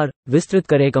 विस्तार, विस्तृत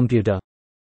करे computer.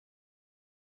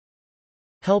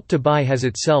 Help to Buy has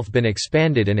itself been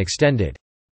expanded and extended.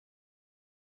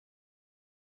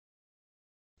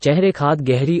 चेहरे खाद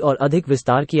गहरी और अधिक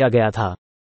विस्तार किया गया था।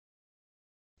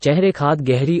 चेहरे खाद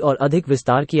गहरी और अधिक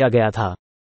विस्तार किया गया था।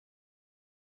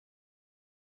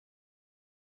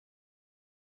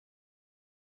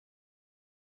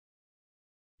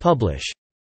 Publish.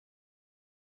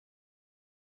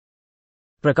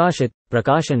 प्रकाशित,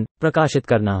 प्रकाशन, प्रकाशित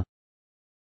करना।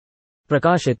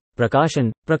 प्रकाशित,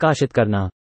 प्रकाशन, प्रकाशित करना।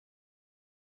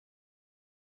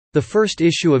 The first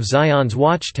issue of Zion's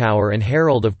Watchtower and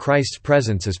Herald of Christ's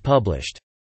Presence is published.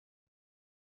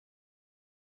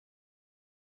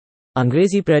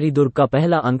 अंग्रेजी प्रेरी दुर्ग का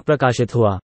पहला अंक प्रकाशित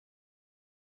हुआ।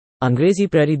 अंग्रेजी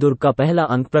प्रेरी दुर्ग का पहला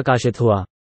अंक प्रकाशित हुआ।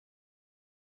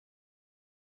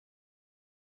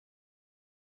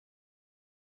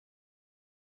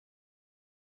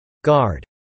 Guard.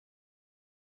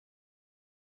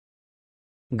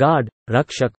 गार्ड,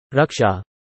 रक्षक, रक्षा।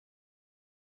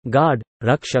 गार्ड,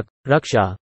 रक्षक,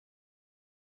 रक्षा।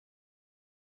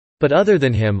 But other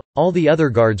than him, all the other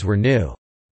guards were new.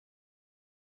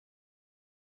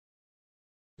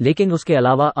 लेकिन उसके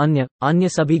अलावा अन्य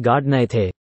सभी गार्ड नए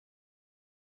थे।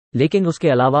 लेकिन उसके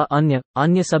अलावा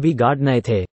अन्य सभी गार्ड नए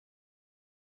थे।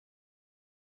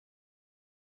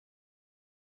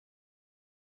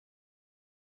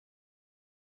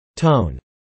 Tone.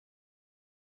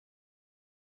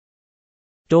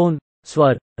 टोन,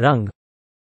 स्वर, रंग।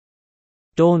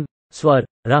 टोन, स्वर,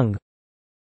 रंग।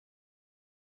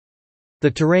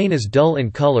 The terrain is dull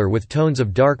in color with tones of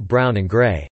dark brown and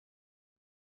gray.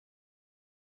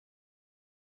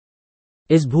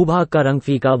 इस भूभाग का रंग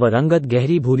फीका व रंगत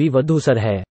गहरी भूरी व धूसर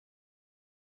है।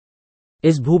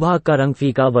 इस भूभाग का रंग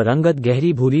फीका व रंगत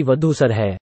गहरी भूरी व धूसर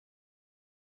है।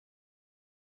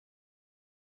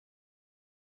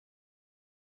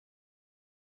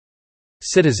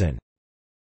 Citizen.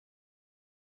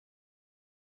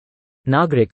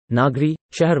 नागरिक, नागरी,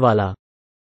 शहरवाला।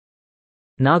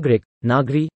 नागरिक,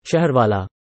 नागरी, शहरवाला।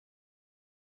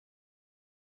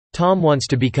 Tom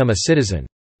wants to become a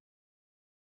citizen.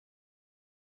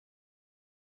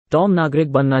 Tom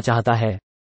नागरिक बनना चाहता है।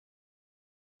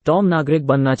 टॉम नागरिक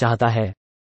बनना चाहता है।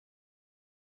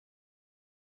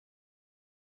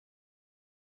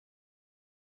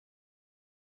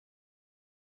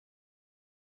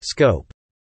 Scope.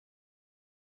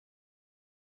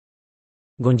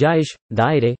 गुंजाइश,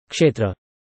 दायरे, क्षेत्र।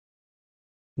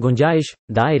 गुंजाइश,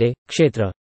 दायरे,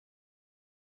 क्षेत्र।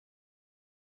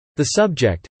 The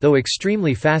subject, though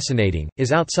extremely fascinating,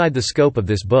 is outside the scope of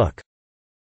this book.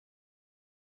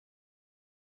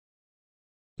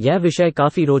 यह विषय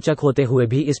काफी रोचक होते हुए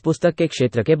भी इस पुस्तक के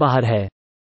क्षेत्र के बाहर है।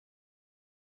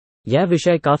 यह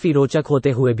विषय काफी रोचक होते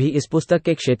हुए भी इस पुस्तक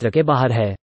के क्षेत्र के बाहर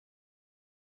है।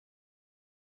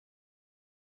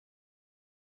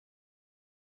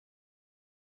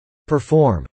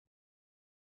 Perform.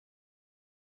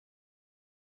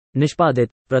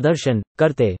 निष्पादित, प्रदर्शन,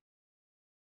 करते।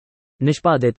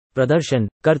 निष्पादित, प्रदर्शन,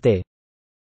 करते।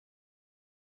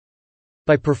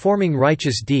 By performing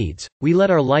righteous deeds, we let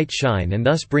our light shine and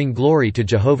thus bring glory to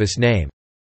Jehovah's name.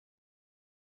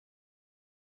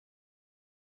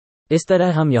 इस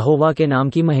तरह हम यहोवा के नाम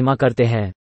की महिमा करते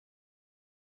हैं।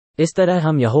 इस तरह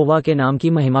हम यहोवा के नाम की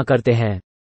महिमा करते हैं।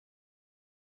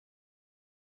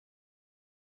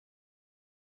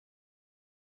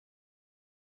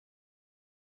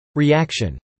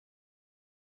 Reaction.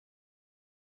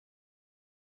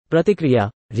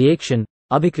 प्रतिक्रिया, रिएक्शन,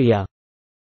 अभिक्रिया।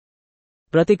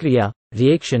 प्रतिक्रिया,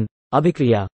 रिएक्शन,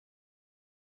 अभिक्रिया।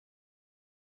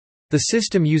 The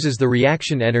system uses the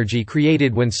reaction energy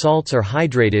created when salts are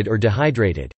hydrated or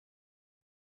dehydrated.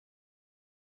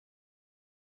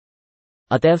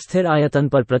 अतएव स्थिर आयतन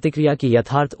पर प्रतिक्रिया की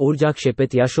यथार्थ ऊर्जा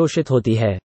क्षेपित या शोषित होती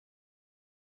है।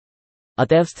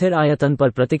 अतएव स्थिर आयतन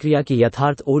पर प्रतिक्रिया की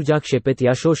यथार्थ ऊर्जा क्षेपित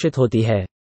या शोषित होती है।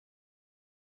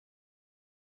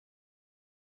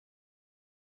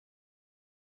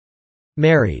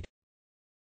 Married.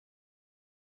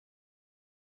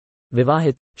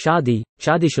 विवाहित, शादी,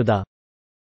 शादीशुदा।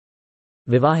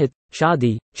 विवाहित,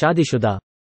 शादी, शादीशुदा।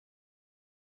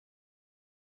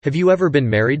 Have you ever been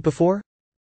married before?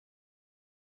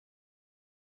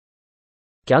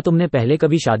 क्या तुमने पहले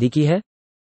कभी शादी की है?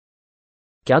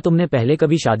 क्या तुमने पहले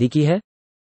कभी शादी की है?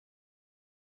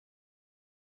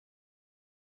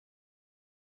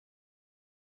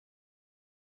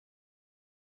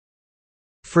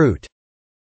 Fruit.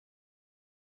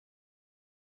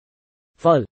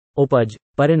 फल, उपज,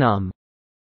 परिणाम।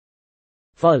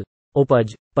 फल,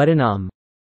 उपज, परिणाम।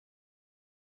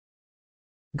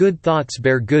 Good thoughts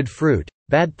bear good fruit,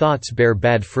 bad thoughts bear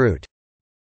bad fruit.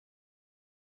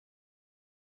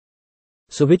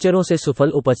 सुविचारों से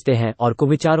सुफल उपजते हैं और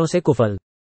कुविचारों से कुफल।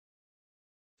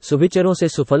 सुविचारों से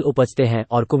सुफल उपजते हैं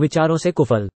और कुविचारों से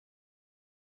कुफल।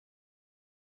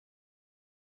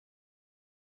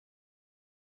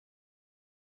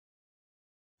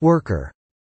 Worker.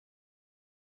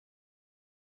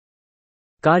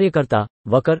 कार्यकर्ता,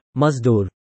 वकर, मजदूर।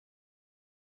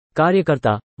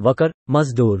 कार्यकर्ता, वकर,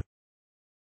 मजदूर।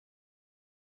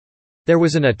 There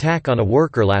was an attack on a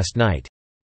worker last night.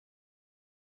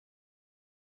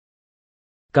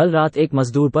 कल रात एक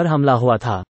मजदूर पर हमला हुआ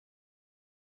था।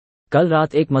 कल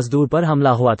रात एक मजदूर पर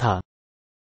हमला हुआ था।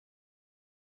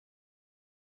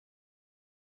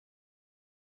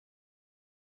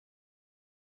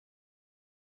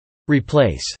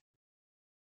 Replace.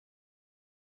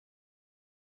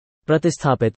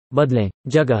 प्रतिस्थापित, बदलें,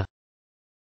 जगह।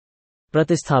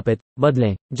 प्रतिस्थापित,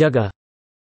 बदलें, जगह।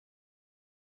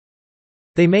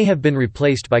 They may have been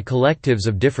replaced by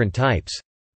collectives of different types.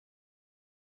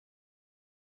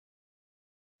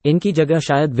 इनकी जगह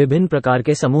शायद विभिन्न प्रकार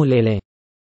के समूह ले लें।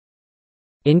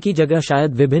 इनकी जगह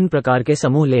शायद विभिन्न प्रकार के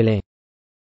समूह ले लें।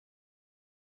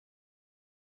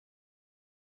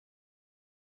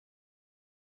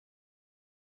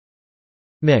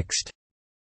 Mixed.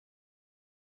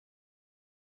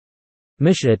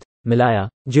 मिश्रित, मिलाया,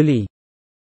 जुली।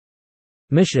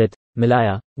 मिश्रित,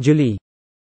 मिलाया, जुली।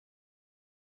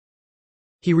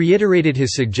 He reiterated his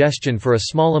suggestion for a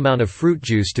small amount of fruit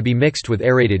juice to be mixed with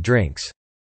aerated drinks.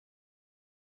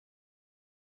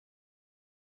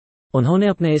 उन्होंने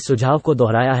अपने इस सुझाव को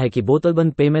दोहराया है कि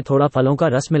बोतलबंद पेय में थोड़ा फलों का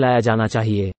रस मिलाया जाना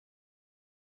चाहिए।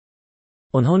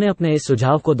 उन्होंने अपने इस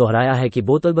सुझाव को दोहराया है कि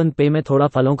बोतलबंद पेय में थोड़ा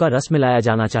फलों का रस मिलाया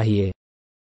जाना चाहिए।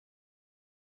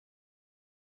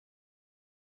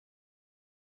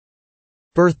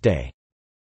 Birthday.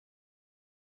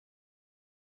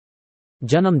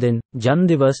 जन्मदिन,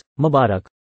 जन्मदिवस, मुबारक।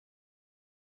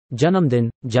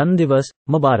 जन्मदिन, जन्मदिवस,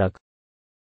 मुबारक।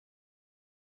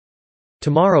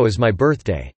 Tomorrow is my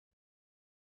birthday.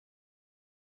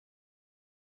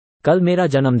 कल मेरा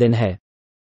जन्मदिन है।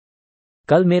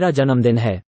 कल मेरा जन्मदिन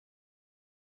है।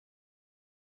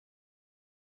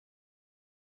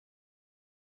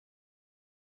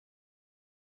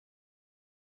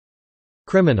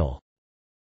 Criminal.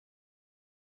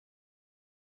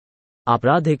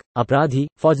 आपराधिक, अपराधी,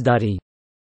 फौजदारी।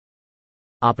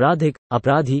 आपराधिक,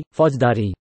 अपराधी,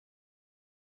 फौजदारी।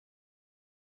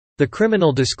 The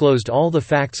criminal disclosed all the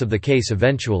facts of the case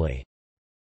eventually.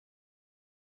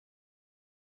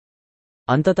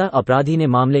 अंततः अपराधी ने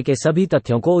मामले के सभी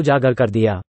तथ्यों को उजागर कर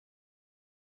दिया।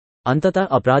 अंततः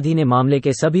अपराधी ने मामले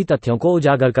के सभी तथ्यों को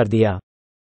उजागर कर दिया।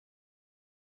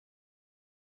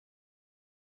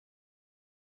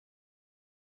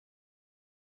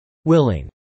 Willing.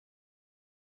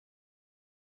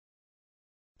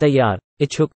 तैयार,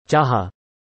 इच्छुक, चाहा।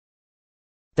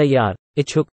 तैयार,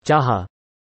 इच्छुक, चाहा।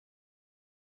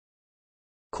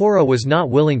 Cora was not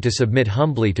willing to submit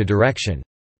humbly to direction.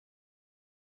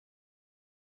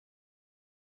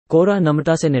 कोरा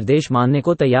नम्रता से निर्देश मानने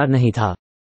को तैयार नहीं था।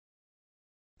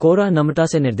 कोरा नम्रता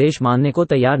से निर्देश मानने को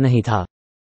तैयार नहीं था।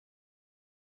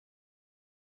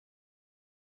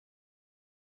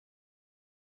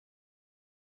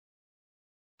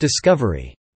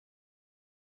 Discovery.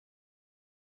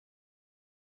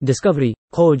 डिस्कवरी,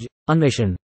 खोज,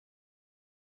 अन्वेषण।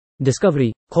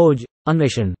 डिस्कवरी, खोज,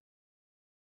 अन्वेषण।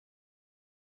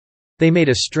 They made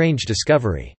a strange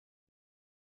discovery.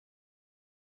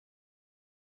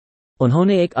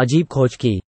 उन्होंने एक अजीब खोज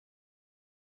की।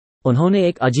 उन्होंने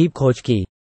एक अजीब खोज की।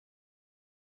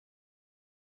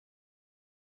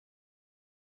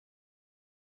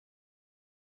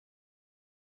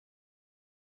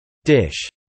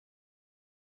 Dish.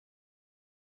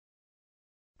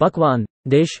 पकवान,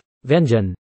 डिश,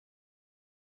 व्यंजन।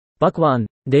 पकवान,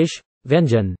 डिश,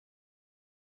 व्यंजन।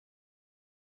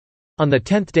 On the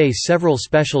 10th day several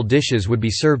special dishes would be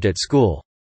served at school.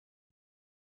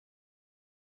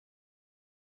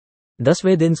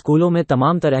 10वें दिन स्कूलों में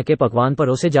तमाम तरह के पकवान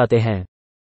परोसे जाते हैं।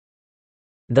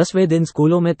 10वें दिन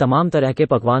स्कूलों में तमाम तरह के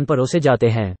पकवान परोसे जाते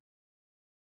हैं।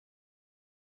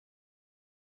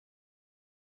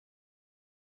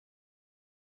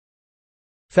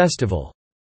 Festival.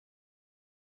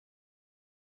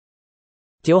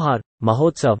 त्योहार,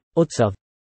 महोत्सव, उत्सव।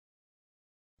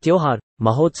 त्योहार,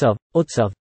 महोत्सव,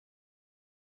 उत्सव।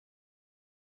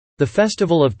 The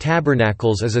Festival of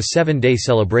Tabernacles is a 7-day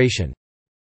celebration.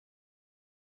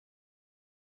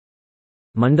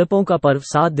 मंडपों का पर्व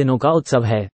 7 दिनों का उत्सव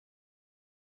है।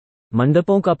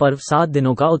 मंडपों का पर्व 7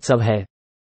 दिनों का उत्सव है।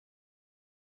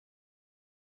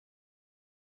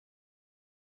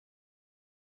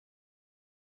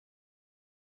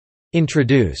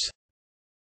 Introduce.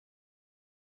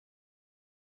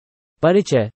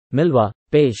 परिचय, मिलवा,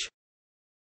 पेश।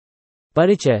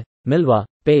 परिचय, मिलवा,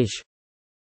 पेश।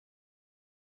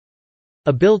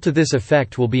 A bill to this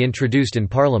effect will be introduced in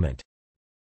Parliament.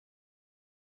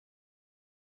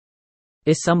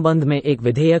 इस संबंध में एक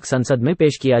विधेयक संसद में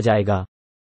पेश किया जाएगा।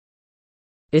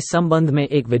 इस संबंध में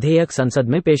एक विधेयक संसद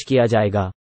में पेश किया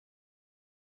जाएगा।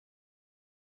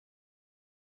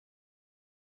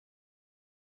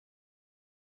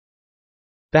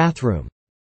 Bathroom.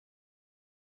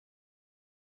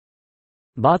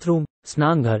 Bathroom,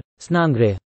 स्नानघर,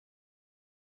 स्नानगृह।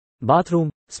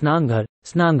 Bathroom, स्नानघर,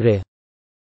 स्नानगृह।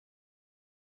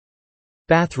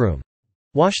 Bathroom.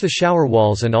 Wash the shower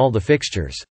walls and all the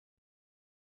fixtures.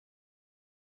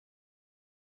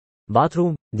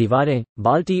 Bathroom, दीवारें,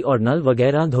 बाल्टी और नल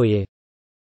वगैरह धोइए।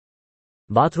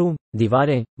 बाथरूम,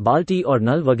 दीवारें, बाल्टी और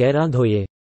नल वगैरह धोइए।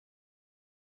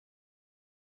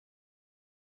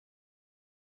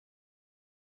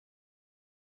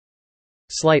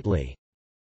 Slightly.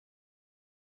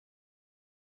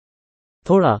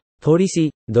 थोड़ा, थोड़ी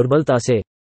सी, दुर्बलता से।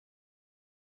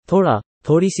 थोड़ा,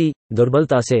 थोड़ी सी,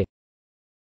 दुर्बलता से।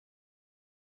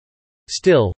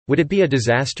 Still, would it be a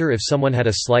disaster if someone had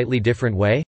a slightly different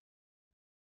way?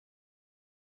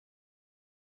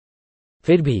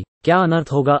 फिर भी, क्या अनर्थ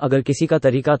होगा अगर किसी का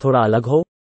तरीका थोड़ा अलग हो?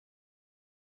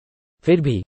 फिर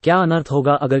भी, क्या अनर्थ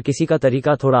होगा अगर किसी का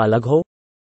तरीका थोड़ा अलग हो?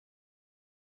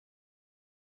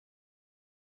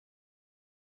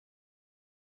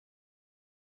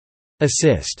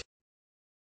 Assist.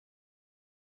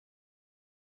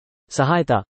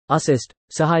 सहायता, असिस्ट,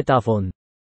 सहायता फोन।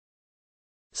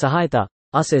 सहायता,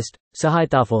 असिस्ट,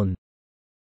 सहायता phone.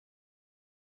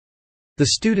 The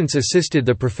students assisted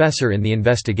the professor in the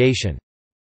investigation.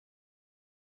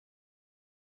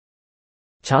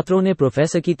 छात्रों ने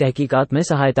प्रोफेसर की तहकीकात में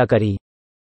सहायता करी।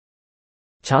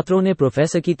 छात्रों ने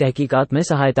प्रोफेसर की तहकीकात में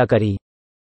सहायता करी।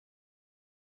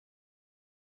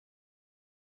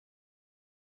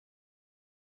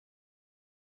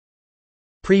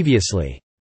 Previously.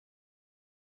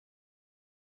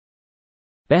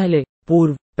 पहले,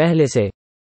 पूर्व, पहले से।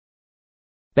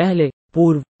 पहले,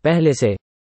 पूर्व, पहले से।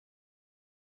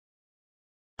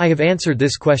 I have answered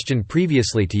this question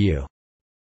previously to you.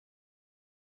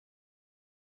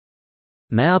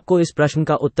 मैं आपको इस प्रश्न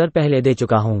का उत्तर पहले दे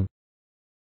चुका हूं।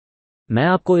 मैं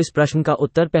आपको इस प्रश्न का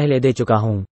उत्तर पहले दे चुका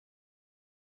हूं।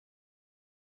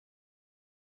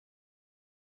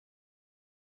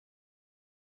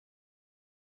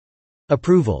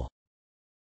 Approval.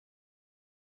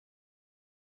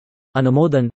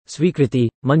 अनुमोदन, स्वीकृति,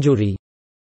 मंजूरी।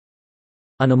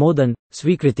 अनुमोदन,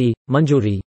 स्वीकृति,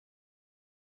 मंजूरी।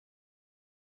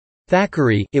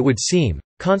 Thackeray, it would seem,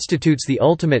 constitutes the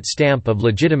ultimate stamp of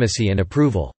legitimacy and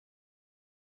approval.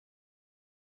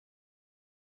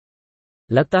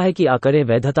 लगता है कि आकरे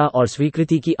वैधता और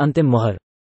स्वीकृति की अंतिम मोहर।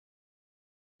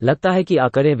 लगता है कि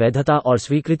आकरे वैधता और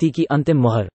स्वीकृति की अंतिम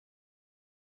मोहर।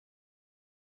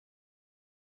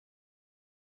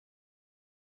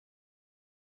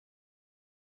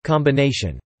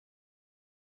 Combination.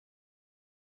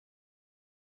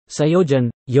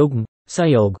 संयोजन, युग्म,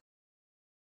 संयोग।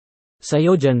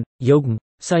 संयोजन, युग्म,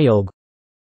 संयोग।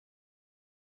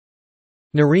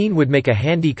 Noreen would make a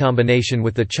handy combination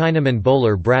with the Chinaman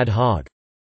bowler Brad Hogg.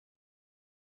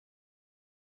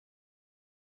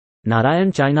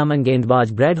 Narayan chinaman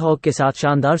गेंदबाज ब्रैड हॉग के साथ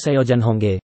शानदार संयोजन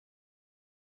होंगे।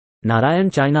 नारायण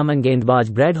चाइनामैन गेंदबाज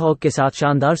ब्रैड हॉग के साथ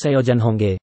शानदार संयोजन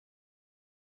होंगे।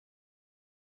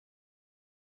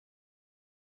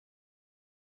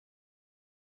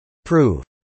 Prove.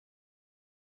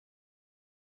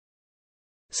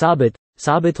 साबित,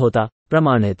 साबित होता,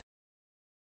 प्रमाणित।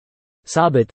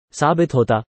 साबित, साबित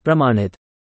होता, प्रमाणित।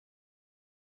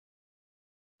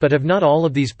 But have not all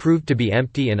of these proved to be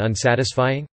empty and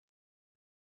unsatisfying?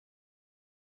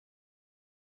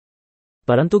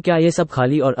 परंतु क्या ये सब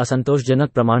खाली और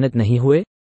असंतोषजनक प्रमाणित नहीं हुए?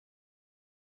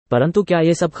 परंतु क्या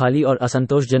ये सब खाली और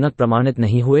असंतोषजनक प्रमाणित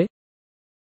नहीं हुए?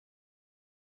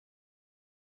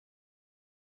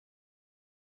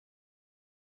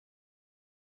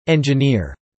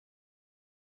 Engineer.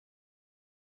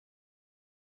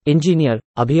 इंजीनियर,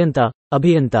 अभियंता,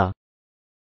 अभियंता।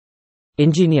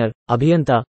 इंजीनियर,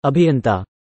 अभियंता, अभियंता।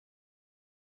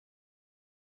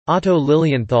 Otto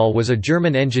Lilienthal was a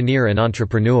German engineer and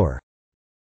entrepreneur.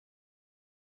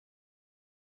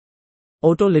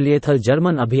 Auto लिलिएथल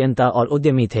German अभियंता और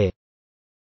उद्यमी थे।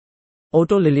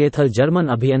 ओटो लिलिएथल जर्मन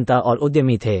अभियंता और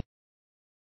उद्यमी थे।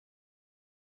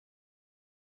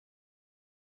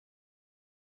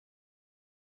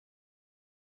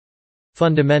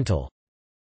 Fundamental.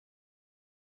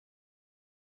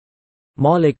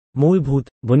 मौलिक, मूलभूत,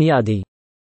 बुनियादी।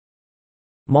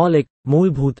 मौलिक,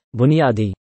 मूलभूत,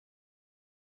 बुनियादी।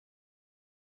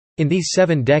 In these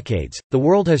 7 decades, the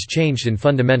world has changed in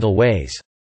fundamental ways.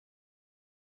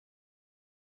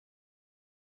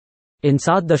 इन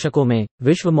 7 दशकों में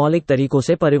विश्व मौलिक तरीकों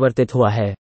से परिवर्तित हुआ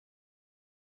है।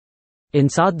 इन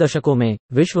 7 दशकों में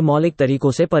विश्व मौलिक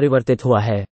तरीकों से परिवर्तित हुआ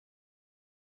है।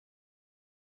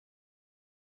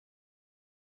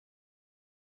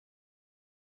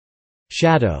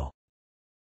 Shadow.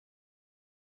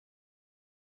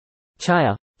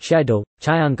 छाया, शैडो,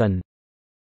 छायांकन।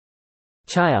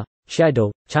 छाया,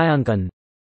 शैडो, छायांकन।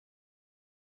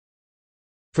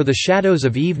 For the shadows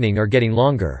of evening are getting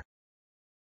longer.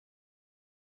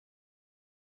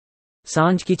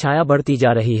 सांझ की छाया बढ़ती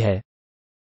जा रही है।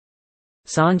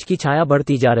 सांझ की छाया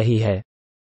बढ़ती जा रही है।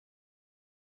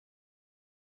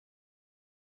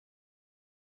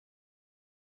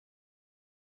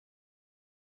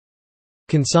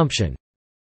 Consumption.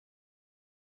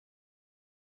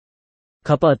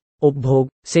 खपत, उपभोग,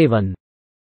 सेवन।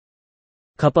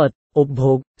 खपत,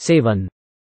 उपभोग, seven.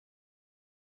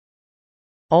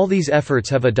 All these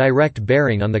efforts have a direct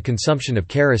bearing on the consumption of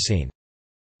kerosene.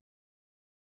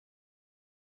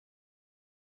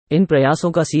 इन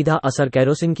प्रयासों का सीधा असर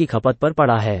केरोसिन की खपत पर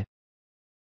पड़ा है।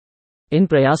 इन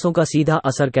प्रयासों का सीधा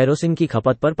असर केरोसिन की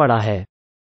खपत पर पड़ा है।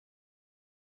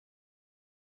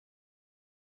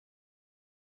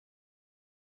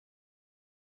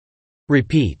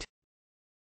 Repeat.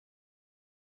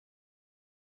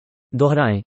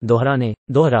 दोहराएं, दोहराने,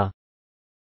 दोहरा।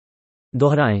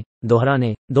 दोहराएं,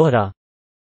 दोहराने, दोहरा।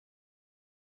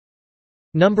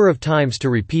 Number of times to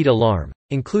repeat alarm,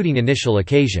 including initial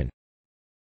occasion.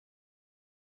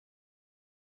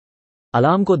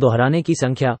 Alarm को दोहराने की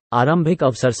संख्या, आरंभिक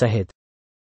अवसर सहित।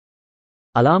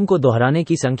 अलार्म को दोहराने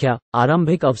की संख्या,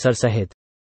 आरंभिक अवसर सहित।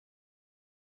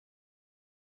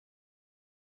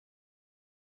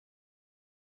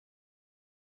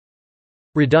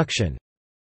 Reduction.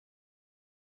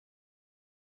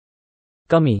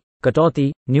 कमी,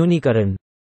 कटौती, न्यूनीकरण।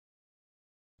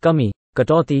 कमी,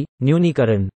 कटौती,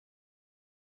 न्यूनीकरण।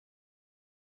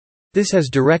 This has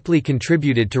directly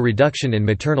contributed to reduction in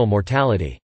maternal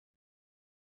mortality.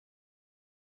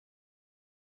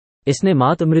 इसने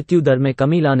मातृ मृत्यु दर में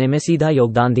कमी लाने में सीधा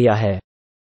योगदान दिया है।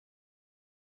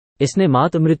 इसने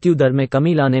मातृ मृत्यु दर में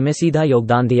कमी लाने में सीधा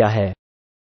योगदान दिया है।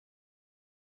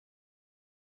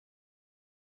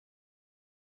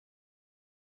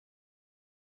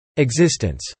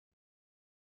 Existence.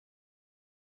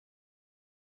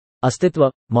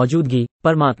 अस्तित्व, मौजूदगी,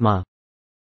 परमात्मा।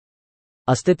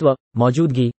 अस्तित्व,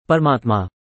 मौजूदगी, परमात्मा।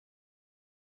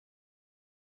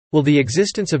 Will the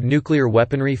existence of nuclear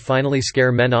weaponry finally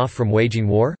scare men off from waging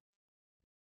war?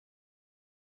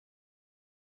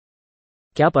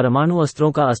 क्या परमाणु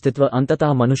अस्त्रों का अस्तित्व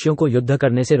अंततः मनुष्यों को युद्ध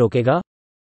करने से रोकेगा?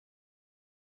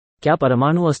 क्या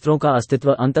परमाणु अस्त्रों का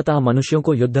अस्तित्व अंततः मनुष्यों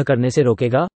को युद्ध करने से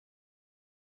रोकेगा?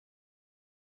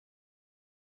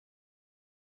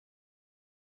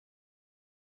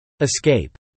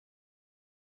 Escape.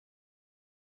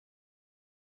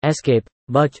 एस्केप,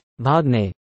 बच,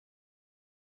 भागने।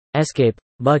 एस्केप,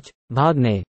 बच,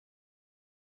 भागने।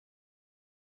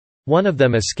 One of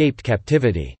them escaped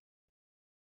captivity.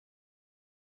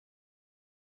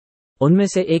 उनमें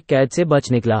से एक कैद से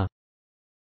बच निकला।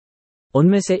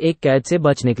 उनमें से एक कैद से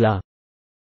बच निकला।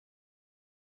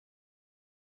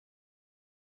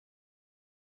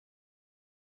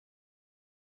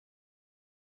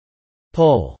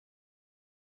 Poll.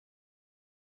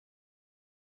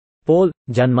 पोल,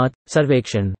 जनमत,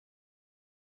 सर्वेक्षण।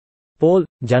 पोल,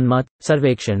 जनमत,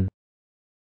 सर्वेक्षण।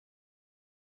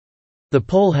 The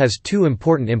poll has two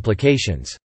important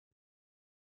implications.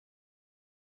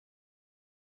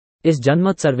 इस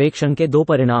जनमत सर्वेक्षण के दो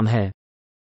परिणाम हैं।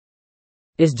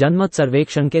 इस जनमत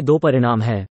सर्वेक्षण के दो परिणाम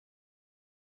हैं।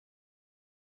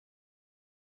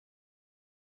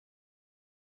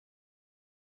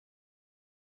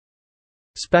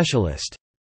 Specialist.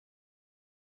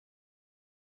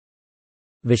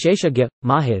 विशेषज्ञ,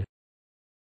 माहिर।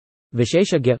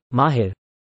 विशेषज्ञ, माहिर।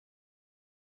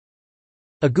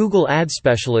 A Google Ads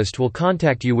specialist will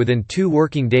contact you within 2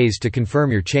 working days to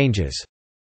confirm your changes.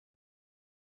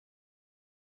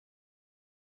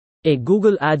 एक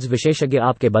गूगल एड्स विशेषज्ञ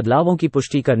आपके बदलावों की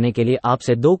पुष्टि करने के लिए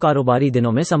आपसे 2 कारोबारी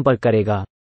दिनों में संपर्क करेगा।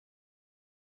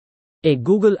 एक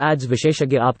गूगल एड्स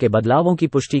विशेषज्ञ आपके बदलावों की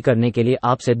पुष्टि करने के लिए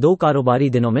आपसे 2 कारोबारी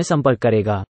दिनों में संपर्क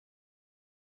करेगा।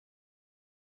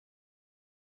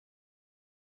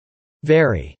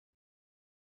 Vary.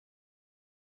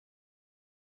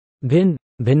 भिन्न,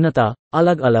 भिन्नता,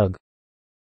 अलग अलग।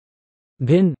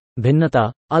 भिन्न,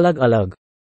 भिन्नता, अलग अलग।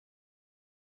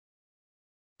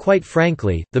 Quite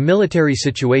frankly, the military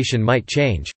situation might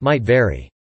change, might vary.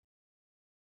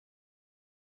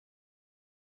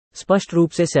 स्पष्ट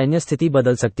रूप से सैन्य स्थिति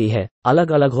बदल सकती है,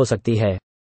 अलग अलग हो सकती है।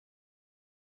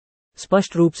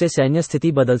 स्पष्ट रूप से सैन्य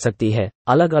स्थिति बदल सकती है,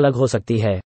 अलग अलग हो सकती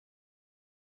है।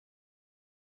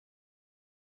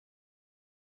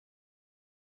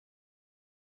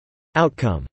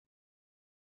 Outcome.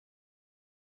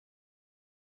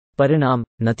 परिणाम,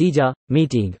 नतीजा,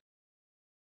 मीटिंग।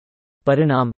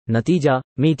 परिणाम, नतीजा,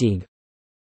 meeting.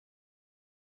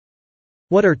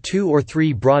 What are 2 or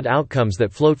 3 broad outcomes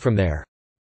that float from there?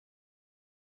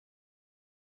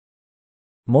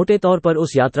 मोटे तौर पर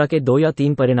उस यात्रा के 2 या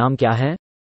 3 परिणाम क्या हैं?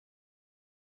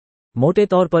 मोटे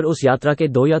तौर पर उस यात्रा के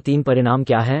 2 या 3 परिणाम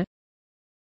क्या हैं?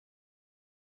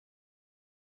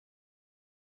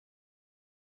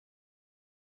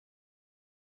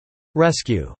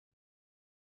 Rescue.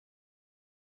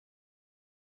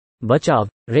 बचाव,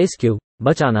 रेस्क्यू,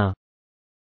 बचाना।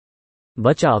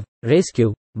 बचाव,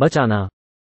 रेस्क्यू, बचाना।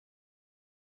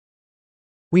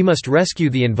 We must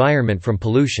rescue the environment from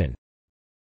pollution.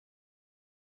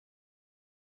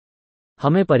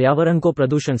 हमें पर्यावरण को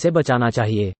प्रदूषण से बचाना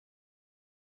चाहिए।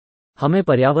 हमें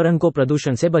पर्यावरण को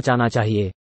प्रदूषण से बचाना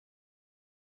चाहिए।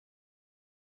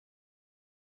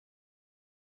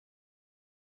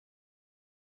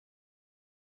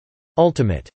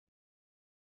 Ultimate.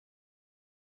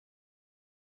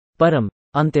 परम,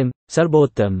 अंतिम,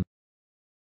 सर्वोत्तम।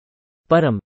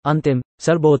 परम, अंतिम,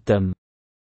 सर्वोत्तम।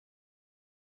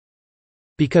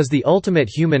 Because the ultimate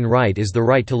human right is the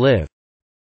right to live.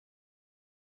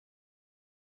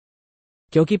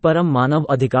 क्योंकि परम मानव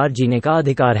अधिकार जीने का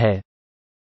अधिकार है।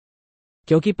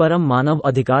 क्योंकि परम मानव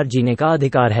अधिकार जीने का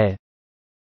अधिकार है।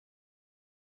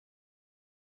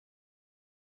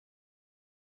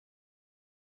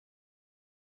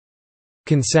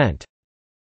 Consent.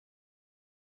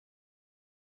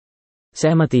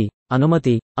 सहमति,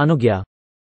 अनुमति, अनुज्ञा।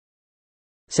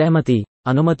 सहमति,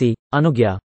 अनुमति,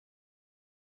 अनुज्ञा।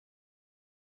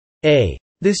 A.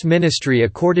 This ministry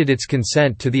accorded its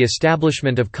consent to the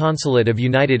establishment of Consulate of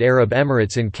United Arab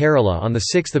Emirates in Kerala on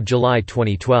 6 July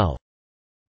 2012.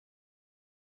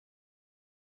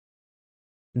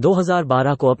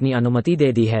 2012 को अपनी अनुमति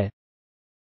दे दी है।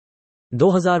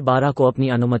 2012 को अपनी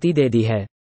अनुमति दे दी है।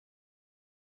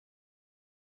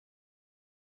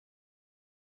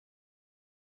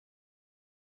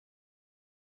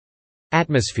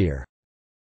 Atmosphere.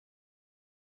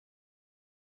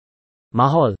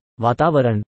 माहौल,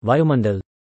 वातावरण, वायुमंडल।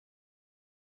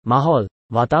 माहौल,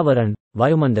 वातावरण,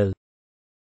 वायुमंडल.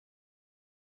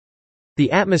 The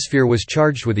atmosphere was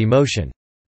charged with emotion.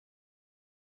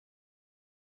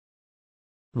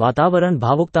 वातावरण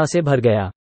भावुकता से भर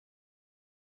गया.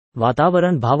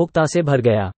 वातावरण भावुकता से भर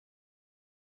गया.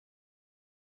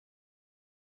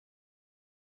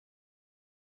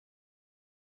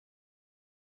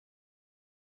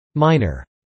 Minor.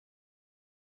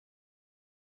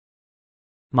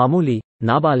 मामूली,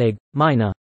 नाबालिग,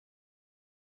 माइनर.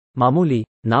 मामूली,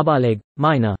 नाबालिग,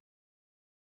 minor.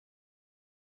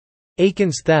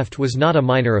 Aiken's theft was not a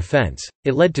minor offense,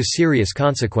 it led to serious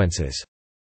consequences.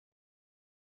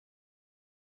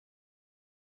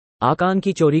 आकान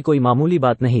की चोरी कोई मामूली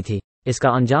बात नहीं थी, इसका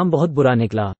अंजाम बहुत बुरा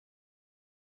निकला.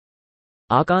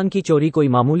 आकान की चोरी कोई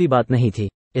मामूली बात नहीं थी,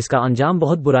 इसका अंजाम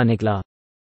बहुत बुरा निकला.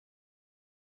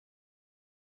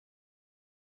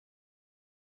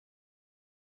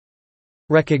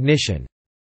 Recognition.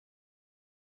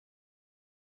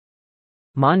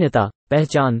 मान्यता,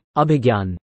 पहचान,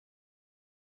 अभिज्ञान.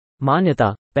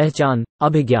 मान्यता, पहचान,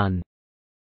 अभिज्ञान.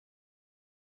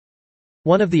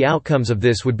 One of the outcomes of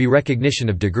this would be recognition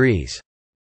of degrees.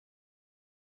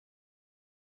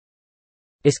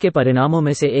 इसके परिणामों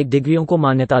में से एक डिग्रियों को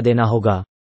मान्यता देना होगा.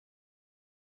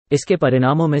 इसके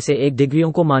परिणामों में से एक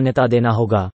डिग्रियों को मान्यता देना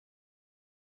होगा.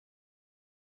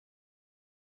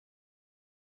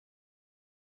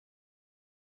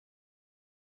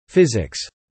 Physics.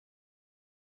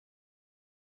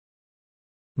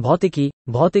 भौतिकी,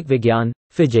 भौतिक विज्ञान,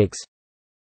 फिजिक्स.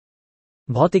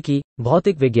 भौतिकी,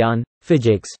 भौतिक विज्ञान,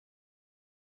 physics.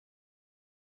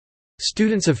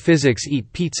 Students of physics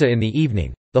eat pizza in the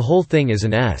evening. The whole thing is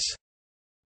an S.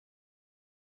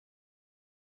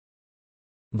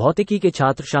 भौतिकी के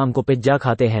छात्र शाम को पिज्जा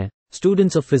खाते हैं.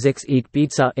 Students of physics eat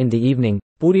pizza in the evening.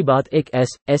 पूरी बात एक S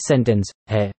सेंटेंस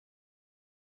है.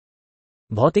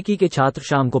 भौतिकी के छात्र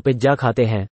शाम को पिज्जा खाते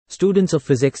हैं. Students of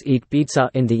physics eat pizza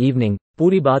in the evening.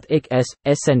 पूरी बात एक S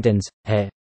सेंटेंस है.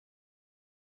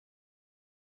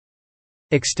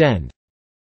 Extend.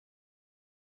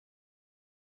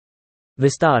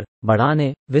 विस्तार,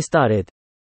 बढ़ाने, विस्तारित.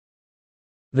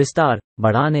 विस्तार,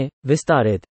 बढ़ाने,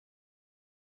 विस्तारित.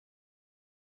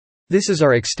 This is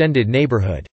our extended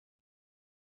neighborhood.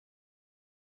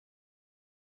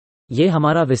 ये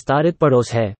हमारा विस्तारित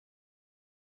पड़ोस है.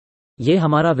 ये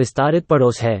हमारा विस्तारित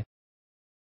पड़ोस है.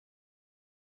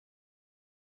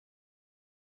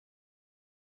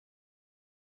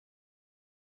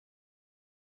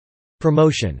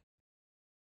 Promotion.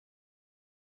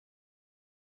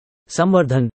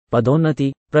 संवर्धन,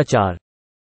 पदोन्नति, प्रचार.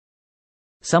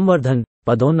 संवर्धन,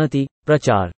 पदोन्नति,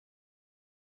 प्रचार.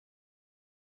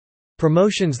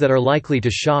 Promotions that are likely to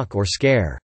shock or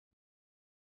scare.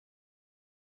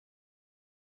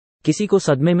 किसी को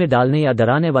सदमे में डालने या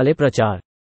डराने वाले प्रचार.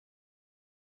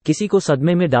 किसी को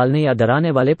सदमे में डालने या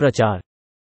डराने वाले प्रचार.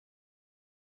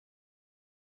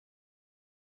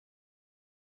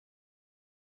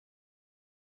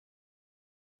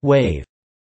 Wave.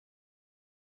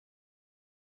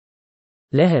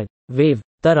 लहर, वेव,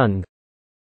 तरंग.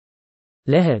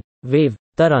 लहर, वेव,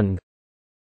 तरंग.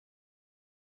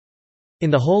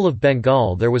 In the whole of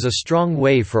Bengal there was a strong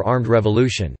wave for armed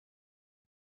revolution.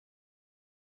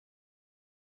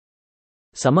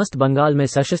 समस्त बंगाल में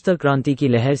सशस्त्र क्रांति की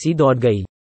लहर सी दौड़ गई.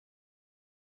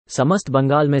 समस्त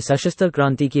बंगाल में सशस्त्र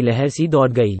क्रांति की लहर सी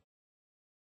दौड़ गई.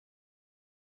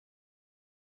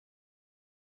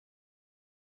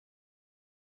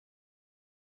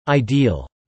 Ideal.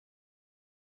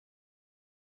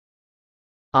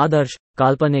 आदर्श,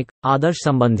 काल्पनिक, आदर्श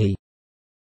संबंधी.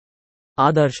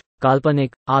 आदर्श,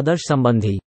 काल्पनिक, आदर्श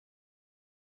संबंधी.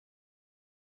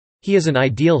 He is an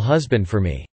ideal husband for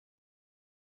me.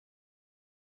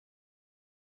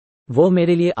 वो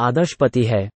मेरे लिए आदर्श पति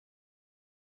है.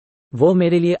 वो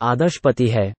मेरे लिए आदर्श पति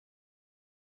है.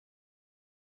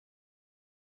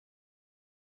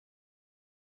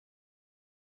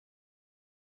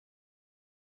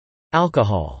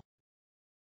 Alcohol.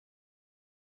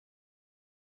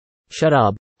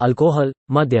 शराब, अल्कोहल,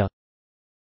 मद्य.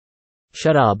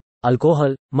 शराब,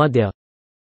 अल्कोहल, मद्य.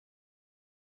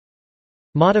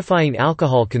 Modifying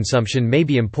alcohol consumption may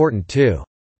be important too.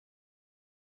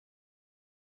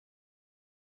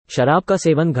 शराब का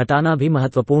सेवन घटाना भी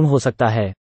महत्वपूर्ण हो सकता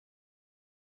है.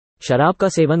 शराब का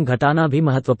सेवन घटाना भी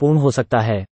महत्वपूर्ण हो सकता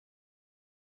है.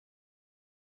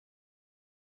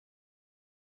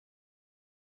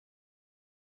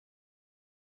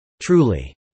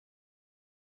 Truly.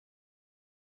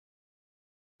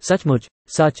 सचमुच,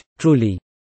 सच, ट्रूली.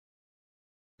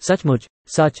 सचमुच,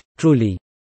 सच, truly.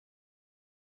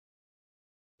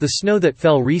 The snow that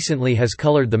fell recently has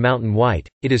colored the mountain white.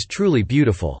 It is truly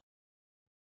beautiful.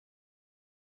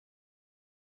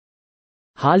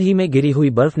 हाल ही में गिरी हुई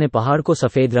बर्फ ने पहाड़ को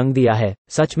सफेद रंग दिया है,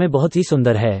 सच में बहुत ही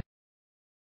सुंदर है।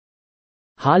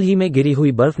 हाल ही में गिरी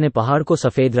हुई बर्फ ने पहाड़ को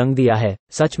सफेद रंग दिया है,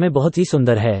 सच में बहुत ही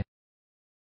सुंदर है।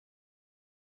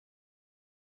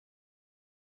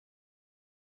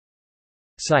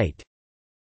 Sight.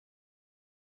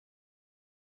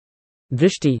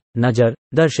 दृष्टि, नजर,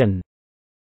 दर्शन।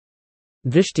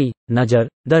 दृष्टि, नजर,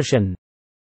 दर्शन।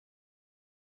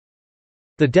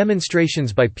 The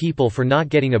demonstrations by people for not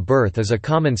getting a berth is a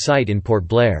common sight in Port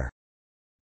Blair.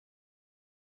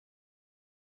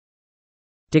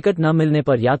 Ticket न मिलने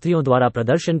पर यात्रियों द्वारा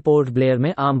प्रदर्शन पोर्ट ब्लेयर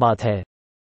में आम बात है।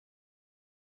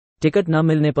 टिकट न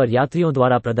मिलने पर यात्रियों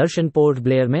द्वारा प्रदर्शन पोर्ट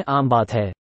ब्लेयर में आम बात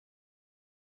है।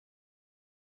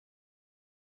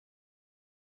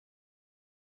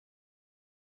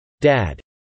 Dad.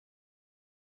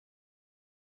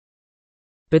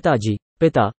 पिताजी,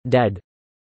 पिता, डैड।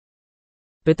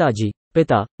 पिताजी,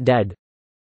 पिता, dad.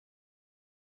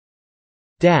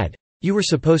 Dad, you were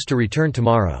supposed to return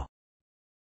tomorrow.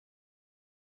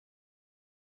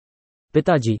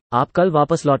 पिताजी, आप कल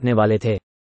वापस लौटने वाले थे।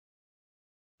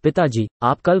 पिताजी,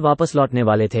 आप कल वापस लौटने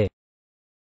वाले थे।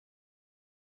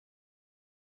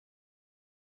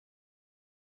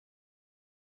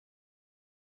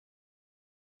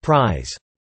 Prize.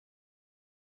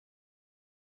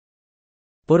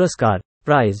 पुरस्कार,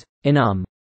 प्राइज, इनाम।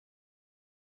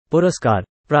 पुरस्कार,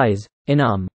 प्राइज,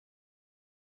 इनाम।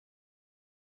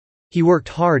 He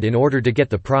worked hard in order to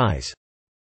get the prize.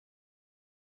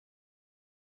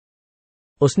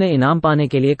 उसने इनाम पाने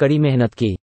के लिए कड़ी मेहनत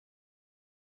की।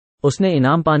 उसने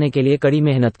इनाम पाने के लिए कड़ी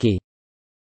मेहनत की।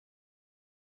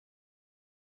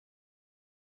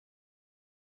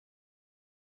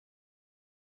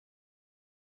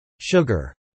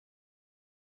 Sugar.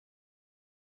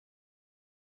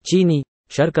 चीनी,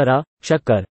 शर्करा,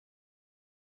 शक्कर।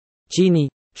 चीनी,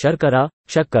 शर्करा,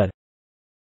 शक्कर।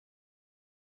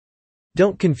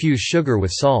 Don't confuse sugar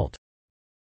with salt.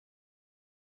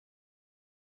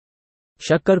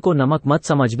 शक्कर को नमक मत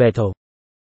समझ बैठो।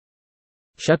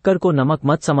 शक्कर को नमक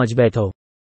मत समझ बैठो।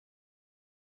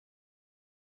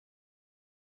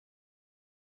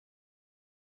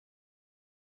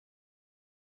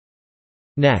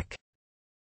 Neck.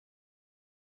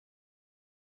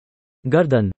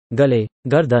 गर्दन, गले,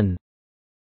 गर्दन।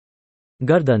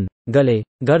 गर्दन, गले,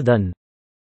 गर्दन।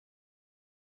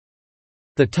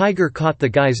 The tiger caught the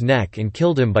guy's neck and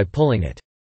killed him by pulling it.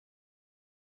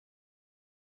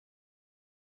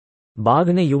 बाघ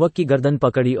ने युवक की गर्दन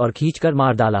पकड़ी और खींचकर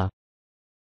मार डाला।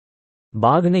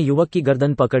 बाघ ने युवक की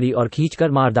गर्दन पकड़ी और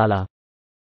खींचकर मार डाला।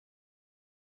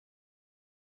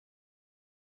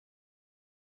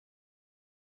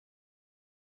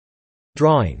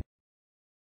 Drawing.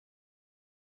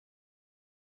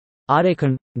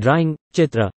 आरेखन, ड्राइंग,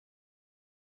 चित्र।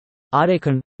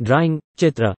 आरेखन, ड्राइंग,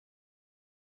 चित्र।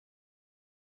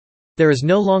 There is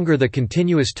no longer the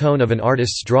continuous tone of an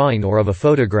artist's drawing or of a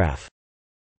photograph.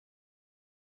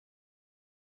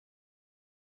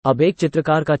 अब एक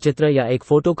चित्रकार का चित्र या एक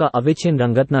फोटो का अविच्छिन्न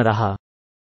रंगत न रहा।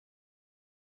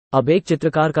 अब एक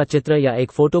चित्रकार का चित्र या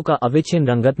एक फोटो का अविच्छिन्न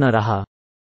रंगत न रहा।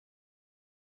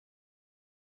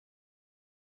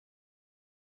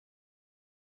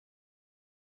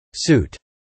 Suit.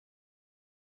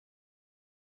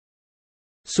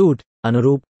 सूट,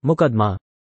 अनुरूप, मुकदमा।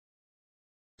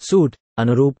 सूट,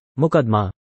 अनुरूप,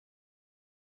 मुकदमा।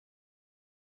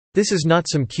 This is not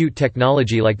some cute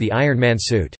technology like the Iron Man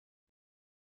suit.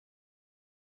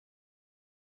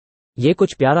 ये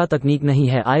कुछ प्यारा तकनीक नहीं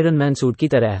है आयरन मैन सूट की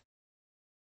तरह।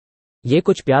 ये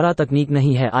कुछ प्यारा तकनीक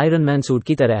नहीं है आयरन मैन सूट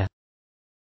की तरह।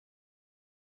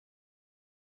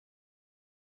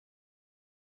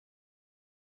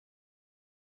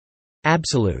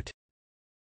 Absolute.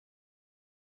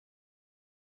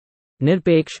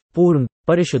 निरपेक्ष, पूर्ण,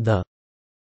 परिशुद्ध।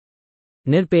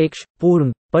 निरपेक्ष,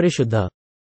 पूर्ण, परिशुद्ध।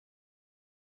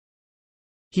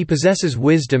 He possesses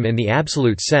wisdom in the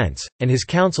absolute sense, and his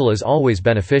counsel is always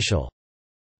beneficial.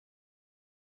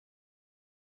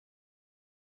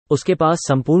 उसके पास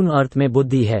संपूर्ण अर्थ में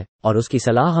बुद्धि है और उसकी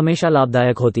सलाह हमेशा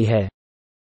लाभदायक होती है।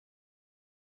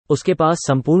 उसके पास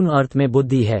संपूर्ण अर्थ में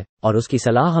बुद्धि है और उसकी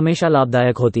सलाह हमेशा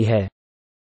लाभदायक होती है।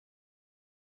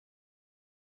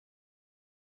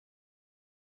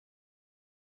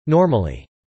 Normally.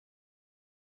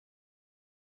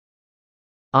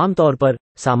 आमतौर पर,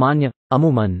 सामान्य,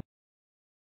 अमूमन।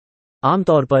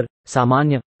 आमतौर पर,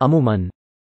 सामान्य, अमूमन।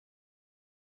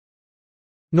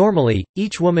 Normally,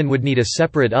 each woman would need a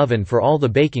separate oven for all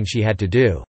the baking she had to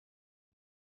do.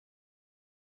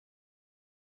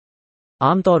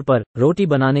 आमतौर पर, रोटी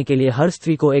बनाने के लिए हर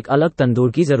स्त्री को एक अलग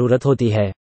तंदूर की जरूरत होती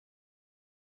है।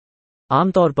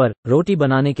 आमतौर पर रोटी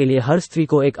बनाने के लिए हर स्त्री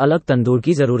को एक अलग तंदूर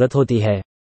की जरूरत होती है।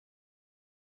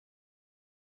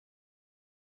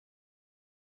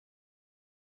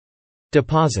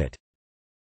 Deposit.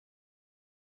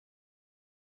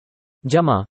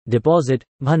 जमा, डिपॉजिट,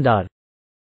 भंडार।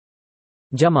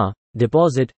 जमा,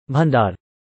 डिपॉजिट, भंडार।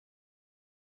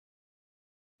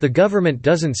 The government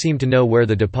doesn't seem to know where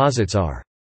the deposits are.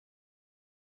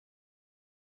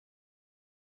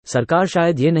 सरकार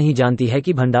शायद ये नहीं जानती है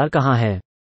कि भंडार कहाँ है।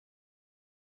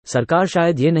 सरकार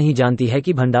शायद ये नहीं जानती है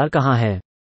कि भंडार कहाँ है।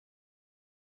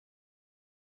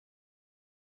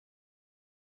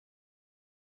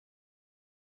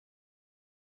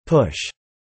 Push.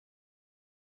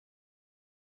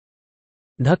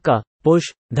 धक्का,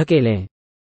 पुश, धकेलें।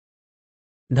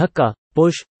 धक्का,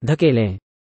 push, धकेलें।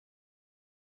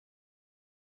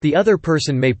 The other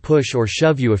person may push or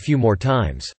shove you a few more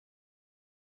times.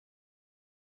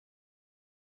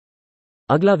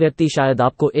 अगला व्यक्ति शायद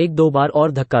आपको एक दो बार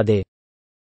और धक्का दे।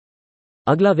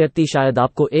 अगला व्यक्ति शायद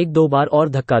आपको एक दो बार और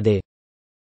धक्का दे।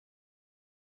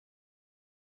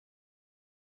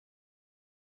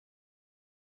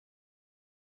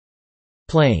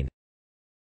 Plane.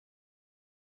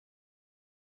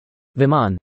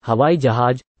 विमान, हवाई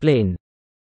जहाज, प्लेन।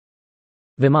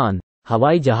 विमान,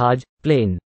 हवाई जहाज,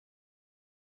 plane.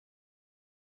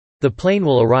 The plane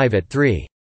will arrive at 3.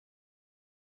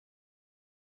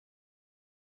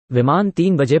 विमान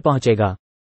 3 बजे पहुंचेगा।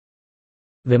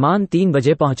 विमान 3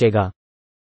 बजे पहुंचेगा।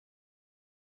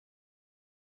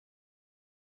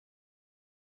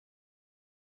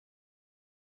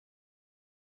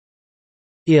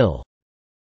 Ill.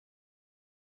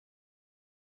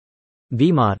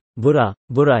 बीमार, बुरा,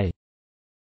 बुराई।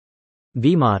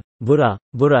 बीमार, बुरा,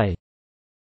 बुराई।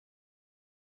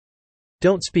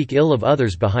 Don't speak ill of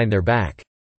others behind their back.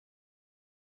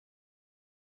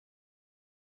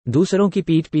 दूसरों की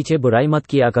पीठ पीछे बुराई मत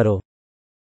किया करो।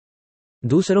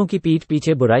 दूसरों की पीठ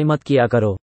पीछे बुराई मत किया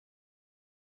करो।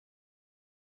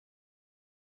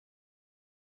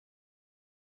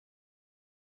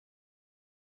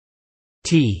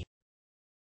 Tea.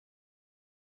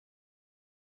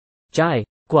 चाय,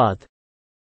 क्वाथ।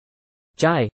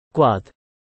 चाय, क्वाथ।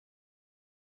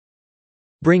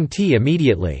 Bring tea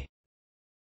immediately.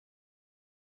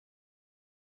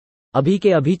 अभी के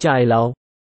अभी चाय लाओ।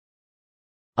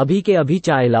 अभी के अभी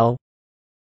चाय लाओ।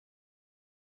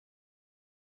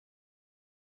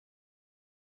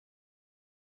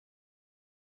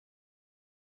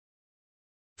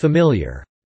 Familiar.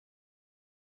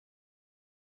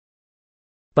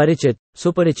 परिचित,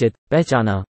 सुपरिचित,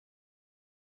 पहचाना।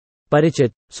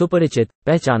 परिचित, सुपरिचित,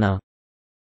 पहचाना।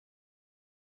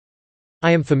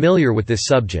 I am familiar with this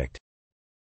subject.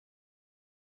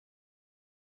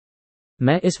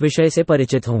 मैं इस विषय से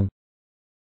परिचित हूं।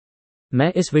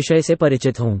 मैं इस विषय से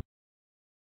परिचित हूं।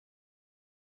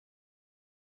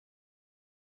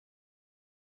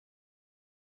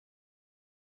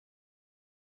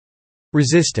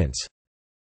 Resistance.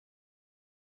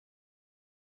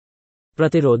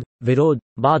 प्रतिरोध, विरोध,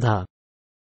 बाधा।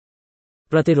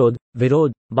 प्रतिरोध,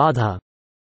 विरोध, बाधा।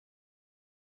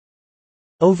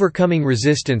 Overcoming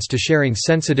resistance to sharing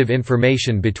sensitive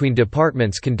information between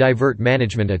departments can divert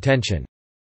management attention.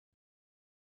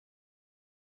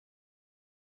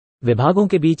 विभागों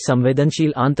के बीच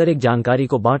संवेदनशील आंतरिक जानकारी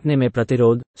को बांटने में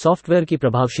प्रतिरोध सॉफ्टवेयर की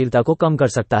प्रभावशीलता को कम कर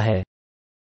सकता है।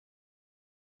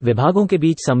 विभागों के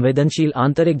बीच संवेदनशील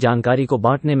आंतरिक जानकारी को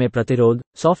बांटने में प्रतिरोध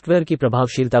सॉफ्टवेयर की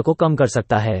प्रभावशीलता को कम कर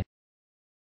सकता है।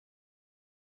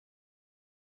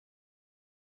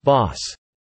 Boss.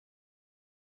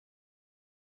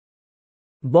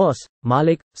 बॉस,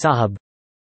 मालिक, साहब।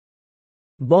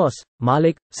 बॉस,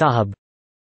 मालिक, साहब।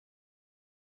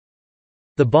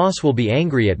 The boss will be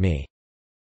angry at me.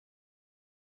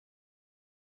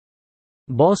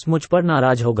 Boss मुझ पर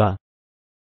नाराज होगा।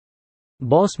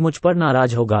 बॉस मुझ पर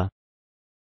नाराज होगा।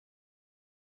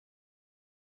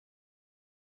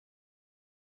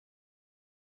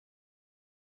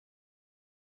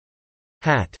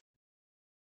 Hat.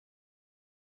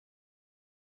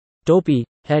 टोपी,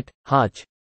 हैट, हाच।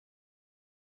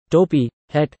 टोपी,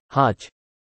 हैट, हाच।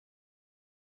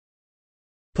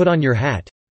 Put on your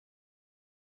hat.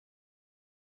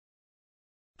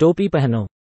 टोपी पहनो।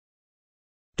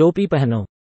 टोपी पहनो।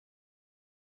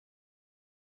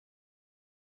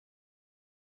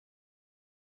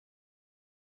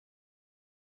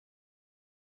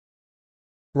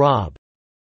 Rob.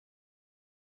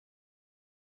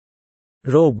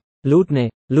 रोब, लूटने,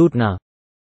 लूटना।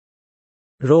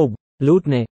 रोब,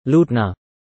 लूटने, लूटना।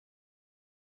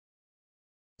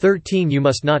 13 You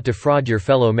must not defraud your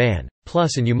fellow man, plus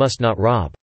and you must not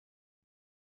rob.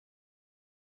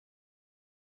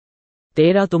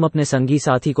 13 तुम अपने संगी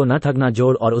साथी को न ठगना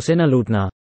जोड़ और उसे न लूटना।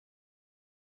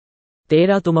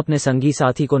 13 तुम अपने संगी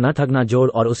साथी को न ठगना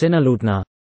जोड़ और उसे न लूटना।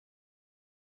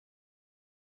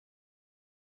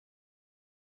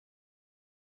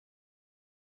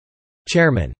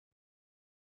 Chairman.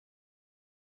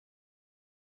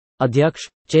 अध्यक्ष,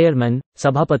 चेयरमैन,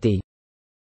 सभापति।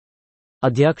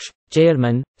 अध्यक्ष,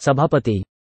 चेयरमैन, सभापति।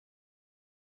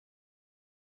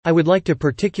 I would like to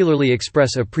particularly express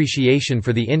appreciation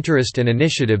for the interest and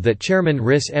initiative that Chairman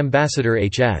RIS Ambassador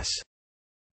H.S.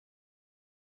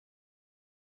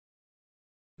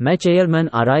 मैं चेयरमैन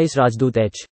आरआईएस राजदूत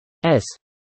एच.एस.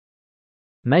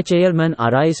 मैं चेयरमैन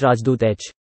आरआईएस राजदूत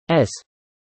एच.एस.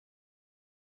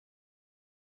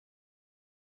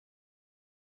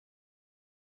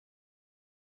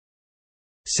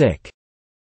 Sick.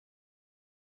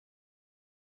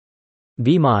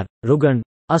 बीमार, रुग्ण,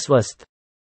 अस्वस्थ।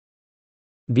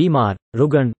 बीमार,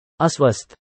 रुग्ण,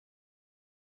 अस्वस्थ।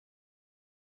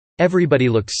 Everybody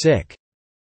looked sick.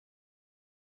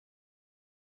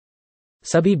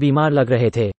 सभी बीमार लग रहे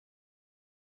थे।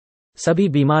 सभी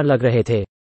बीमार लग रहे थे।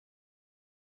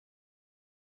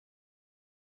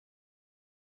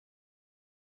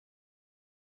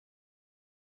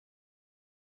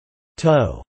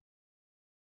 Toe.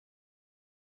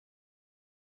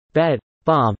 पैर,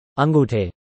 पांव,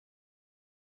 अंगूठे।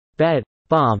 पैर,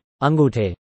 पांव,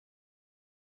 अंगूठे।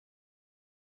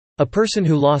 A person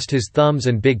who lost his thumbs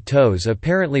and big toes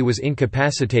apparently was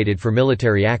incapacitated for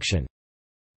military action.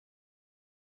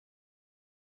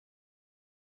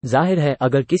 जाहिर है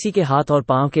अगर किसी के हाथ और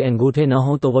पांव के अंगूठे न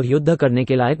हों तो वह युद्ध करने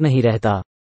के लायक नहीं रहता।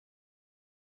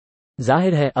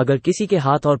 जाहिर है अगर किसी के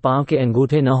हाथ और पांव के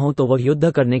अंगूठे न हों तो वह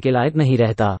युद्ध करने के लायक नहीं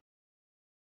रहता।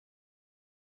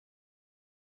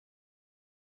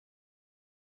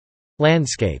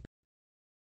 Landscape.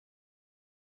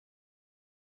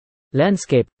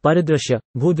 लैंडस्केप, परिदृश्य,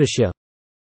 भूदृश्य।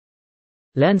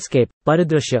 लैंडस्केप,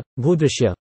 परिदृश्य,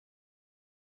 भूदृश्य।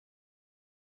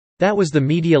 That was the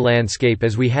media landscape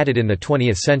as we had it in the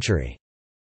 20th century.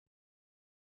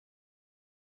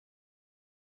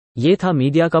 ये था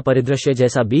मीडिया का परिदृश्य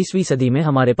जैसा 20वीं सदी में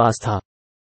हमारे पास था।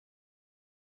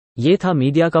 ये था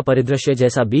मीडिया का परिदृश्य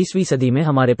जैसा 20वीं सदी में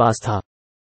हमारे पास था।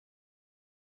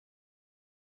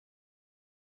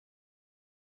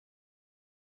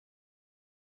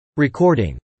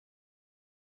 Recording.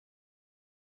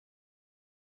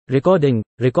 रिकॉर्डिंग,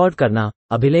 रिकॉर्ड करना,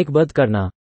 अभिलेखबद्ध करना।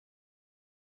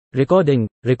 रिकॉर्डिंग,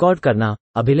 रिकॉर्ड करना,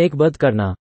 अभिलेखबद्ध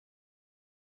करना।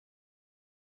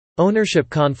 Ownership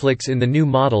conflicts in the new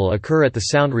model occur at the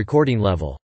sound recording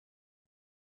level.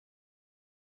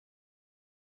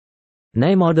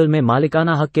 नए मॉडल में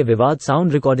मालिकाना हक के विवाद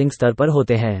साउंड रिकॉर्डिंग स्तर पर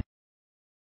होते हैं।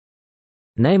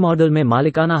 नए मॉडल में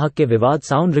मालिकाना हक के विवाद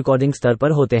साउंड रिकॉर्डिंग स्तर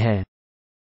पर होते हैं।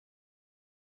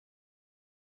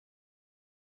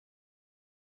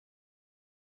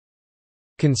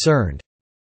 Concerned.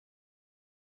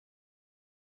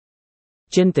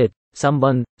 चिंतित,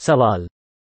 संबंध, सवाल।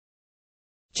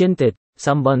 चिंतित,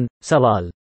 संबंध,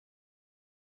 सवाल।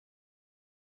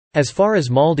 As far as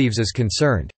Maldives is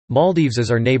concerned, Maldives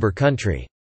is our neighbor country.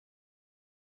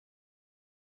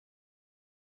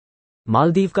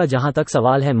 Maldives का जहां तक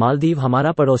सवाल है मालदीव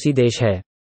हमारा पड़ोसी देश है।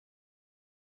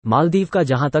 मालदीव का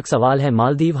जहां तक सवाल है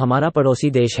मालदीव हमारा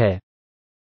पड़ोसी देश है।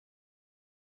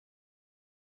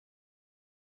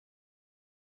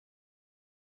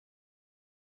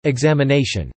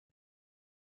 Examination.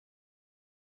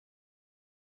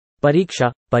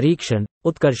 परीक्षा, परीक्षण,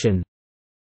 उत्कर्षण।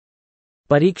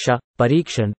 परीक्षा,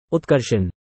 परीक्षण, उत्कर्षण।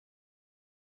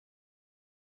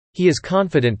 He is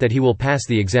confident that he will pass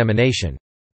the examination.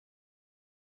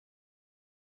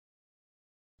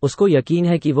 उसको यकीन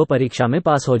है कि वो परीक्षा में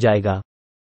पास हो जाएगा।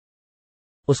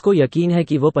 उसको यकीन है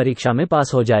कि वो परीक्षा में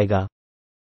पास हो जाएगा।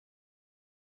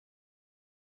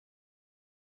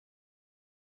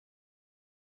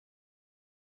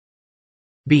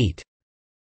 Beat.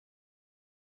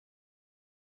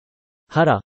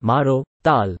 हरा, मारो,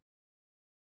 ताल।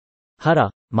 हरा,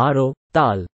 मारो,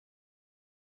 ताल।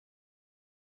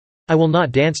 I will not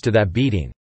dance to that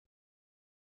beating.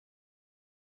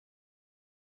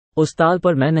 उस ताल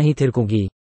पर मैं नहीं थिरकूंगी।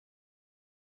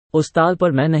 उस ताल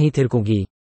पर मैं नहीं थिरकूंगी।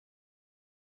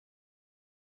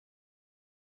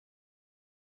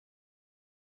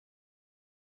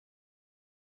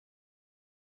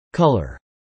 Color.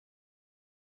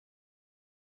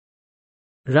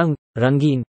 रंग,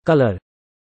 रंगीन, कलर।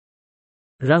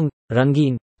 रंग,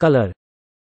 रंगीन, colour.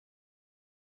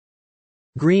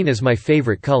 Green is my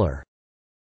favorite color.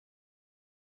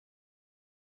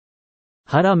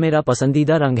 हरा मेरा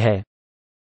पसंदीदा रंग है।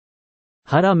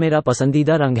 हरा मेरा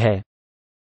पसंदीदा रंग है।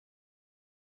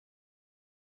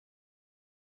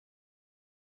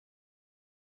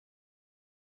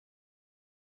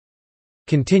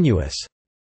 Continuous.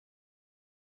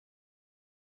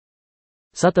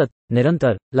 सतत,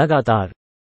 निरंतर, लगातार।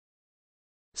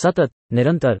 सतत,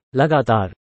 निरंतर,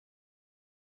 लगातार।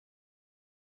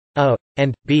 A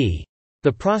and B.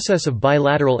 The process of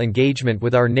bilateral engagement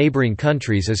with our neighboring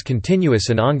countries is continuous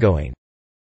and ongoing.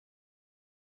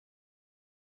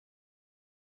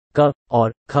 क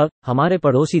और ख हमारे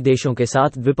पड़ोसी देशों के साथ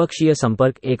द्विपक्षीय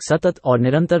संपर्क एक सतत और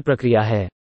निरंतर प्रक्रिया है।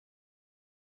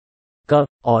 क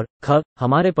और ख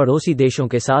हमारे पड़ोसी देशों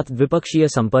के साथ द्विपक्षीय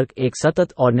संपर्क एक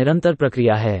सतत और निरंतर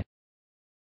प्रक्रिया है।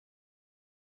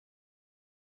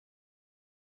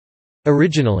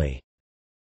 Originally.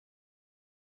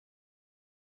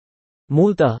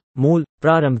 मूलतः, मूल,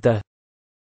 प्रारंभतः।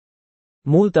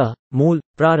 मूलतः, मूल,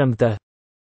 प्रारंभतः।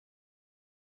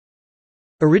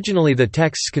 Originally the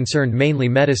texts concerned mainly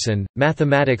medicine,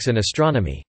 mathematics and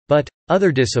astronomy. But,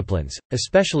 other disciplines,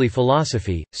 especially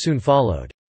philosophy, soon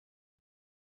followed.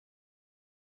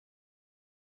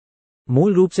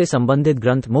 मूल रूप से संबंधित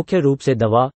ग्रंथ मुख्य रूप से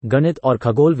दवा, गणित और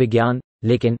खगोल विज्ञान,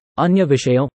 लेकिन अन्य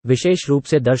विषयों, विशेष रूप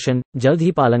से दर्शन, जल्द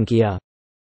ही पालन किया।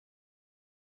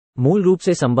 मूल रूप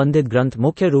से संबंधित ग्रंथ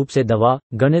मुख्य रूप से दवा,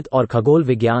 गणित और खगोल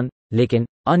विज्ञान, लेकिन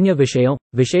अन्य विषयों,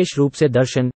 विशेष रूप से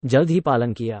दर्शन, जल्द ही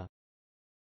पालन किया।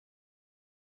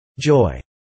 Joy.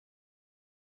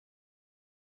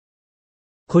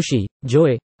 खुशी,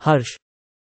 जोय, हर्ष।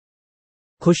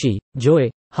 खुशी, जोय,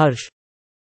 हर्ष।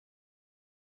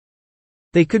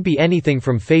 They could be anything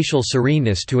from facial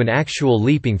sereneness to an actual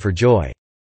leaping for joy.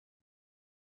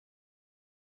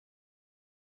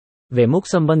 वे मुख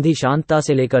संबंधी शांतता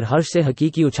से लेकर हर्ष से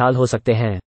हकीकी उछाल हो सकते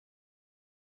हैं।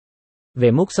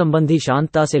 वे मुख संबंधी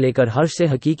शांतता से लेकर हर्ष से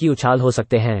हकीकी उछाल हो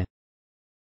सकते हैं।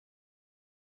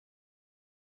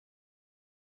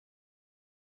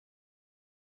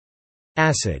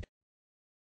 Acid.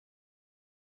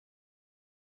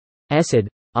 एसिड,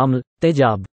 अम्ल,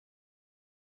 तेजाब।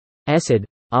 एसिड,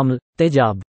 अम्ल,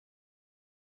 तेजाब।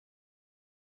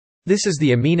 This is the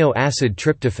amino acid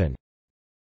tryptophan.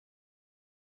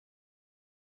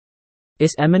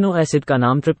 इस एमिनो एसिड का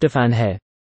नाम ट्रिप्टोफैन है।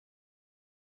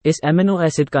 इस एमिनो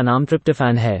एसिड का नाम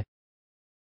ट्रिप्टोफैन है।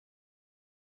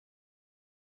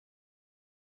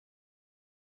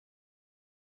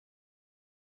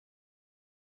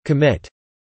 Commit.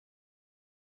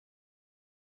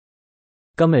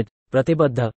 कमिट,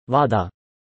 प्रतिबद्ध, वादा।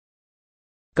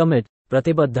 कमिट,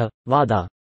 प्रतिबद्ध, वादा।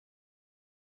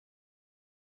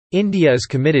 India is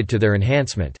committed to their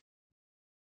enhancement.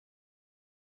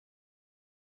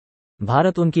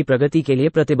 Bharat उनकी प्रगति के लिए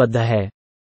प्रतिबद्ध है।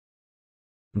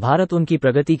 भारत उनकी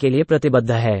प्रगति के लिए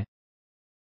प्रतिबद्ध है।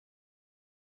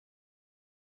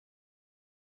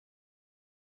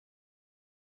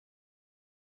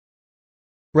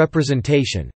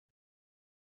 Representation.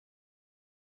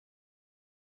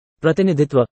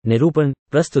 प्रतिनिधित्व, निरूपण,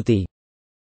 प्रस्तुति।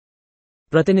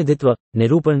 प्रतिनिधित्व,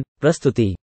 निरूपण,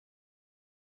 प्रस्तुति।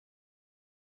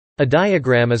 A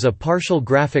diagram is a partial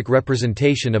graphic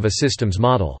representation of a system's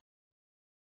model.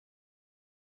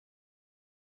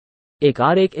 एक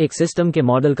आरेख एक सिस्टम के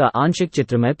मॉडल का आंशिक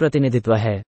चित्रमय प्रतिनिधित्व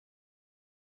है।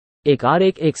 एक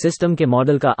आरेख एक सिस्टम के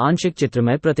मॉडल का आंशिक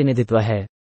चित्रमय प्रतिनिधित्व है।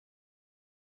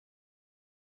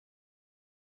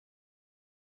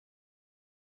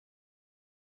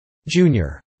 Junior.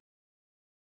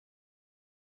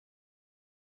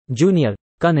 जूनियर,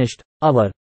 कनिष्ठ,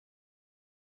 अवर।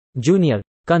 जूनियर,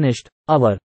 कनिष्ठ,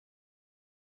 अवर।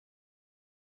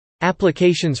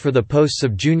 Applications for the posts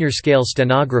of junior scale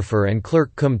stenographer and clerk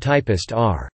cum typist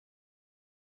are: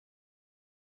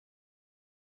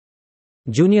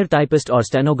 junior typist और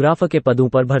स्टेनोग्राफर के पदों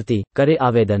पर भर्ती, करे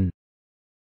आवेदन।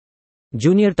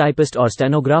 जूनियर टाइपिस्ट और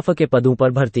स्टेनोग्राफर के पदों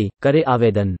पर भर्ती, करे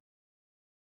आवेदन।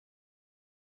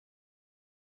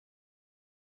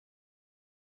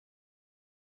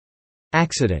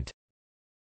 Accident.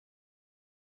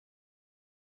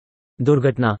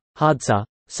 दुर्घटना, हादसा,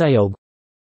 संयोग।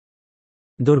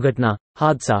 दुर्घटना,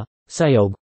 हादसा,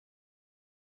 संयोग।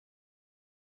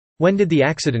 When did the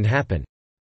accident happen?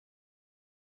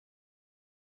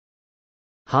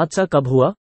 हादसा कब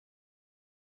हुआ?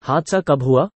 हादसा कब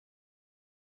हुआ?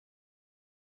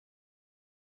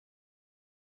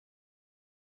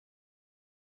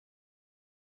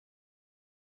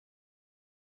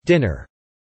 Dinner.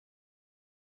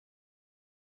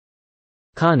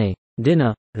 खाने,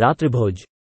 डिनर, रात्रिभोज।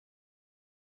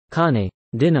 खाने,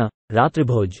 dinner,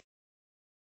 रात्रिभोज।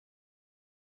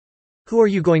 Who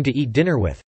are you going to eat dinner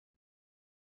with?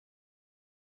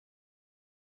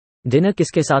 Dinner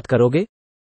किसके साथ करोगे?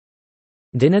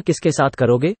 डिनर किसके साथ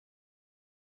करोगे?